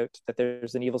turns out that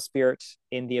there's an evil spirit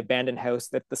in the abandoned house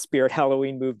that the Spirit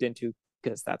Halloween moved into,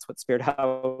 because that's what Spirit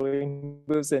Halloween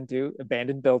moves into,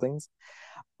 abandoned buildings.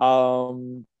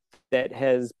 That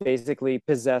has basically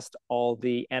possessed all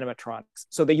the animatronics.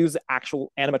 So they use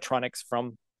actual animatronics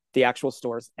from the actual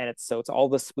stores, and it's all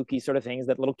the spooky sort of things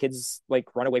that little kids like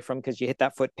run away from because you hit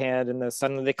that foot pad and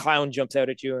suddenly the clown jumps out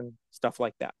at you and stuff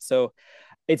like that. So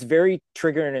it's very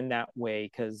triggering in that way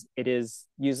because it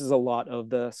uses a lot of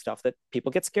the stuff that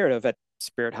people get scared of at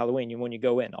Spirit Halloween when you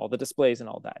go in, all the displays and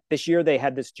all that. This year they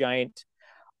had this giant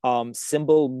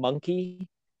symbol monkey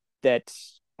that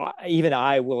even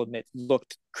I will admit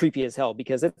looked creepy as hell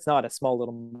because it's not a small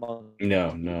little monkey.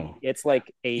 No. It's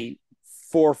like a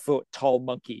 4-foot tall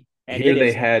monkey. And here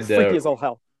they had freaky as all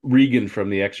hell. Regan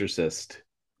from The Exorcist.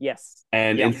 Yes.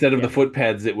 And instead of the foot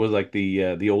pads, it was like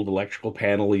the old electrical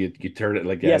panel. You turn it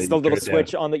like the little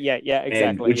switch on the exactly.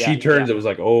 And when she turns, it was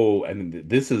like, oh, and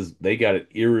they got it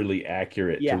eerily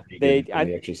accurate. Yeah, to Regan from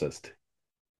The Exorcist.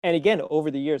 And again, over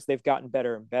the years, they've gotten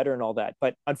better and better and all that.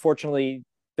 But unfortunately,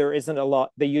 there isn't a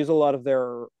lot. They use a lot of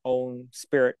their own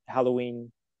Spirit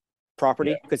Halloween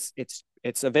property because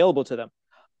it's available to them.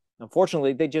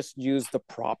 Unfortunately, they just use the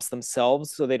props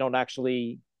themselves, so they don't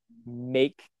actually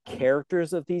make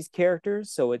characters of these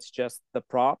characters. So it's just the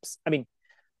props. I mean,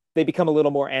 they become a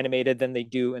little more animated than they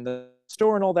do in the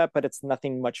store and all that, but it's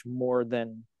nothing much more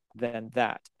than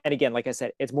that. And again, like I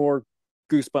said, it's more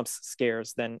Goosebumps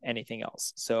scares than anything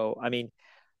else. So I mean,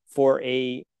 for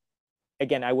a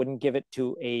again, I wouldn't give it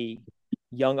to a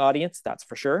young audience, that's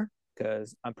for sure,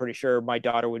 because I'm pretty sure my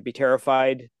daughter would be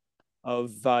terrified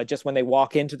of just when they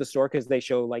walk into the store, because they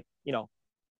show like,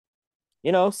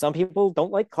 some people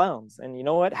don't like clowns, and you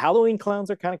know what? Halloween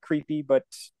clowns are kind of creepy, but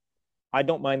I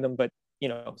don't mind them. But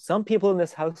some people in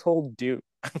this household do.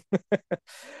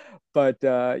 But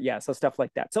yeah, so stuff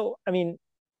like that. So I mean,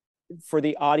 for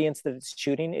the audience that it's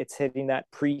shooting, it's hitting that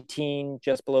preteen,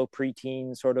 just below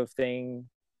preteen sort of thing,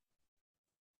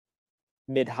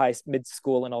 mid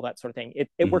school, and all that sort of thing.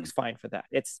 It works fine for that.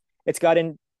 It's got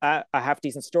in a half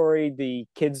decent story. The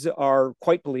kids are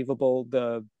quite believable.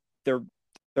 They're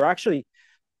actually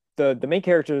the main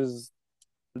characters,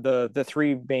 the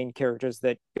three main characters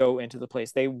that go into the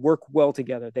place, they work well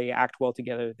together, they act well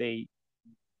together.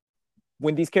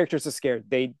 When these characters are scared,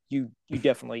 you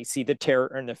definitely see the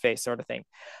terror in their face, sort of thing.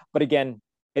 But again,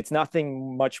 it's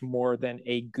nothing much more than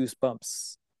a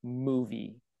Goosebumps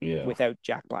movie without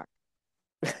Jack Black.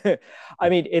 I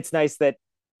mean, it's nice that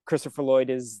Christopher Lloyd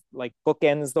is like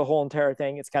bookends the whole entire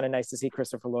thing. It's kind of nice to see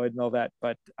Christopher Lloyd and all that.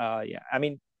 But yeah, I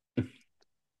mean,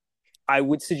 I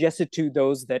would suggest it to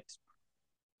those that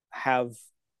have,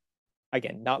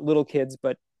 again, not little kids,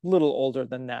 but little older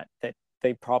than that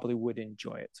they probably would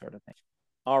enjoy it, sort of thing.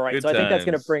 All right. Good so I think that's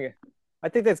going times. to bring it. I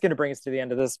think that's going to bring us to the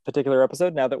end of this particular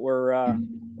episode, now that we're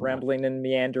rambling and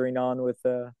meandering on with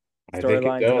the I think it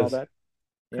storylines and all does. that.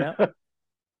 Yeah.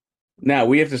 Now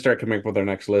we have to start coming up with our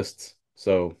next lists.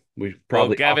 So we Well,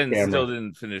 probably Gavin off camera. still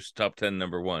didn't finish top 10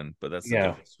 number one, but that's a Yeah.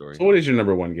 different story. So what is your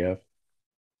number one, Gav?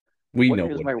 We What know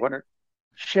is what my it is. one?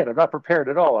 Shit, I'm not prepared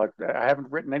at all. I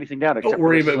haven't written anything down except Don't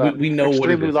worry for this, about it. We know what it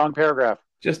extremely is. long paragraph.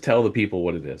 Just tell the people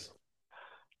what it is.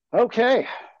 Okay.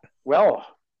 Well,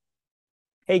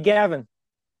 Hey, Gavin,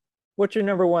 what's your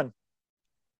number one?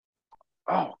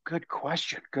 oh, good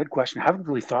question. Good question. I haven't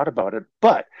really thought about it,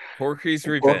 but Porky's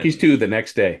Revenge. Porky's 2 the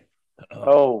next day.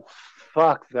 oh,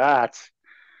 fuck that.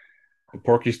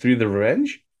 Porky's 3 the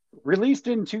Revenge? Released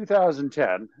in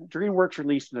 2010, DreamWorks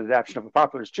released an adaptation of a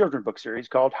popular children's book series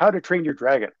called How to Train Your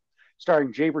Dragon,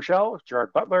 starring Jay Baruchel,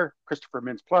 Gerard Butler, Christopher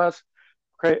Mintz-Plasse,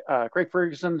 Craig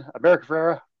Ferguson, America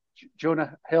Ferrera,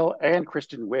 Jonah Hill, and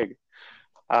Kristen Wiig.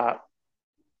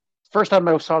 First time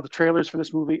I saw the trailers for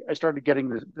this movie, I started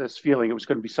getting this feeling it was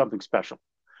going to be something special.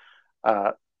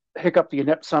 Hiccup, the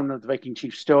inept son of the Viking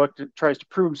chief Stoic, tries to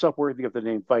prove himself worthy of the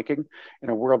name Viking in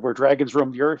a world where dragons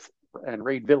roam the earth and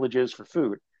raid villages for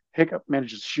food. Hiccup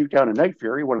manages to shoot down a Night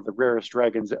Fury, one of the rarest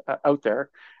dragons out there,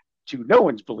 to no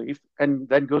one's belief, and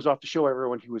then goes off to show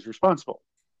everyone he was responsible.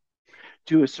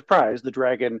 To his surprise, the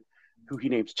dragon, who he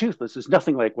names Toothless, is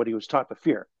nothing like what he was taught to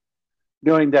fear.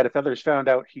 Knowing that if others found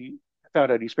out he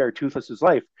spared Toothless's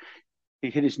life, he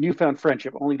hid his newfound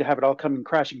friendship, only to have it all coming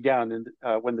crashing down. And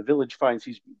when the village finds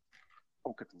he's,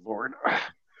 oh good lord,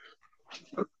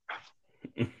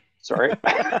 sorry,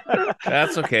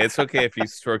 That's okay. It's okay if you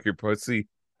stroke your pussy.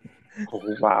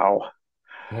 oh, wow.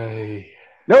 Hey.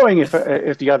 Knowing if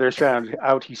the others found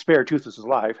out he spared Toothless's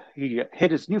life, he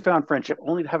hid his newfound friendship,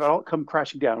 only to have it all come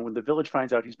crashing down when the village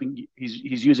finds out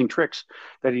he's using tricks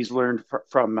that he's learned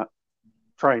from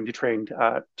trying to train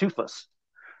Toothless.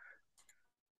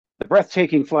 The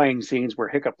breathtaking flying scenes where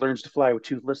Hiccup learns to fly with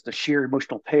Toothless, the sheer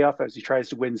emotional payoff as he tries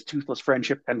to win Toothless'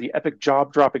 friendship, and the epic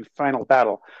jaw-dropping final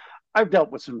battle. I've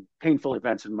dealt with some painful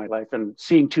events in my life, and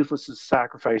seeing Toothless'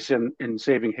 sacrifice in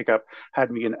saving Hiccup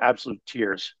had me in absolute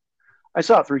tears. I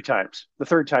saw it 3 times, the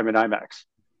third time in IMAX.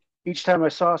 Each time I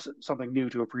saw something new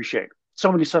to appreciate.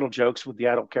 So many subtle jokes with the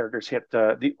adult characters hit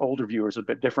the older viewers a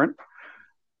bit different.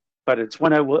 But it's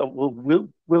one I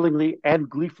will willingly and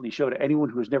gleefully show to anyone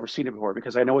who has never seen it before,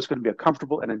 because I know it's going to be a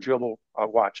comfortable and enjoyable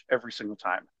watch every single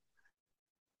time.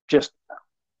 Just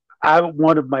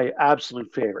one of my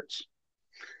absolute favorites.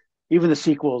 Even the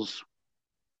sequels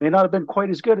may not have been quite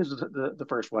as good as the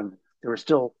first one. They were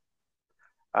still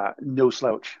no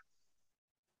slouch.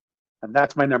 And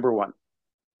that's my number one.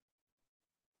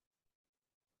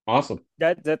 Awesome.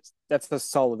 That's a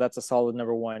solid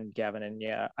number one, Gavin. And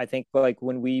yeah, I think like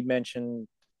when we mentioned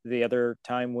the other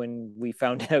time when we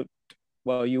found out,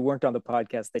 well, you weren't on the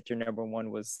podcast, that your number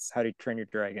one was How to Train Your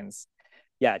Dragons.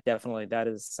 Yeah, definitely. That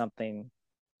is something,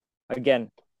 again,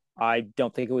 I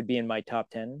don't think it would be in my top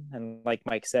 10. And like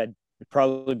Mike said, it'd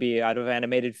probably be out of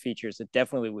animated features. It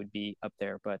definitely would be up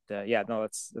there. But yeah, no,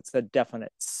 it's a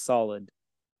definite solid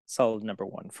number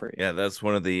one for you. Yeah, that's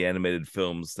one of the animated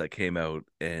films that came out,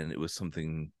 and it was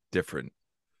something different.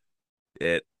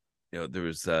 There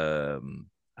was I don't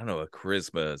know, a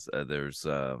charisma. There's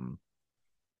a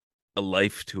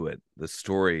life to it. The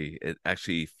story, it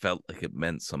actually felt like it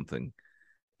meant something,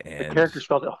 and the characters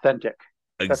felt authentic.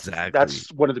 Exactly.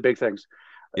 That's one of the big things.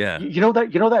 Yeah.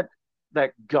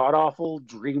 That god awful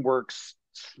DreamWorks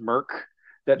smirk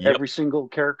that Yep. every single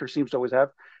character seems to always have.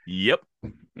 Yep.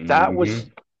 That Mhm. was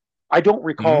I don't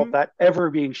recall Mhm. that ever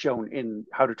being shown in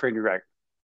How to Train Your Dragon.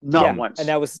 Not Yeah, Mhm. and once.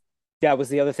 that was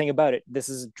the other thing about it. This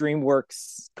is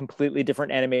DreamWorks completely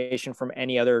different animation from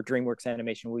any other DreamWorks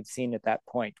animation we'd seen at that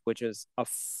point, which is a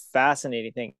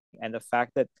fascinating thing. And the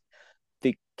fact that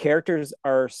the characters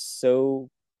are so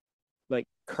like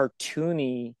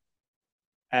cartoony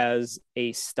as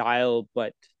a style,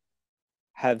 but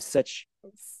have such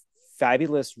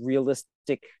fabulous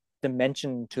realistic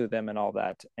dimension to them and all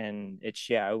that. And it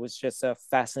was just a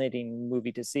fascinating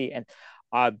movie to see. And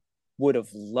I would have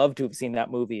loved to have seen that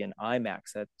movie in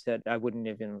IMAX. That I wouldn't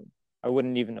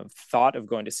even have thought of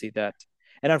going to see that.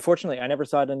 And unfortunately, I never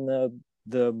saw it in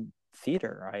the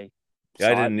theater. I Yeah,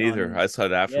 I saw it didn't either. on I saw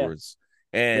it yeah, afterwards.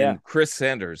 yeah. And Chris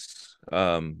Sanders,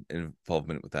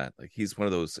 involvement with that. Like he's one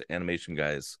of those animation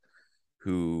guys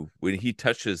who when he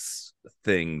touches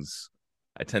things,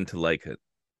 I tend to like it.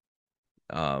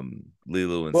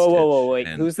 Lilo and Whoa, Stitch wait.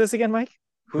 and Who's this again, Mike?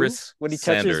 Who? Chris When he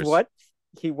touches Sanders. what?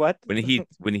 He what? When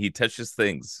he touches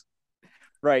things,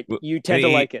 Right. You when tend to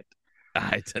he like it.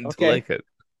 I tend to Okay. like it.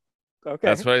 That's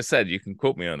Okay. what I said. You can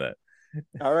quote me on that.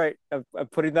 All right. I'm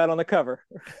putting that on the cover.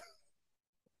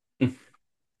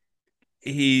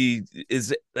 He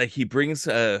is like he brings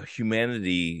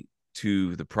humanity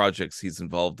to the projects he's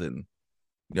involved in.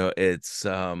 It's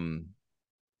I don't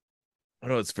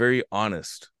know, it's very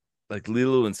honest. Like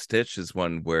Lilo and Stitch is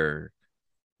one where,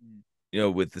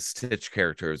 with the Stitch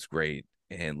character is great,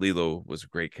 and Lilo was a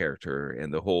great character,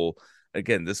 and the whole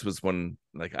again, this was one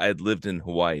like I had lived in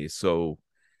Hawaii, so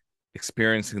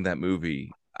experiencing that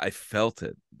movie, I felt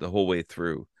it the whole way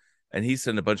through. And he's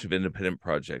done a bunch of independent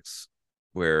projects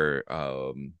where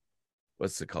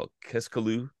what's it called?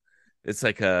 Kiskaloo. It's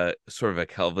like a sort of a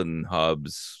Calvin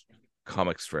Hobbes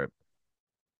comic strip.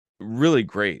 Really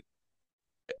great.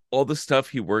 All the stuff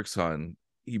he works on,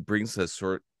 he brings a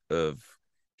sort of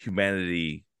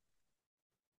humanity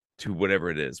to whatever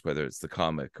it is, whether it's the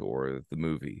comic or the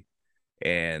movie.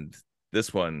 And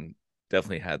this one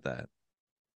definitely had that.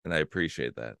 And I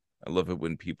appreciate that. I love it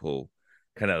when people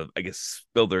kind of, I guess,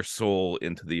 spill their soul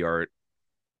into the art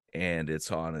and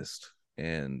it's honest.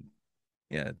 And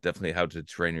yeah, definitely How to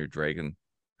Train Your Dragon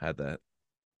had that.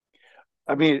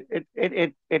 I mean,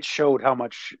 it showed how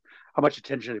much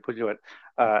attention they put into it.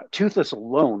 Toothless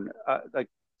alone, like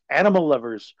animal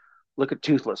lovers look at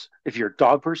Toothless. If you're a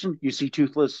dog person, you see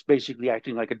Toothless basically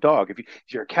acting like a dog. If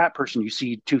you're a cat person, you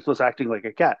see Toothless acting like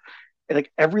a cat. And,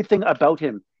 like everything about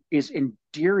him is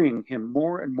endearing him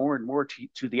more and more and more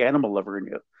to the animal lover in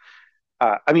you.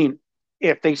 I mean,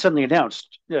 if they suddenly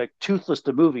announced Toothless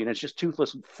the movie and it's just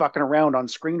Toothless fucking around on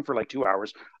screen for like 2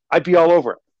 hours, I'd be all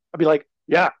over it. I'd be like,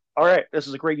 yeah, all right, this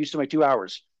is a great use of my 2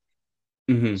 hours.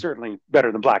 Mhm. Certainly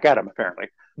better than Black Adam, apparently.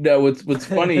 No, what's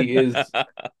funny is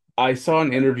I saw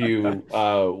an interview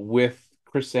with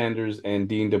Chris Sanders and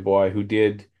Dean DeBoy who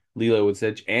did Lilo and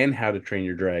Stitch and How to Train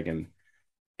Your Dragon.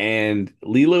 And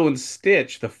Lilo and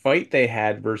Stitch, the fight they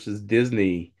had versus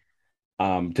Disney,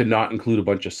 to not include a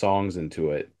bunch of songs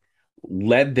into it,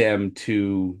 led them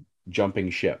to jumping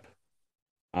ship.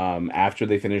 After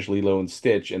they finished Lilo and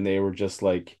Stitch, and they were just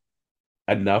like,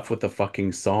 enough with the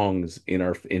fucking songs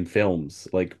in films.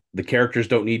 Like the characters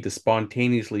don't need to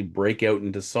spontaneously break out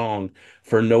into song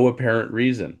for no apparent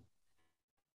reason.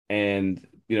 And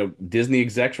Disney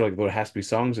execs were like, "Well, it has to be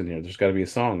songs in here. There's got to be a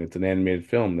song. It's an animated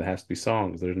film. There has to be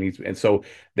songs. There needs," and so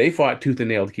they fought tooth and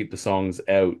nail to keep the songs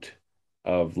out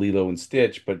of Lilo and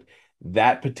Stitch. But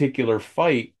that particular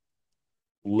fight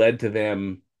led to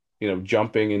them,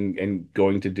 jumping and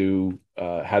going to do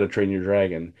How to Train Your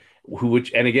Dragon,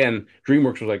 which and again,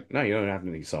 DreamWorks was like, no, you don't have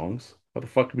any songs. What the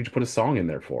fuck did we put a song in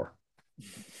there for?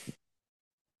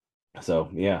 So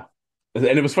yeah, and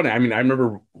it was funny. I mean, I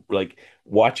remember like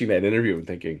watching that interview and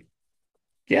thinking,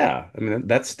 yeah, I mean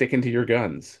that's sticking to your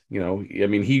guns. I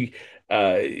mean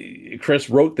Chris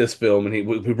wrote this film and he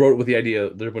wrote it with the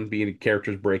idea there wouldn't be any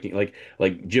characters breaking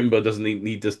like Jimbo doesn't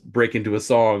need to break into a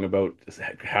song about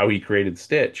how he created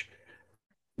Stitch,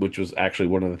 which was actually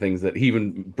one of the things that he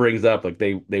even brings up. Like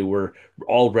they were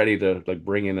all ready to like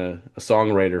bring in a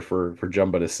songwriter for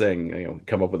Jumbo to sing,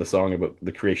 come up with a song about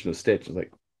the creation of Stitch. It's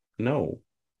like, no,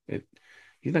 it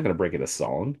he's not gonna break it a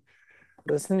song.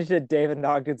 Listening to David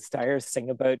Ogden Stiers sing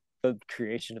about the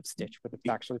creation of Stitch would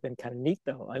have actually been kind of neat,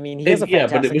 though. I mean, he has a Yeah,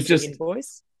 but it fantastic was singing just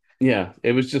voice. yeah,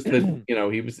 it was just that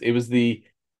it was the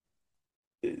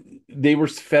they were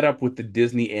fed up with the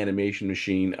Disney animation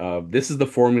machine of this is the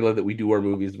formula that we do our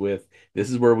movies with. This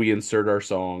is where we insert our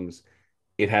songs.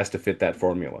 It has to fit that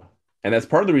formula. And that's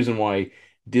part of the reason why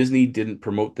Disney didn't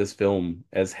promote this film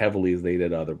as heavily as they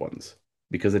did other ones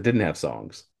because it didn't have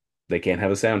songs. They can't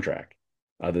have a soundtrack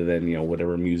other than,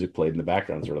 whatever music played in the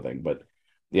background sort of thing. But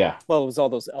yeah, Well, it was all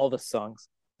those Elvis songs.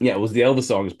 yeah, it was the Elvis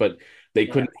songs, but they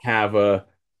Yeah. couldn't have a,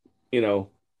 you know,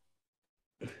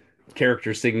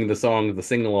 character singing the songs, the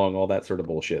sing along, all that sort of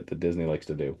bullshit that Disney likes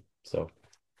to do. So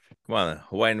Come on, a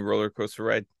Hawaiian roller coaster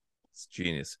ride. It's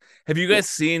genius. Have you guys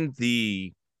seen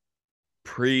the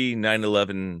pre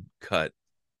 9/11 cut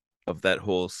of that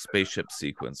whole spaceship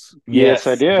sequence? Yes,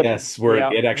 I did. yes, where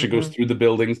Yeah. it actually goes through the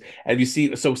buildings. Have you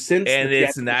seen? So since the And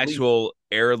it's an theatrical release, actual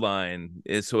airline.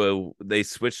 So they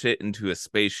switched it into a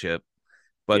spaceship,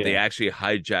 but they yeah, actually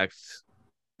hijacked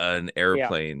an Yeah.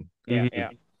 airplane. Yeah. Mhm. Yeah.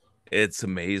 It's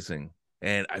amazing.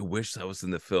 And I wish that was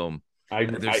in the film.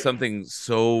 There's I something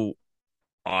so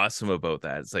awesome about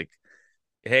that. It's like,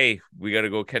 hey, we got to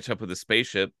go catch up with the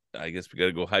spaceship. I guess we got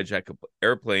to go hijack an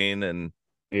airplane,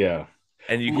 yeah,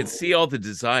 and you can see all the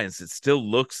designs. It still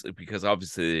looks, because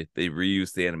obviously they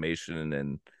reused the animation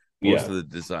and most yeah. of the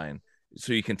design,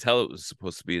 so you can tell it was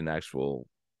supposed to be an actual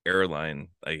airline,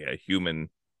 like a human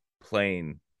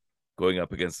plane going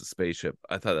up against the spaceship.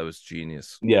 I thought that was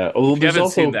genius. Yeah. Well, If you there's haven't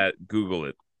seen also that, Google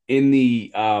it. in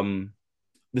the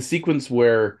sequence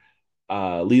where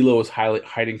Lilo is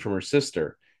hiding from her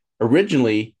sister.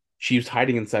 Originally, she was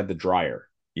hiding inside the dryer,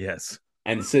 Yes.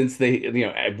 and since they,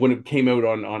 when it came out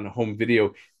on home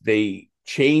video, they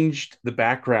changed the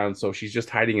background so she's just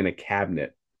hiding in a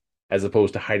cabinet as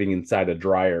opposed to hiding inside a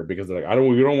dryer because they're like,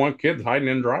 we don't want kids hiding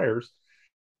in dryers.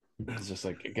 It's just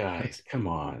like, guys, come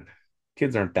on,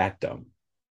 kids aren't that dumb.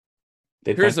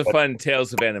 They'd find Here's a what, fun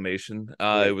Tales of Animation.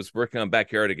 I right? was working on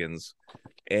Backyardigans,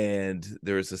 and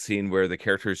there's a scene where the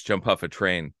characters jump off a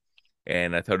train.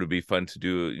 And I thought it would be fun to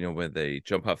do, when they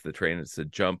jump off the train, it's a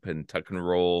jump and tuck and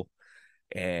roll.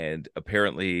 And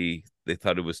apparently they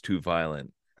thought it was too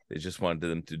violent. They just wanted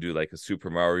them to do like a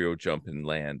Super Mario jump and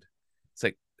land. It's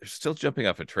like they're still jumping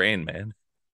off a train, man.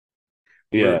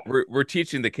 Yeah, We're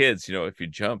teaching the kids, if you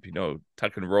jump,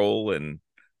 tuck and roll and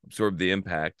absorb the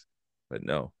impact. But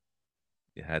no,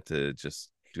 you had to just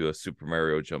do a Super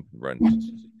Mario jump and run.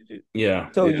 yeah,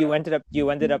 So yeah. you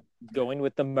ended up going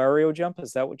with the Mario jump.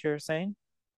 Is that what you're saying?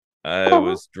 I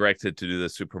was directed to do the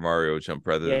Super Mario jump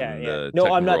rather Yeah. than Yeah. the No,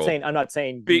 tuck I'm and not roll. saying. I'm not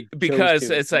saying you chose Because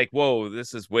to. it's like, whoa,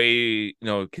 this is way,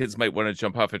 kids might want to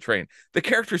jump off a train. The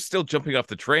character's still jumping off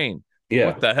the train. Yeah.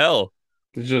 What the hell?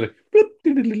 It's just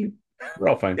like, we're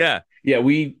all fine. Yeah. Yeah,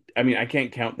 I mean, I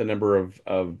can't count the number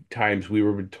of times we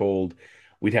were told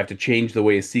we'd have to change the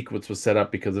way a sequence was set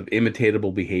up because of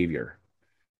imitatable behavior.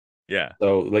 Yeah.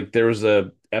 So, like, there was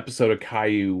a episode of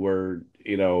Caillou where,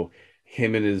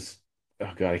 him and his,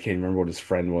 oh God, I can't remember what his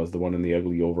friend was, the one in the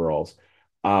ugly overalls.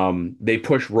 They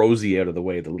push Rosie out of the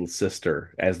way, the little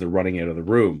sister, as they're running out of the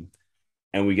room.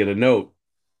 And we get a note,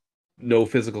 no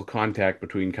physical contact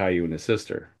between Caillou and his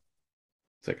sister.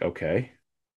 It's like, okay.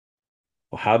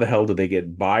 Well, how the hell did they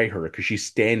get by her? Because she's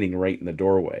standing right in the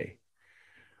doorway.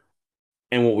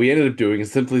 And what we ended up doing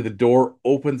is simply the door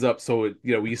opens up so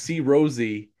you see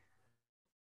Rosie,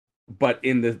 but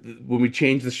when we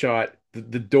change the shot,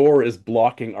 the door is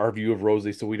blocking our view of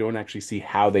Rosie, so we don't actually see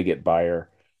how they get by her.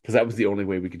 Because that was the only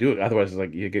way we could do it. Otherwise, it's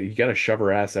like you got to shove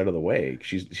her ass out of the way.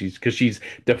 She's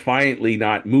defiantly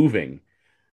not moving.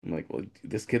 I'm like, well,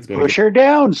 this kid's going to Push get, her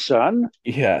down, son.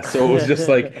 yeah. So it was just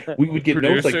like we would get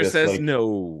notes like Producer this, says like,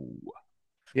 no.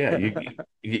 yeah,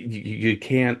 you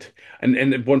can't. And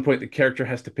at one point, the character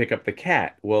has to pick up the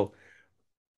cat. Well,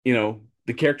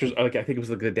 the characters are like, I think it was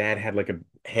like the dad had like a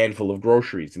handful of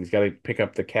groceries, and he's got to pick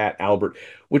up the cat Albert.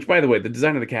 Which, by the way, the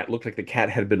design of the cat looked like the cat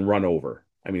had been run over.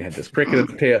 I mean, it had this cricket at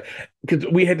the tail because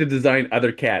we had to design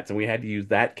other cats, and we had to use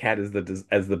that cat as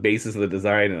the basis of the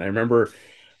design. And I remember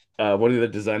one of the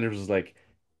designers was like,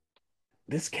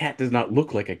 "This cat does not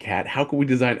look like a cat. How can we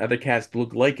design other cats to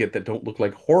look like it that don't look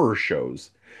like horror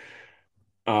shows?"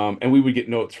 And we would get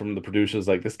notes from the producers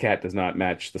like, this cat does not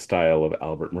match the style of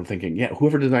Albert. And we're thinking, yeah,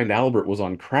 whoever designed Albert was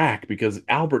on crack because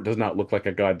Albert does not look like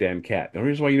a goddamn cat. The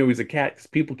reason why he's a cat is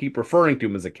people keep referring to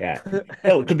him as a cat.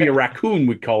 Hell, it could be a raccoon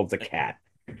we call it a cat.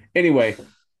 Anyway,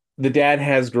 the dad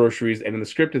has groceries, and in the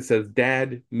script it says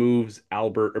dad moves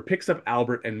Albert or picks up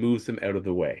Albert and moves him out of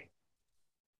the way.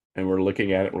 And we're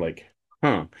looking at it, we're like,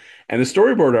 huh. And the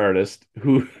storyboard artist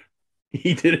who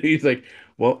he's like,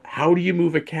 well, how do you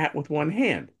move a cat with one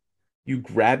hand? You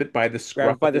grab it by the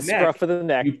Grab scruff by of the the scruff neck, of the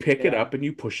neck. you pick it Yeah. up and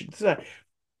you push it to the side.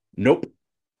 Nope.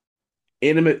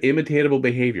 Imitatable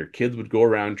behavior. Kids would go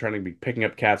around trying to be picking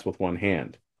up cats with one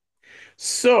hand.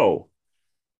 So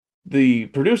the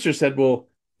producer said, well,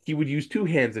 he would use two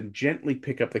hands and gently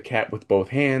pick up the cat with both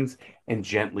hands and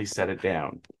gently set it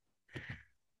down.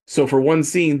 So for one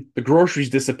scene, the groceries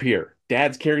disappear.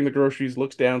 Dad's carrying the groceries,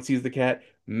 looks down, sees the cat,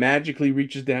 magically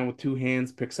reaches down with two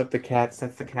hands, picks up the cat,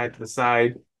 sets the cat to the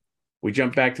side. We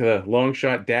jump back to the long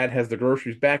shot. Dad has the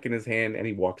groceries back in his hand, and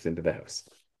he walks into the house.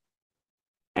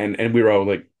 And we were all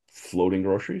like, floating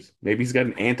groceries? Maybe he's got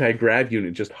an anti-grab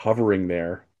unit just hovering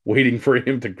there, waiting for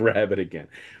him to grab it again.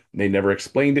 They never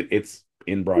explained it. It's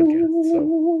in broadcast.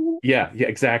 So yeah,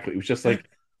 exactly. It was just like,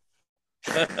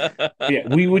 yeah,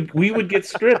 we would get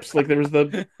scripts. Like there was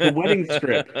the wedding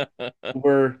strip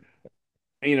where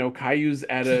Caillou's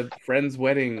at a friend's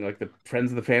wedding, like the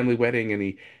friends of the family wedding, and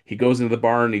he goes into the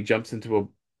barn, he jumps into a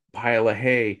pile of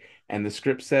hay, and the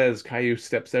script says Caillou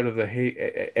steps out of the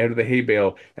hay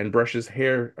bale and brushes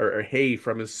hair or hay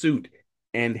from his suit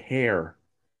and hair.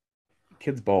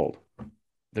 Kid's bald.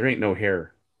 There ain't no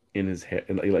hair in his hair,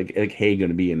 like hay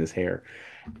gonna be in his hair.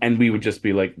 And we would just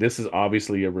be like, this is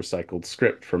obviously a recycled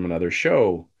script from another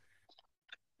show.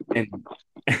 And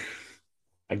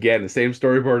again, the same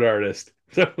storyboard artist.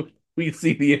 So we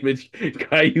see the image.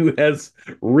 Caillou has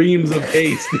reams of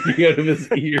hay sticking out of his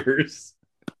ears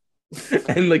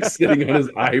and like sitting on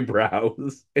his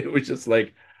eyebrows. It was just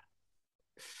like,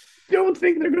 don't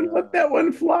think they're gonna let that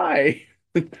one fly.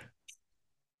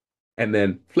 And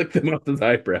then flick them off his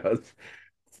eyebrows.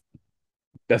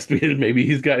 Best maybe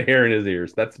he's got hair in his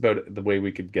ears. That's about the way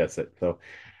we could guess it. So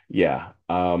yeah.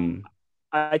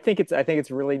 I think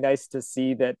it's really nice to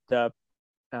see that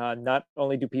not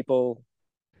only do people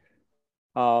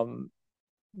um,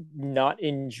 not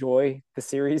enjoy the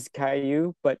series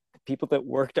Caillou, but the people that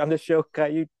worked on the show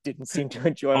Caillou didn't seem to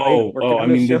enjoy working I on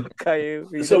the mean, show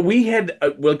Caillou so either.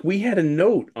 we had a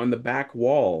note on the back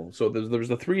wall. So there was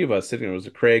the three of us sitting. It was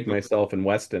Craig, myself, and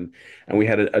Weston, and we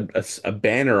had a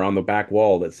banner on the back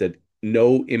wall that said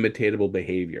 "No imitatable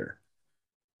behavior."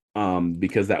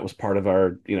 Because that was part of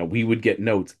our, we would get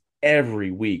notes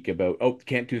every week about, oh,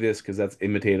 can't do this because that's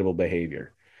imitatable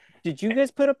behavior. Did you guys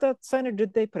put up that sign, or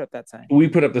did they put up that sign? We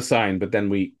put up the sign, but then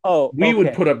we Oh, we would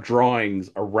okay, put up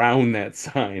drawings around that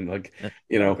sign, like,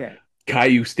 you know, okay.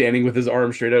 Caillou standing with his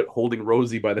arm straight out, holding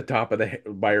Rosie by the top of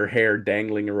by her hair,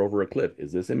 dangling her over a cliff.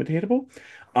 Is this imitatable?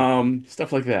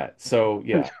 Stuff like that. So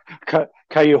yeah.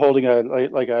 Caillou holding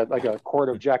a quart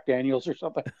of Jack Daniels or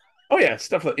something. Oh yeah,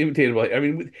 stuff like imitatable. I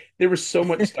mean, there was so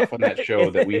much stuff on that show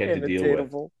that we had to deal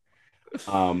with. Imitatable.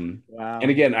 Um, and Wow.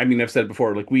 again, I mean, I've said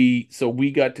before, like we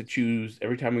got to choose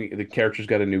every time the characters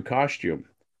got a new costume.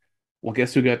 Well,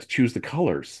 guess who got to choose the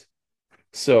colors?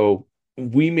 So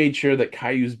we made sure that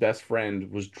Caillou's best friend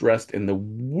was dressed in the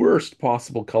worst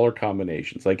possible color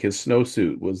combinations. Like his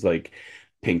snowsuit was like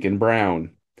pink and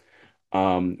brown.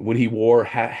 When he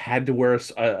had to wear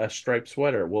a striped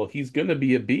sweater, well, he's gonna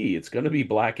be a bee. It's gonna be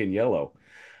black and yellow.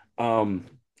 Um,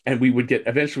 and we would get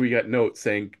eventually we got notes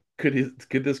saying,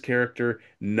 could this character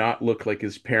not look like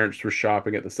his parents were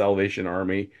shopping at the Salvation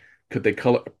Army? Could they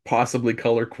possibly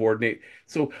color coordinate?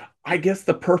 So I guess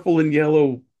the purple and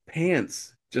yellow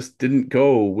pants just didn't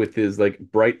go with his like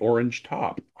bright orange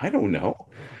top. I don't know.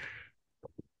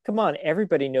 Come on,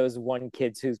 everybody knows one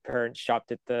kid whose parents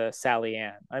shopped at the Sally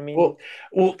Ann. I mean,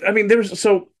 Well, I mean,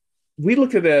 we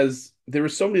looked at it as there were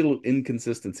so many little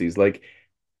inconsistencies. Like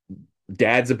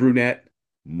dad's a brunette,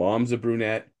 mom's a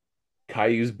brunette,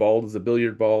 Caillou's bald as a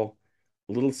billiard ball.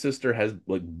 Little sister has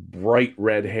like bright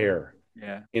red hair.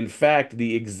 yeah. In fact,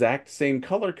 the exact same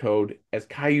color code as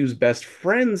Caillou's best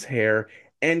friend's hair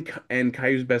and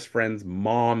Caillou's best friend's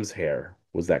mom's hair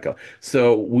was that color.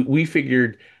 So we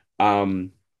figured,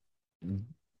 um,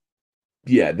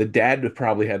 yeah, the dad would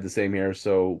probably have the same hair.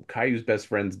 So Caillou's best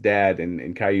friend's dad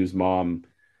and Caillou's mom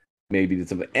maybe did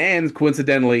something. And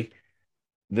coincidentally,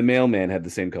 the mailman had the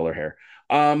same color hair.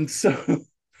 So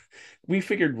we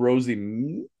figured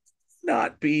Rosie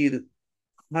not be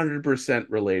 100%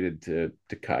 related to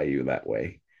Caillou that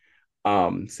way.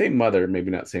 Same mother, maybe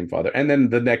not same father. And then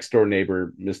the next door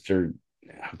neighbor, Mr.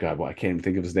 Oh God, well, I can't even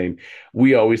think of his name.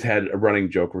 We always had a running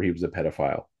joke where he was a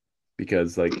pedophile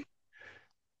because like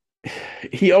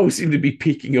he always seemed to be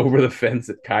peeking over the fence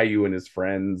at Caillou and his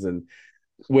friends. And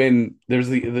when there's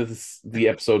the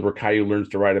episode where Caillou learns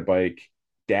to ride a bike,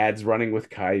 dad's running with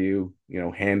Caillou,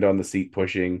 hand on the seat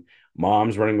pushing,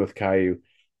 mom's running with Caillou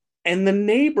and the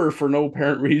neighbor for no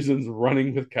apparent reasons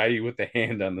running with Caillou with the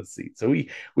hand on the seat. So we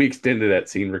extended that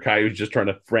scene where Caillou's just trying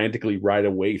to frantically ride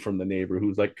away from the neighbor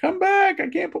who's like, "Come back! I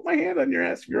can't put my hand on your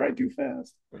ass if you ride too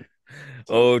fast."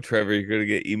 Oh, Trevor, you're gonna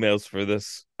get emails for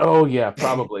this. Oh yeah,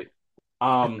 probably.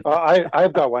 Um,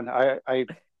 I've got one. I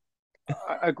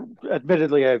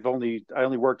admittedly I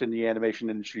only worked in the animation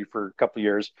industry for a couple of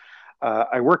years.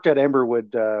 I worked at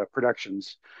Emberwood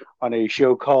Productions on a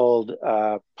show called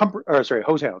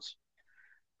Hose Hounds.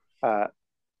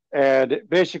 And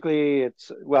basically,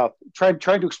 it's well, trying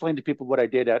to explain to people what I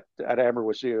did at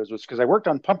Amberwood Studios was because I worked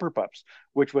on Pumper Pups,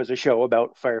 which was a show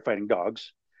about firefighting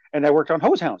dogs, and I worked on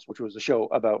Hose Hounds, which was a show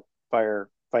about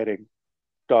firefighting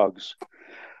dogs.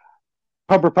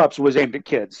 Pumper Pups was aimed at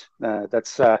kids.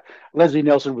 That's Leslie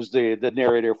Nielsen was the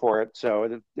narrator for it,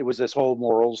 so it was this whole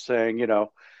morals thing, you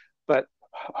know. But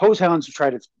Hose Hounds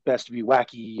tried its best to be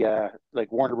wacky,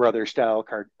 like Warner Brothers style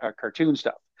cartoon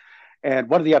stuff. And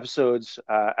one of the episodes,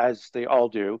 as they all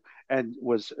do, and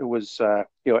was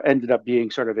ended up being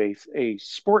sort of a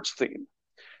sports theme.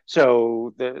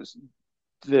 So the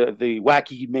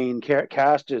wacky main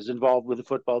cast is involved with the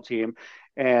football team,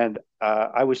 and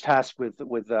I was tasked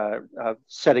with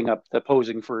setting up the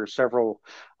posing for several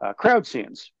crowd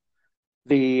scenes.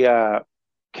 The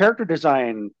character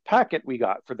design packet we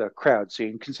got for the crowd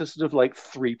scene consisted of like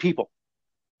three people,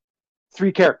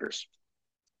 three characters,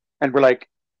 and we're like,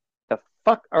 the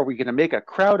fuck are we going to make a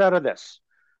crowd out of this?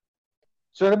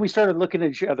 So then we started looking at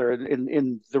each other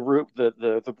in the room,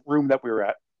 the room that we were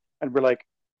at, and we're like,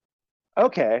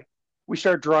 okay. We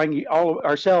started drawing all of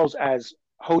ourselves as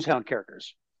Hosehound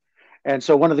characters. And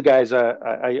so one of the guys,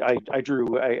 I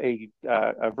drew a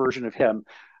version of him,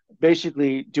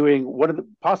 basically doing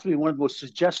possibly one of the most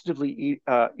suggestively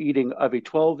eating of a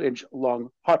 12-inch long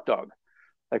hot dog,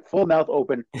 like full mouth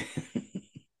open,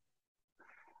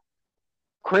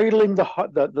 cradling the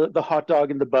hot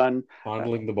dog in the bun,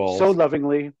 fondling the balls so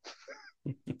lovingly.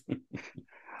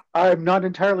 I'm not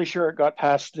entirely sure it got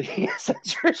past the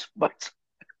censors, but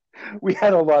we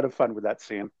had a lot of fun with that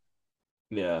scene.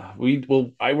 Yeah,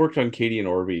 I worked on Katie and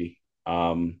Orby,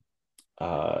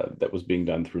 that was being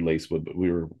done through Lacewood, but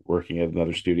we were working at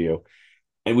another studio,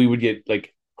 and we would get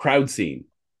like crowd scene,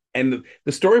 and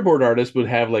the storyboard artist would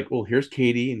have like, well, here's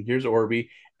Katie and here's Orby,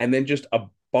 and then just a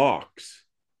box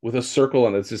with a circle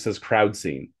on it that just says crowd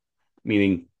scene,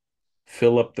 meaning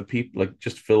fill up the people, like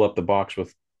just fill up the box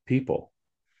with people.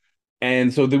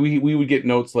 And so we would get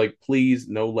notes like, please,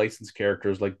 no licensed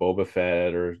characters like Boba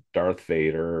Fett or Darth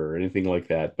Vader or anything like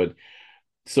that. But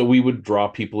so we would draw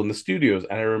people in the studios.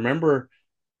 And I remember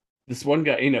this one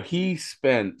guy, he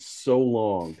spent so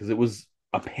long because it was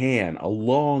a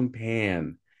long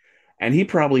pan. And he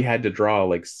probably had to draw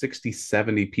like 60,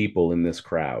 70 people in this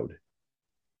crowd.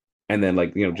 And then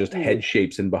like, just head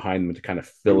shapes in behind them to kind of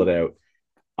fill it out.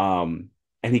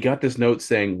 And he got this note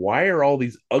saying, why are all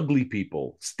these ugly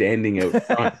people standing out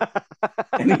front?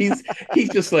 And he's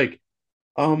just like,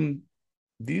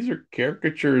 these are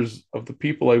caricatures of the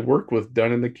people I work with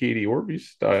done in the Katie Orby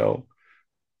style.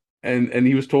 And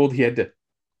he was told he had to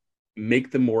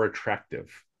make them more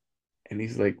attractive. And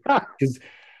he's like, because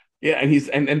yeah,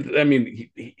 and I mean,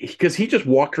 because he just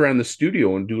walked around the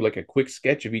studio and do like a quick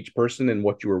sketch of each person and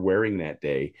what you were wearing that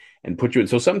day and put you in.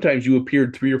 So sometimes you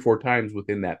appeared 3 or 4 times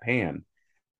within that pan,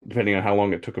 depending on how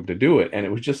long it took him to do it. And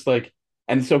it was just like,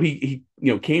 and so he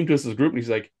came to us as a group and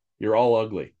he's like, you're all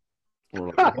ugly. And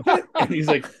we're like, what? And he's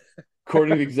like,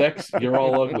 according to the execs, you're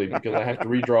all ugly because I have to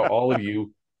redraw all of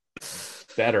you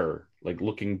better, like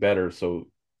looking better, so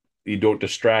you don't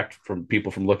distract from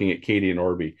people from looking at Katie and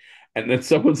Orby. And then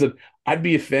someone said, I'd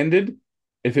be offended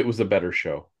if it was a better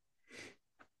show.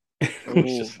 Ooh,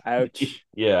 just, ouch.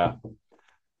 Yeah.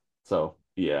 So,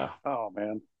 yeah. Oh,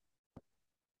 man.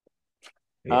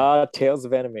 Tales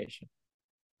of Animation.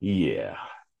 Yeah.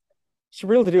 Should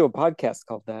be able to do a podcast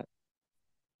called that.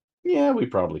 Yeah, we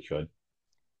probably could.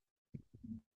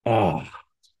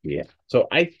 Yeah. So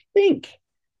I think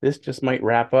this just might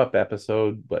wrap up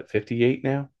episode, 58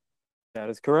 now? That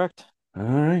is correct. All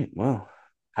right. Well,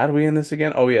 how do we end this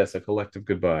again? Oh, yes, a collective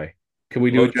goodbye. Can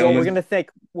we do it, gentlemen?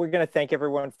 We're gonna thank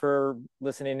everyone for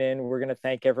listening in. We're gonna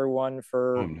thank everyone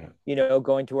for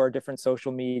going to our different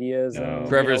social medias. No. And,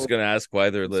 Trevor's gonna ask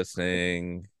why they're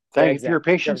listening. Thank you for your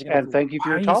patience and thank you for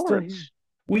your tolerance.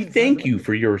 We thank you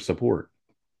for your support.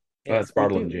 That's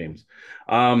Bartlett and James.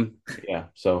 Yeah.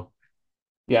 So,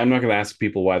 yeah, I'm not going to ask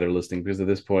people why they're listening because at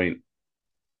this point,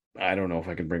 I don't know if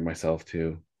I can bring myself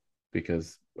to,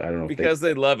 because I don't know. Because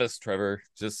they love us, Trevor.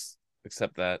 Just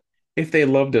accept that. If they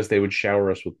loved us, they would shower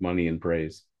us with money and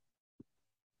praise,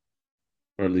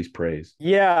 or at least praise.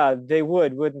 Yeah, they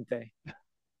would, wouldn't they?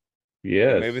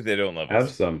 Yes. Maybe they don't love us.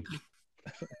 Have some.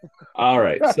 All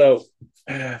right. So,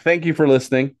 thank you for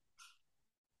listening.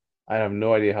 I have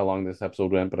no idea how long this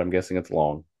episode went, but I'm guessing it's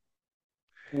long.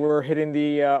 We're hitting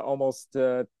the almost.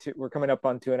 We're coming up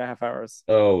on 2.5 hours.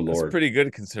 Oh Lord, that's pretty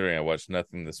good considering I watched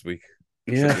nothing this week.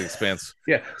 Yeah, The Expanse.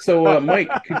 Yeah. So, Mike,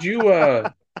 could you,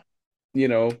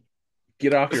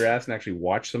 get off your ass and actually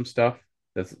watch some stuff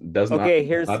that does not. Okay,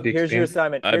 here's your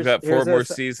assignment. I've got 4 more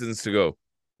seasons to go.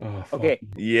 Oh, fuck. Okay.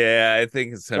 Yeah, I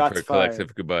think it's time for a Shots collective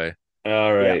fired. goodbye.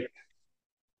 All right.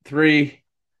 3,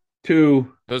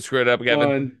 2, Don't screw it up, Gavin.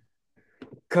 1.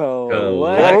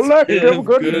 Collective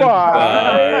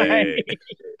goodbye.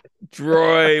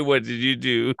 Troy, what did you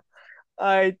do?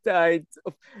 I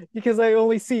because I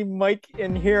only see Mike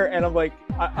in here, and I'm like,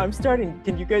 I'm starting.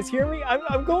 Can you guys hear me?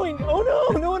 I'm going. Oh no,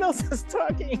 no one else is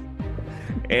talking.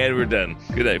 And we're done.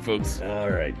 Good night, folks. All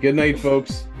right. Good night,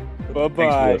 folks. Bye Thanks for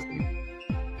bye. listening.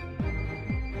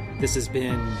 This has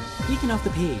been Geeking Off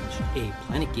the Page, a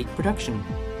Planet Geek production.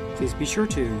 Please be sure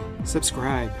to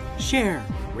subscribe, share,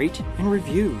 rate, and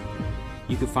review.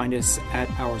 You can find us at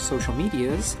our social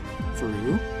medias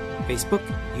through Facebook,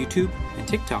 YouTube, and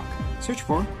TikTok. Search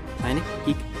for Planet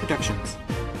Geek Productions.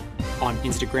 On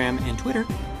Instagram and Twitter,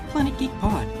 Planet Geek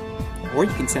Pod. Or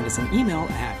you can send us an email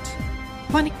at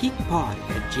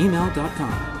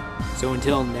planetgeekpod@gmail.com. So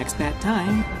until next bat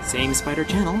time, same Spider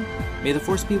Channel, may the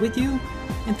Force be with you,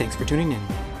 and thanks for tuning in.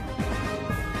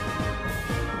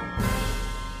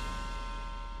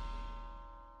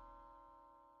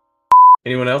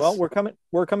 Anyone else? Well,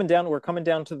 we're coming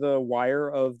down to the wire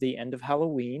of the end of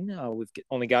Halloween.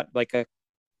 Only got like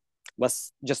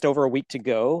just over a week to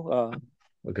go.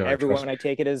 Oh, God, Everyone, I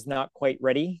take it, is not quite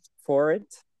ready for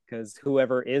it, because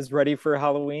whoever is ready for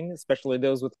Halloween, especially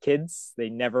those with kids, there's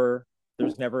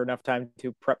never enough time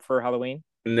to prep for Halloween.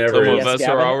 Never Some is. of Yes, us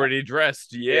Gavin? are already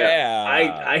dressed. Yeah.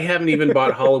 I haven't even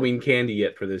bought Halloween candy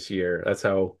yet for this year. That's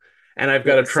how. And I've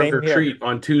got a trunk Same or here. treat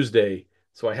on Tuesday,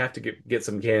 so I have to get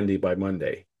some candy by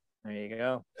Monday. There you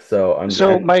go. So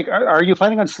So, Mike, are you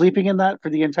planning on sleeping in that for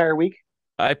the entire week?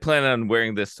 I plan on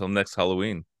wearing this till next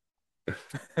Halloween.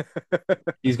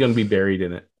 he's going to be buried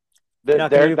in it. Not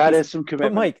gonna do That peace- is some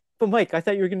commitment. But Mike, I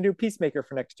thought you were going to do Peacemaker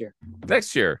for next year.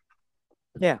 Next year.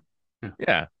 Yeah.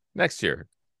 Yeah. Next year.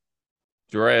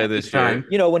 Jiraiya this Time. year.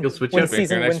 You know, when You'll switch when up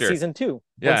season next when year. season 2.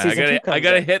 Yeah, when season 2 I comes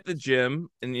gotta out. hit the gym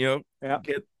and Yeah.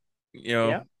 get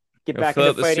Yeah. get you know, back fill into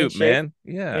out the fighting suit, shape. man.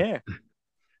 Yeah. Yeah.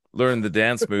 Learn the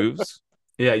dance moves.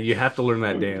 Yeah, you have to learn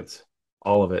that dance,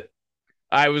 all of it.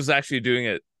 I was actually doing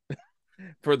it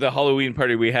for the Halloween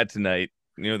party we had tonight.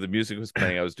 The music was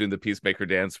playing. I was doing the Peacemaker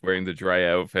dance wearing the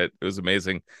Jiraiya outfit. It was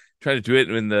amazing. Trying to do it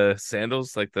in the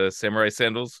sandals, like the samurai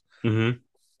sandals. Mm-hmm.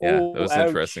 Yeah, Oh, that was ouch.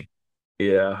 interesting.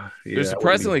 Yeah, They're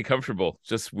surprisingly comfortable.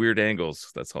 Just weird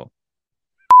angles. That's all.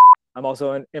 I'm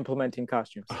also implementing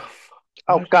costumes.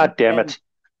 Oh, God damn it.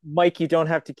 Mike, you don't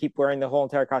have to keep wearing the whole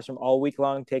entire costume all week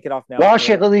long. Take it off now. Wash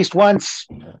it at least once.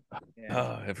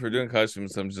 Yeah. If we're doing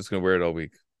costumes, I'm just gonna wear it all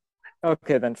week.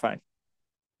 Okay, then fine.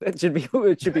 It should be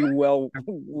well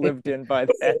lived in by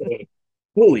then.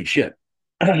 Holy shit!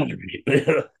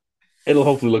 It'll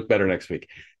hopefully look better next week.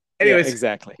 Yeah, Anyways,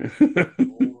 exactly.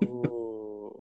 Ooh.